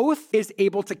 it both is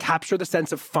able to capture the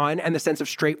sense of fun and the sense of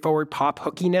straightforward pop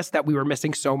hookiness that we were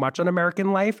missing so much on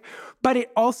American Life, but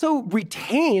it also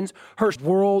retains her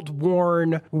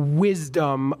world-worn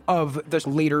wisdom of this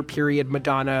later period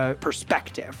Madonna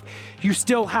perspective. You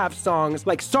still have songs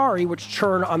like Sorry, which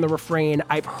churn on the refrain,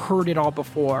 I've heard it all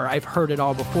before, I've heard it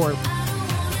all before.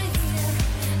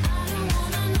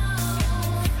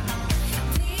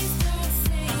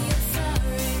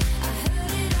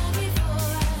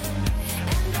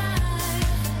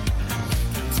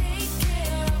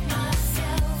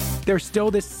 There's still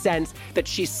this sense that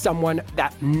she's someone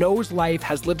that knows life,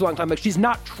 has lived a long time. Like she's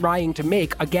not trying to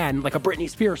make, again, like a Britney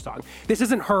Spears song. This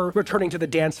isn't her returning to the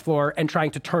dance floor and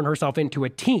trying to turn herself into a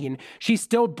teen. She's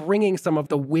still bringing some of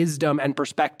the wisdom and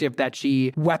perspective that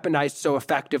she weaponized so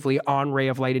effectively on Ray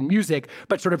of Light in music,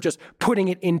 but sort of just putting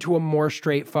it into a more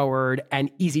straightforward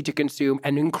and easy to consume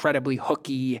and incredibly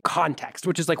hooky context,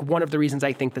 which is like one of the reasons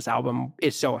I think this album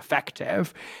is so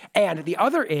effective. And the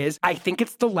other is, I think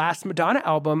it's the last Madonna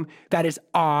album that is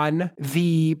on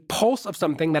the pulse of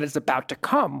something that is about to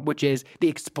come, which is the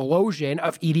explosion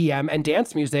of EDM and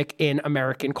dance music in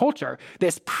American culture.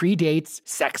 This predates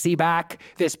Sexy Back,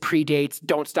 this predates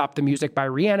Don't Stop the Music by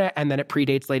Rihanna, and then it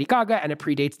predates Lady Gaga, and it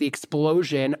predates the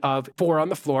explosion of Four on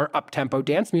the Floor, up-tempo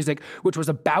dance music, which was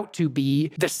about to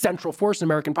be the central force in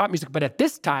American pop music, but at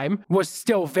this time was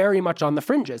still very much on the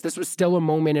fringes. This was still a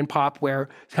moment in pop where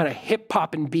kind of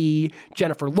hip-hop and B,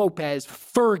 Jennifer Lopez,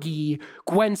 Fergie,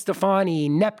 Gwen Stefani,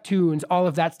 Neptunes, all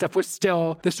of that stuff was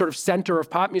still the sort of center of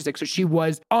pop music. So she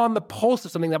was on the pulse of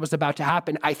something that was about to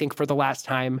happen, I think, for the last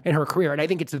time in her career. And I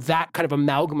think it's that kind of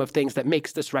amalgam of things that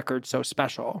makes this record so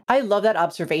special. I love that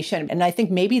observation. And I think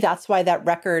maybe that's why that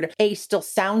record, still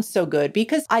sounds so good,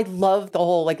 because I love the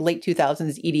whole like late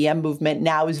 2000s EDM movement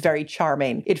now is very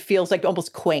charming. It feels like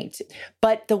almost quaint.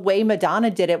 But the way Madonna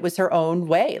did it was her own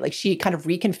way. Like she kind of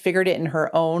reconfigured it in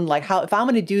her own, like how, if I'm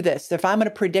going to do this, if I'm going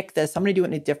to predict this, I'm going to do it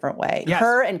in a different way. Yes.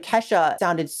 Her and Kesha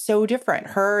sounded so different.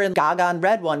 Her and Gaga on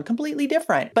Red One, completely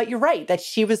different. But you're right that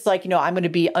she was like, I'm going to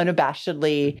be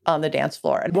unabashedly on the dance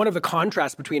floor. And one of the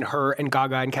contrasts between her and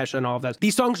Gaga and Kesha and all of that,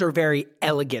 these songs are very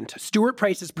elegant. Stuart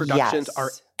Price's productions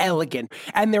are elegant.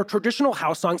 And they're traditional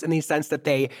house songs in the sense that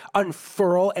they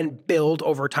unfurl and build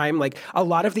over time. Like a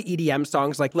lot of the EDM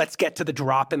songs, like let's get to the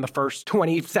drop in the first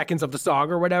 20 seconds of the song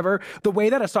or whatever. The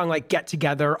way that a song like Get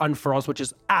Together unfurls, which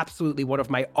is absolutely one of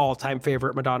my all-time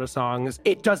favorite Madonna songs,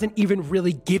 it doesn't even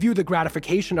really give you the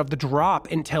gratification of the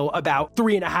drop until about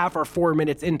 3.5 or 4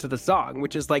 minutes into the song,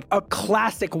 which is like a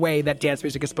classic way that dance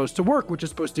music is supposed to work, which is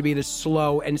supposed to be this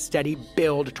slow and steady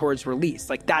build towards release.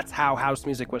 Like that's how house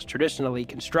music was traditionally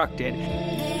constructed. There's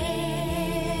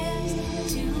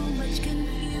too much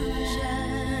confusion.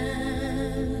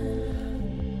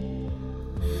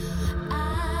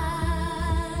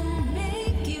 I'll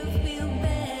make you feel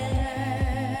better.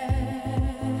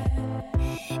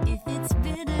 If it's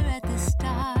bitter at the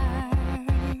start,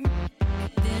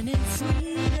 then it's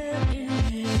sweeter in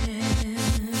the end.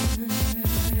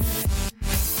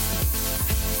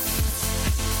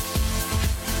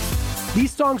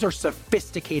 These songs are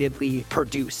sophisticatedly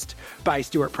produced by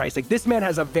Stuart Price. Like, this man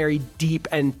has a very deep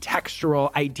and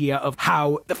textural idea of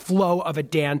how the flow of a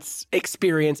dance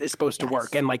experience is supposed to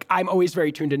work. And like, I'm always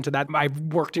very tuned into that. I've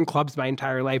worked in clubs my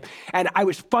entire life. And I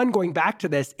was fun going back to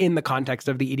this in the context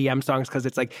of the EDM songs, because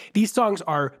it's like, these songs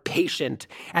are patient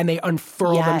and they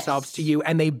unfurl themselves to you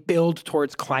and they build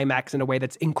towards climax in a way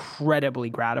that's incredibly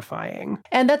gratifying.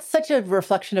 And that's such a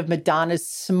reflection of Madonna's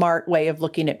smart way of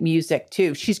looking at music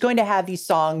too. She's going to have these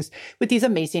songs with these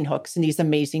amazing hooks and these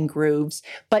amazing grooves,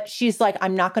 but she's like,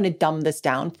 I'm not going to dumb this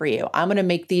down for you. I'm going to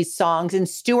make these songs, and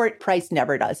Stuart Price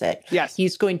never does it. Yes.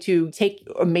 He's going to take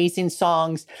amazing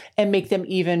songs and make them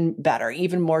even better,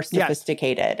 even more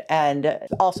sophisticated. Yes. And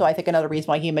also, I think another reason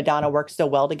why he and Madonna work so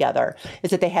well together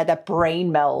is that they had that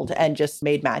brain meld and just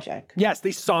made magic. Yes,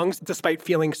 these songs, despite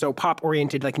feeling so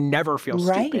pop-oriented, like never feel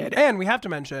stupid. And we have to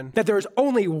mention that there's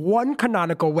only one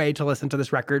canonical way to listen to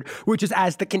this record, which is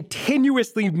as the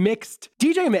continuously mixed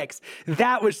DJ mix.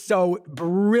 That was so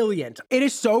brilliant. It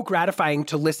is so gratifying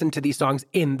to listen to these songs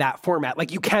in that format.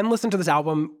 Like, you can listen to this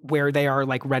album where they are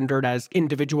like rendered as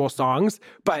individual songs,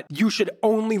 but you should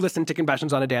only listen to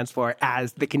Confessions on a Dance Floor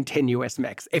as the continuous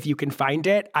mix. If you can find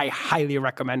it, I highly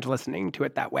recommend listening to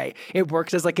it that way. It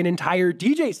works as like an entire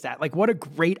DJ set. Like, what a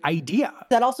great idea.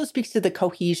 That also speaks to the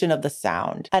cohesion of the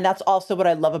sound. And that's also what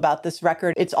I love about this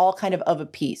record. It's all kind of a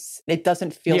piece. It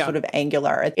doesn't feel sort of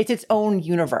angular. It's its own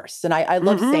universe. And I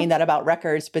love saying that about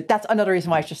records, but that's another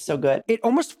reason why it's just so good. It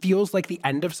almost feels like the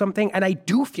end of something. And I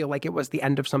do feel like it was the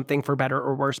end of something, for better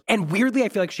or worse. And weirdly, I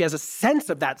feel like she has a sense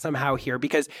of that somehow here,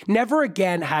 because never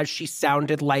again has she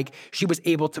sounded like she was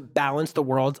able to balance the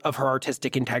worlds of her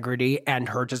artistic integrity and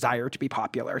her desire to be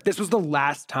popular. This was the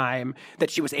last time that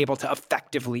she was able to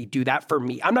effectively do that for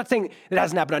me. I'm not saying it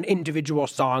hasn't happened on individual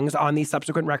songs on these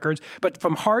subsequent records, but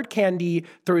from Hard Candy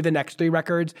through the next three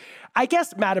records, I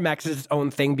guess Madame X is its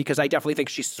own thing, because I definitely think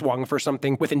she swung for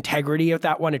something with integrity of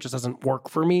that one. It just doesn't work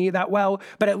for me that well.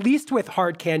 But at least with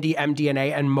Hard Candy,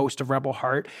 MDNA, and most of Rebel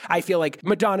Heart, I feel like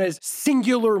Madonna's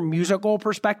singular musical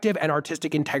perspective and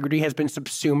artistic integrity has been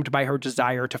subsumed by her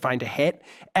desire to find a hit.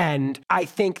 And I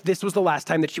think this was the last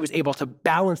time that she was able to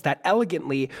balance that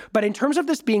elegantly. But in terms of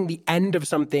this being the end of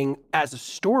something as a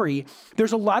story,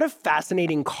 there's a lot of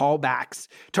fascinating callbacks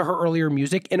to her earlier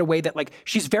music in a way that like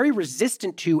she's very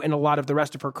resistant to in a lot of the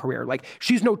rest of her career. Like,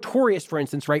 she's notorious, for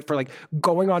instance, right, for like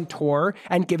going on tour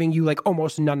and giving you like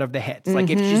almost none of the hits. Like,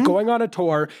 if she's going on a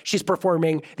tour, she's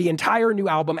performing the entire new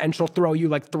album and she'll throw you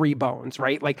like 3 bones,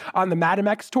 right? Like on the Madame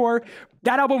X tour,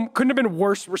 that album couldn't have been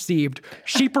worse received.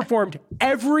 She performed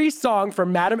every song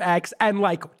from Madame X and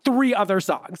like 3 other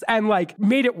songs and like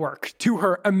made it work, to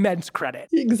her immense credit.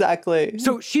 Exactly.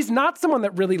 So she's not someone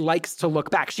that really likes to look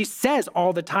back. She says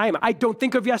all the time, I don't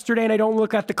think of yesterday and I don't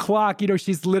look at the clock. You know,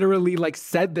 she's literally like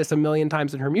said this a million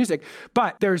times in her music.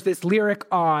 But there's this lyric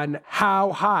on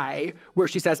How High where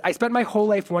she says, I spent my whole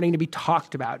life wanting to be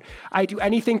talked about. I do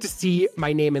anything to see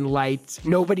my name in lights.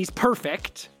 Nobody's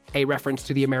perfect. A reference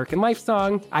to the American Life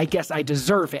song. I guess I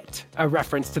deserve it. A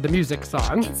reference to the music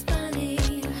song. It's funny,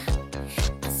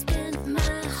 I spent my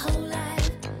whole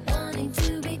life wanting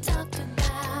to be talked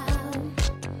about.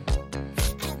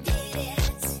 I did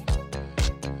it,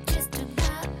 just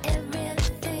about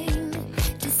everything,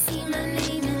 to see my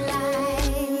name in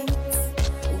lights.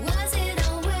 Was it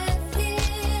all worth it?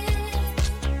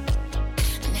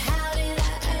 And how did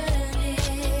I earn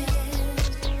it?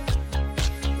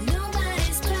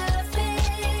 Nobody's perfect.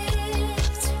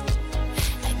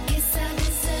 I guess I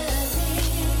deserve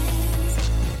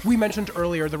it. We mentioned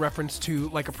earlier the reference to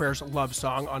Like a Prayer's love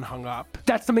song on Hung Up.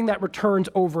 That's something that returns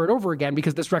over and over again,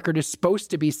 because this record is supposed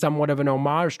to be somewhat of an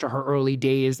homage to her early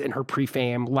days in her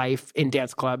pre-fame life in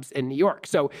dance clubs in New York.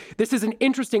 So this is an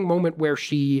interesting moment where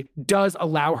she does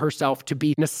allow herself to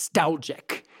be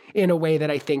nostalgic in a way that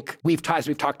I think we've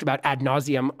talked about ad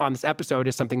nauseum on this episode,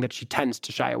 is something that she tends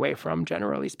to shy away from,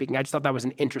 generally speaking. I just thought that was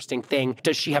an interesting thing.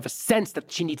 Does she have a sense that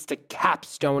she needs to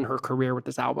capstone her career with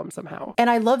this album somehow? And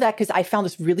I love that, because I found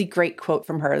this really great quote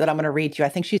from her that I'm going to read to you. I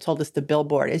think she told us the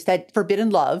Billboard, is that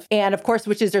forbidden love. And of course,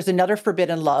 which is there's another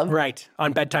forbidden love. Right,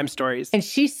 on Bedtime Stories. And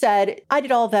she said, I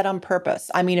did all that on purpose.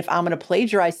 I mean, if I'm going to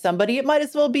plagiarize somebody, it might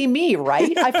as well be me,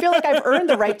 right? I feel like I've earned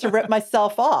the right to rip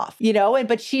myself off, you know?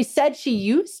 But she said she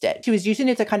used used it. She was using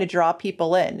it to kind of draw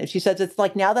people in. And she says, it's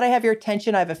like, now that I have your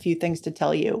attention, I have a few things to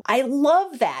tell you. I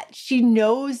love that. She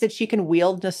knows that she can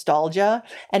wield nostalgia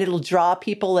and it'll draw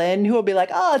people in who will be like,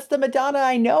 oh, it's the Madonna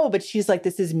I know. But she's like,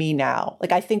 this is me now.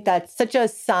 Like, I think that's such a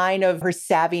sign of her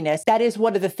savviness. That is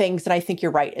one of the things, and I think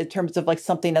you're right, in terms of like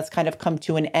something that's kind of come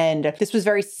to an end. This was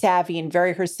very savvy and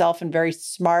very herself and very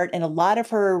smart. And a lot of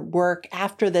her work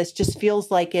after this just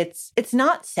feels like it's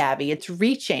not savvy. It's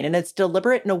reaching and it's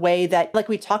deliberate in a way that, like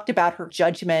we talked about, her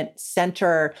judgment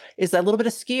center is a little bit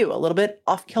askew, a little bit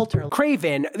off kilter.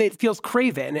 Craven. It feels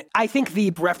craven. I think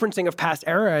the referencing of past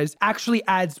eras actually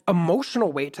adds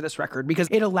emotional weight to this record because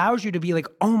it allows you to be like,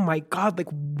 oh my God, like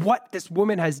what this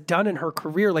woman has done in her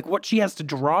career, like what she has to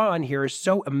draw on here is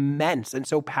so immense and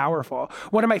so powerful.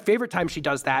 One of my favorite times she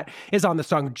does that is on the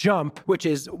song Jump, which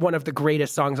is one of the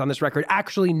greatest songs on this record,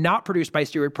 actually not produced by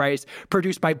Stuart Price,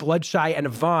 produced by Bloodshy and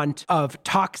Avant of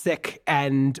Toxic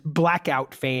and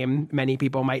Blackout fame. Many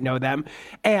people might know them.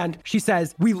 And she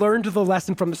says, we learned the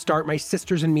lesson from the start, my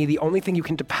sisters and me, the only thing you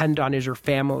can depend on is your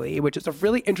family, which is a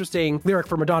really interesting lyric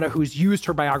for Madonna, who's used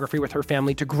her biography with her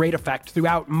family to great effect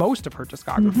throughout most of her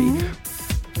discography.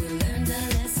 We learned a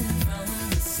lesson from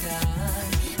the start,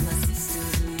 my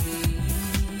sisters and me.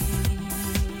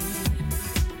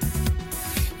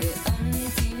 The only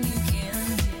thing you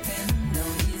can depend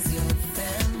on is your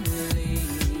family.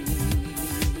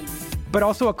 But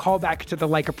also a callback to the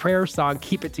Like a Prayer song,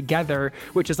 Keep It Together,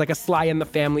 which is like a Sly and the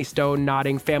Family Stone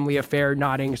nodding, Family Affair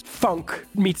nodding, funk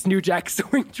meets New Jack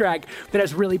Swing track that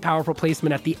has really powerful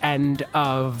placement at the end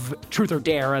of Truth or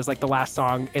Dare as like the last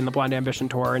song in the Blonde Ambition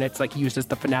tour. And it's like used as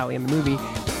the finale in the movie.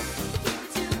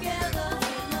 Together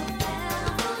in a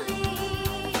family,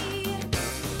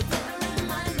 a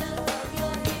reminder of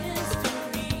your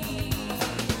history.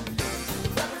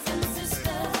 Brothers and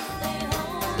sisters, they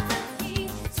hold the key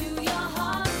to your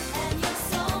heart and your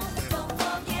soul. Don't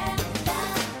forget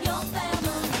that your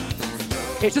family is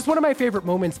yours. It's just one of my favorite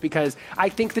moments because I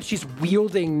think that she's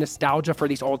wielding nostalgia for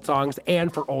these old songs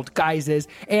and for old guises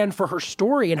and for her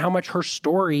story and how much her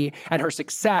story and her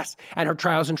success and her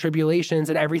trials and tribulations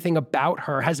and everything about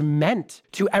her has meant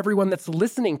to everyone that's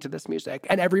listening to this music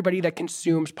and everybody that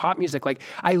consumes pop music. Like,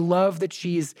 I love that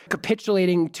she's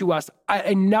capitulating to us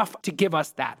enough to give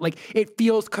us that. Like, it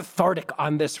feels cathartic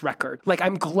on this record. Like,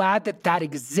 I'm glad that that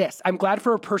exists. I'm glad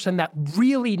for a person that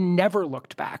really never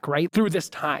looked back, right, through this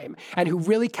time and who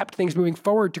really kept things moving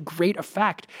forward to great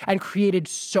effect and created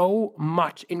so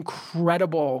much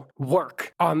incredible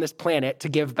work on this planet to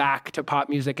give back to pop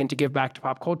music and to give back to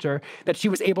pop culture, that she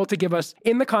was able to give us,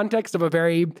 in the context of a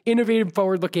very innovative,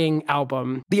 forward-looking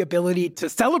album, the ability to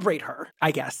celebrate her,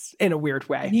 I guess, in a weird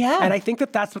way. Yeah. And I think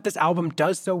that that's what this album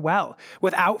does so well.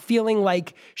 Without feeling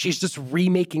like she's just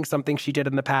remaking something she did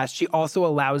in the past, she also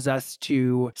allows us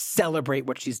to celebrate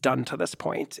what she's done to this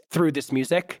point through this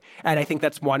music. And I think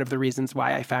that's one of the reasons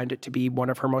why I found it to be one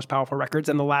of her most powerful records.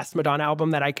 And the last Madonna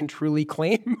album that I can truly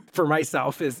claim for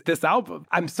myself is this album.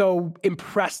 I'm so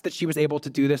impressed that she was able to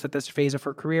do this at this phase of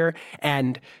her career.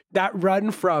 And that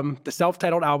run from the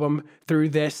self-titled album through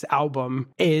this album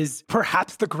is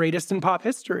perhaps the greatest in pop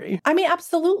history. I mean,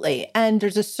 absolutely. And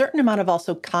there's a certain amount of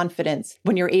also confidence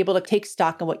when you're able to take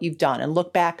stock in what you've done and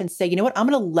look back and say, you know what, I'm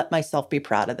going to let myself be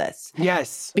proud of this.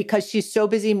 Yes. Because she's so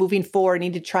busy moving forward,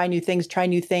 need to try new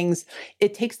things.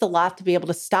 It takes a lot to be able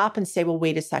to stop and say, well,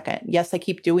 wait a second. Yes, I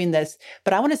keep doing this,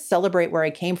 but I want to celebrate where I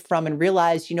came from and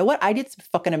realize, you know what, I did some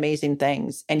fucking amazing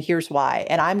things and here's why.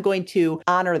 And I'm going to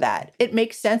honor that. It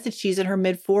makes sense that she's in her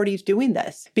mid-40s doing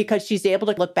this because she's able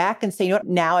to look back and say, you know what,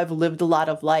 now I've lived a lot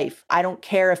of life. I don't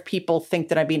care if people think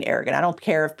that I'm being arrogant. I don't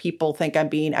care if people think I'm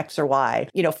being X or Y.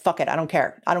 You know, fuck it. I don't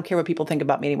care. I don't care what people think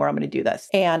about me anymore. I'm going to do this.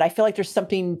 And I feel like there's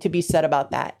something to be said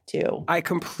about that too. I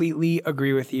completely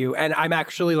agree with you. And I'm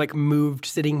actually like moved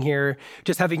sitting here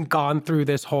just having gone through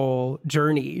this whole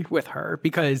journey with her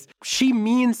because she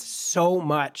means so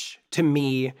much to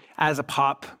me as a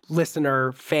pop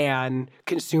listener, fan,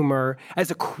 consumer,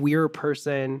 as a queer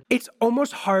person. It's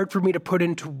almost hard for me to put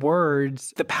into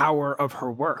words the power of her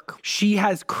work. She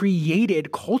has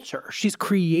created culture. She's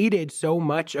created so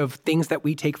much of things that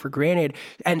we take for granted.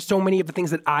 And so many of the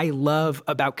things that I love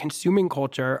about consuming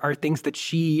culture are things that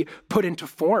she put into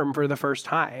form for the first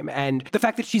time. And the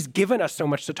fact that she's given us so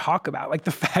much to talk about, like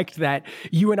the fact that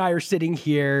you and I are sitting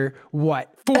here,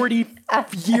 40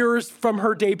 years from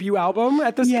her debut album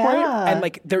at this point. And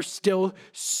like, there's still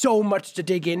so much to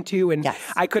dig into. And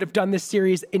I could have done this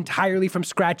series entirely from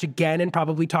scratch again and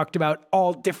probably talked about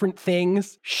all different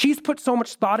things. She's put so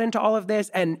much thought into all of this,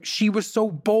 and she was so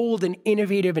bold and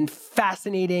innovative and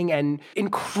fascinating and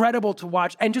incredible to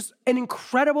watch, and just an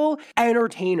incredible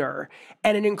entertainer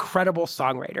and an incredible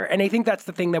songwriter. And I think that's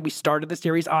the thing that we started the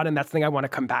series on, and that's the thing I want to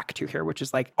come back to here, which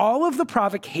is like all of the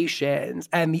provocations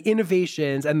and the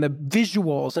innovations and the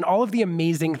visuals and all of the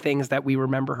amazing things that we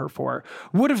remember her for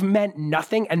would have meant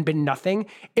nothing and been nothing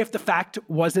if the fact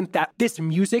wasn't that this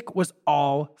music was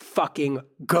all fucking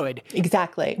good.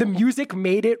 Exactly. The music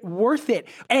made it worth it.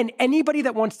 And anybody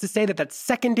that wants to say that that's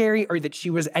secondary or that she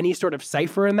was any sort of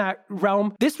cipher in that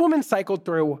realm, this woman cycled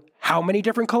through how many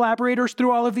different collaborators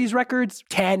through all of these records?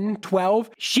 10,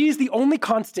 12? She's the only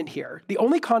constant here. The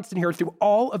only constant here through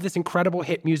all of this incredible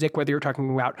hit music, whether you're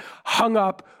talking about Hung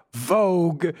Up,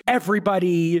 Vogue,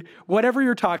 Everybody, whatever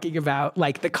you're talking about,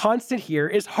 like the constant here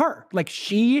is her. Like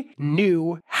she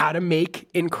knew how to make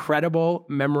incredible,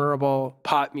 memorable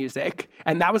pop music.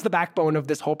 And that was the backbone of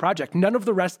this whole project. None of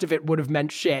the rest of it would have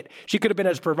meant shit. She could have been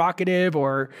as provocative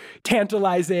or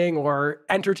tantalizing or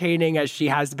entertaining as she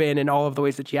has been in all of the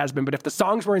ways that she has been. But if the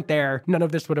songs weren't there, none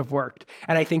of this would have worked.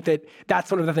 And I think that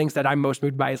that's one of the things that I'm most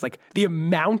moved by is like the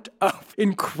amount of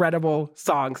incredible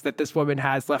songs that this woman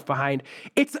has left behind.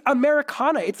 It's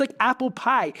Americana. It's like apple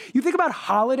pie. You think about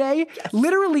Holiday,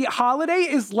 literally Holiday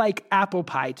is like apple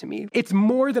pie to me. It's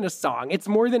more than a song. It's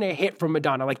more than a hit from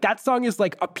Madonna. Like that song is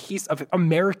like a piece of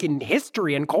American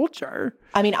history and culture.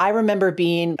 I mean, I remember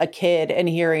being a kid and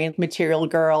hearing Material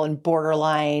Girl and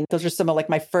Borderline. Those are some of like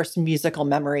my first musical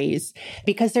memories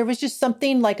because there was just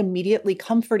something like immediately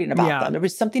comforting about them. There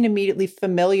was something immediately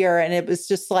familiar. And it was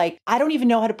just like, I don't even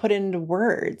know how to put it into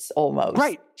words almost.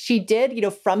 Right. She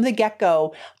did, from the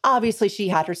get-go, obviously she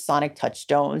had her sonic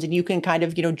touchstones and you can kind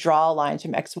of, draw lines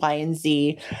from X, Y, and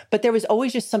Z. But there was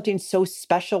always just something so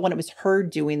special when it was her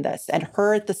doing this and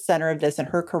her at the center of this and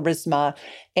her charisma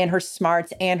and her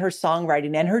smarts and her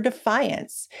songwriting and her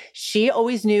defiance. She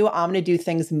always knew, I'm going to do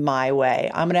things my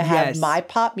way. I'm going to have my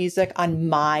pop music on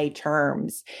my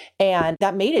terms. And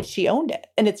that made it. She owned it.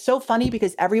 And it's so funny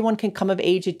because everyone can come of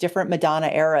age at different Madonna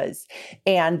eras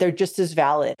and they're just as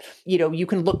valid. You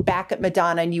can look back at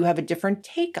Madonna and you have a different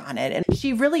take on it. And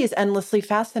she really is endlessly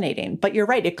fascinating. But you're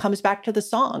right. It comes back to the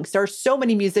songs. There are so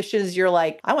many musicians you're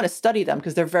like, I want to study them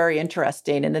because they're very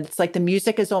interesting. And it's like the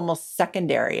music is almost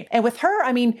secondary. And with her,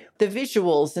 I mean, the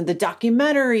visuals and the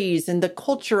documentaries and the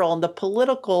cultural and the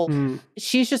political,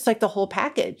 she's just like the whole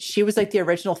package. She was like the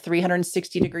original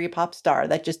 360-degree pop star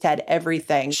that just had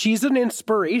everything. She's an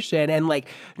inspiration, and like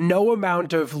no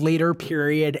amount of later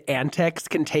period antics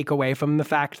can take away from the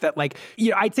fact that like,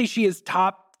 I'd say she is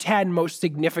top 10 most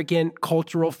significant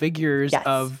cultural figures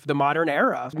of the modern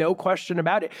era. No question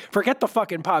about it. Forget the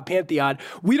fucking pop pantheon.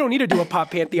 We don't need to do a pop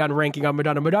pantheon ranking on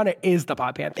Madonna. Madonna is the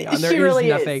pop pantheon. There is really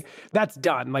nothing. That's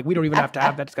done. Like, we don't even have to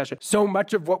have that discussion. So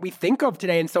much of what we think of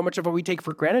today and so much of what we take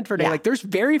for granted for today, like there's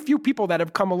very few people that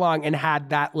have come along and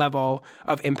had that level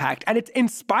of impact. And it's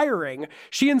inspiring.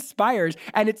 She inspires.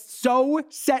 And it's so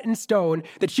set in stone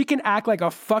that she can act like a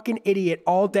fucking idiot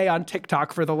all day on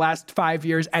TikTok for the last 5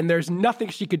 years. And there's nothing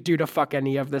she could do to fuck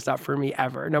any of this up for me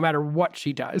ever, no matter what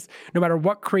she does, no matter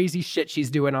what crazy shit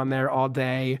she's doing on there all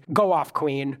day. Go off,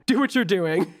 queen. Do what you're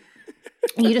doing.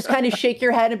 You just kind of shake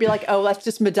your head and be like, oh, that's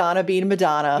just Madonna being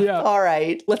Madonna. Yeah. All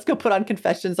right, let's go put on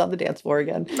Confessions on the dance floor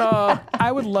again.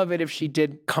 I would love it if she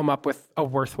did come up with a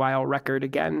worthwhile record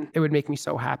again. It would make me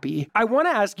so happy. I want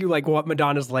to ask you like what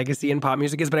Madonna's legacy in pop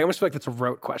music is, but I almost feel like that's a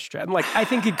rote question. Like, I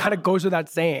think it kind of goes without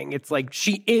saying. It's like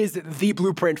she is the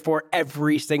blueprint for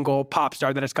every single pop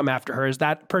star that has come after her. Is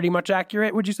that pretty much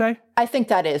accurate, would you say? I think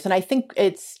that is. And I think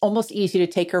it's almost easy to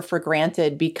take her for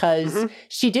granted because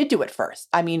she did do it first.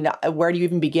 I mean, where do you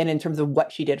even begin in terms of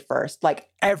what she did first? Like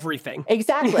everything.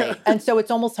 Exactly. And so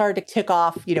it's almost hard to tick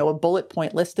off, a bullet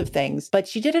point list of things, but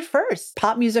she did it first.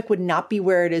 Pop music would not be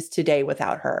where it is today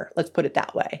without her. Let's put it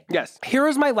that way. Yes. Here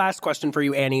is my last question for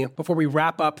you, Annie, before we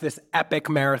wrap up this epic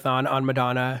marathon on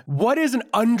Madonna. What is an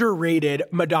underrated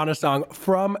Madonna song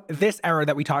from this era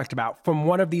that we talked about, from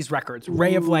one of these records?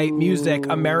 Ray of Light, Music,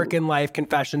 American Life,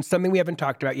 Confessions, something we haven't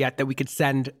talked about yet that we could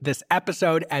send this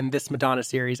episode and this Madonna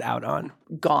series out on?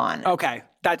 Gone. Okay.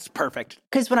 That's perfect.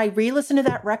 Because when I re-listened to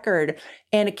that record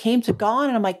and it came to Gone,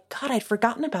 and I'm like, God, I'd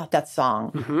forgotten about that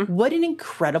song. What an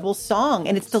incredible song.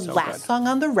 And it's the last song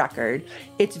on the record.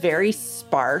 It's very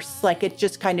sparse. Like, it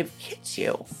just kind of hits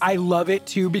you. I love it,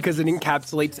 too, because it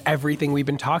encapsulates everything we've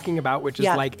been talking about, which is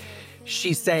like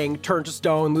she's saying, turn to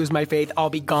stone, lose my faith, I'll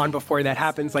be gone before that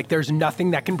happens. Like, there's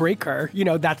nothing that can break her. You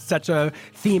know, that's such a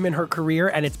theme in her career,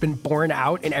 and it's been borne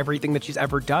out in everything that she's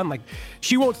ever done. Like,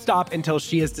 she won't stop until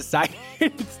she has decided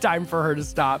it's time for her to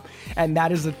stop. And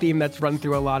that is a theme that's run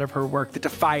through a lot of her work. The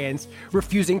defiance,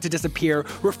 refusing to disappear,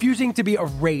 refusing to be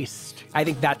erased. I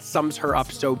think that sums her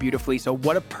up so beautifully. So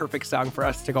what a perfect song for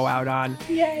us to go out on.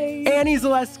 Yay. Annie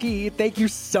Zaleski, thank you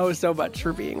so much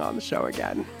for being on the show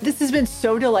again. This has been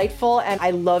so delightful, and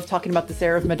I love talking about this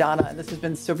era of Madonna, and this has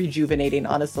been so rejuvenating,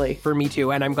 honestly. For me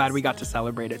too, and I'm glad we got to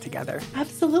celebrate it together.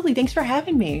 Absolutely. Thanks for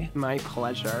having me. My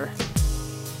pleasure.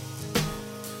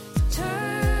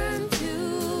 Turn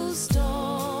to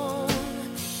stone,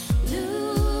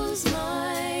 lose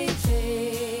my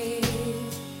faith.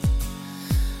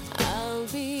 I'll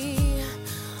be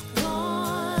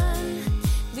gone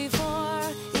before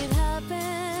it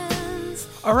happens.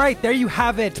 All right, there you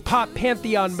have it. Pop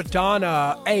Pantheon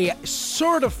Madonna, a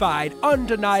certified,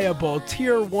 undeniable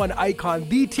Tier 1 icon,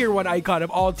 the Tier 1 icon of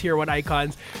all Tier 1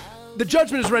 icons. The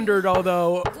judgment is rendered,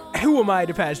 although who am I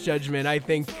to pass judgment? I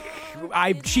think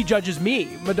she judges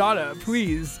me. Madonna,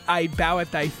 please, I bow at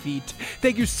thy feet.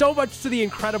 Thank you so much to the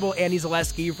incredible Annie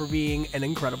Zaleski for being an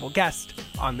incredible guest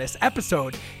on this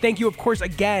episode. Thank you, of course,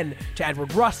 again to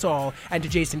Edward Russell and to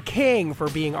Jason King for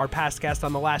being our past guest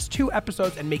on the last 2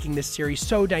 episodes and making this series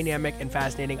so dynamic and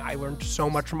fascinating. I learned so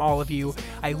much from all of you.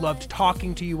 I loved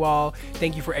talking to you all.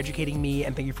 Thank you for educating me,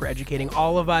 and thank you for educating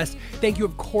all of us. Thank you,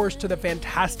 of course, to the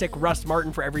fantastic Russ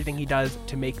Martin for everything he does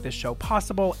to make this show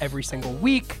possible every single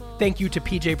week. Thank you to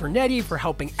PJ Vernetti for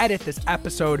helping edit this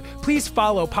episode. Please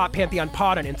follow Pop Pantheon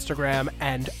Pod on Instagram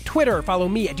and Twitter. Follow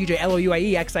me at DJ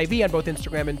LOUIEXIV on both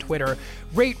Instagram and Twitter.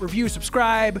 Rate, review,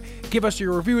 subscribe. Give us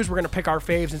your reviews. We're going to pick our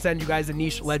faves and send you guys a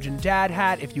niche legend dad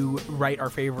hat if you write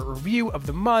our favorite review of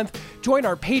the month. Join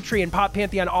our Patreon, Pop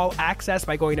Pantheon All Access,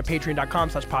 by going to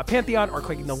patreon.com/poppantheon or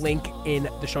clicking the link in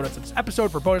the show notes of this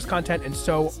episode for bonus content and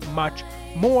so much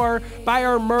more. Buy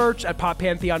our merch at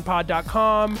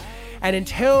poppantheonpod.com. And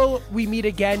until we meet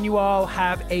again, you all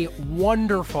have a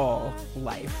wonderful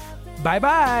life.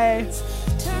 Bye-bye.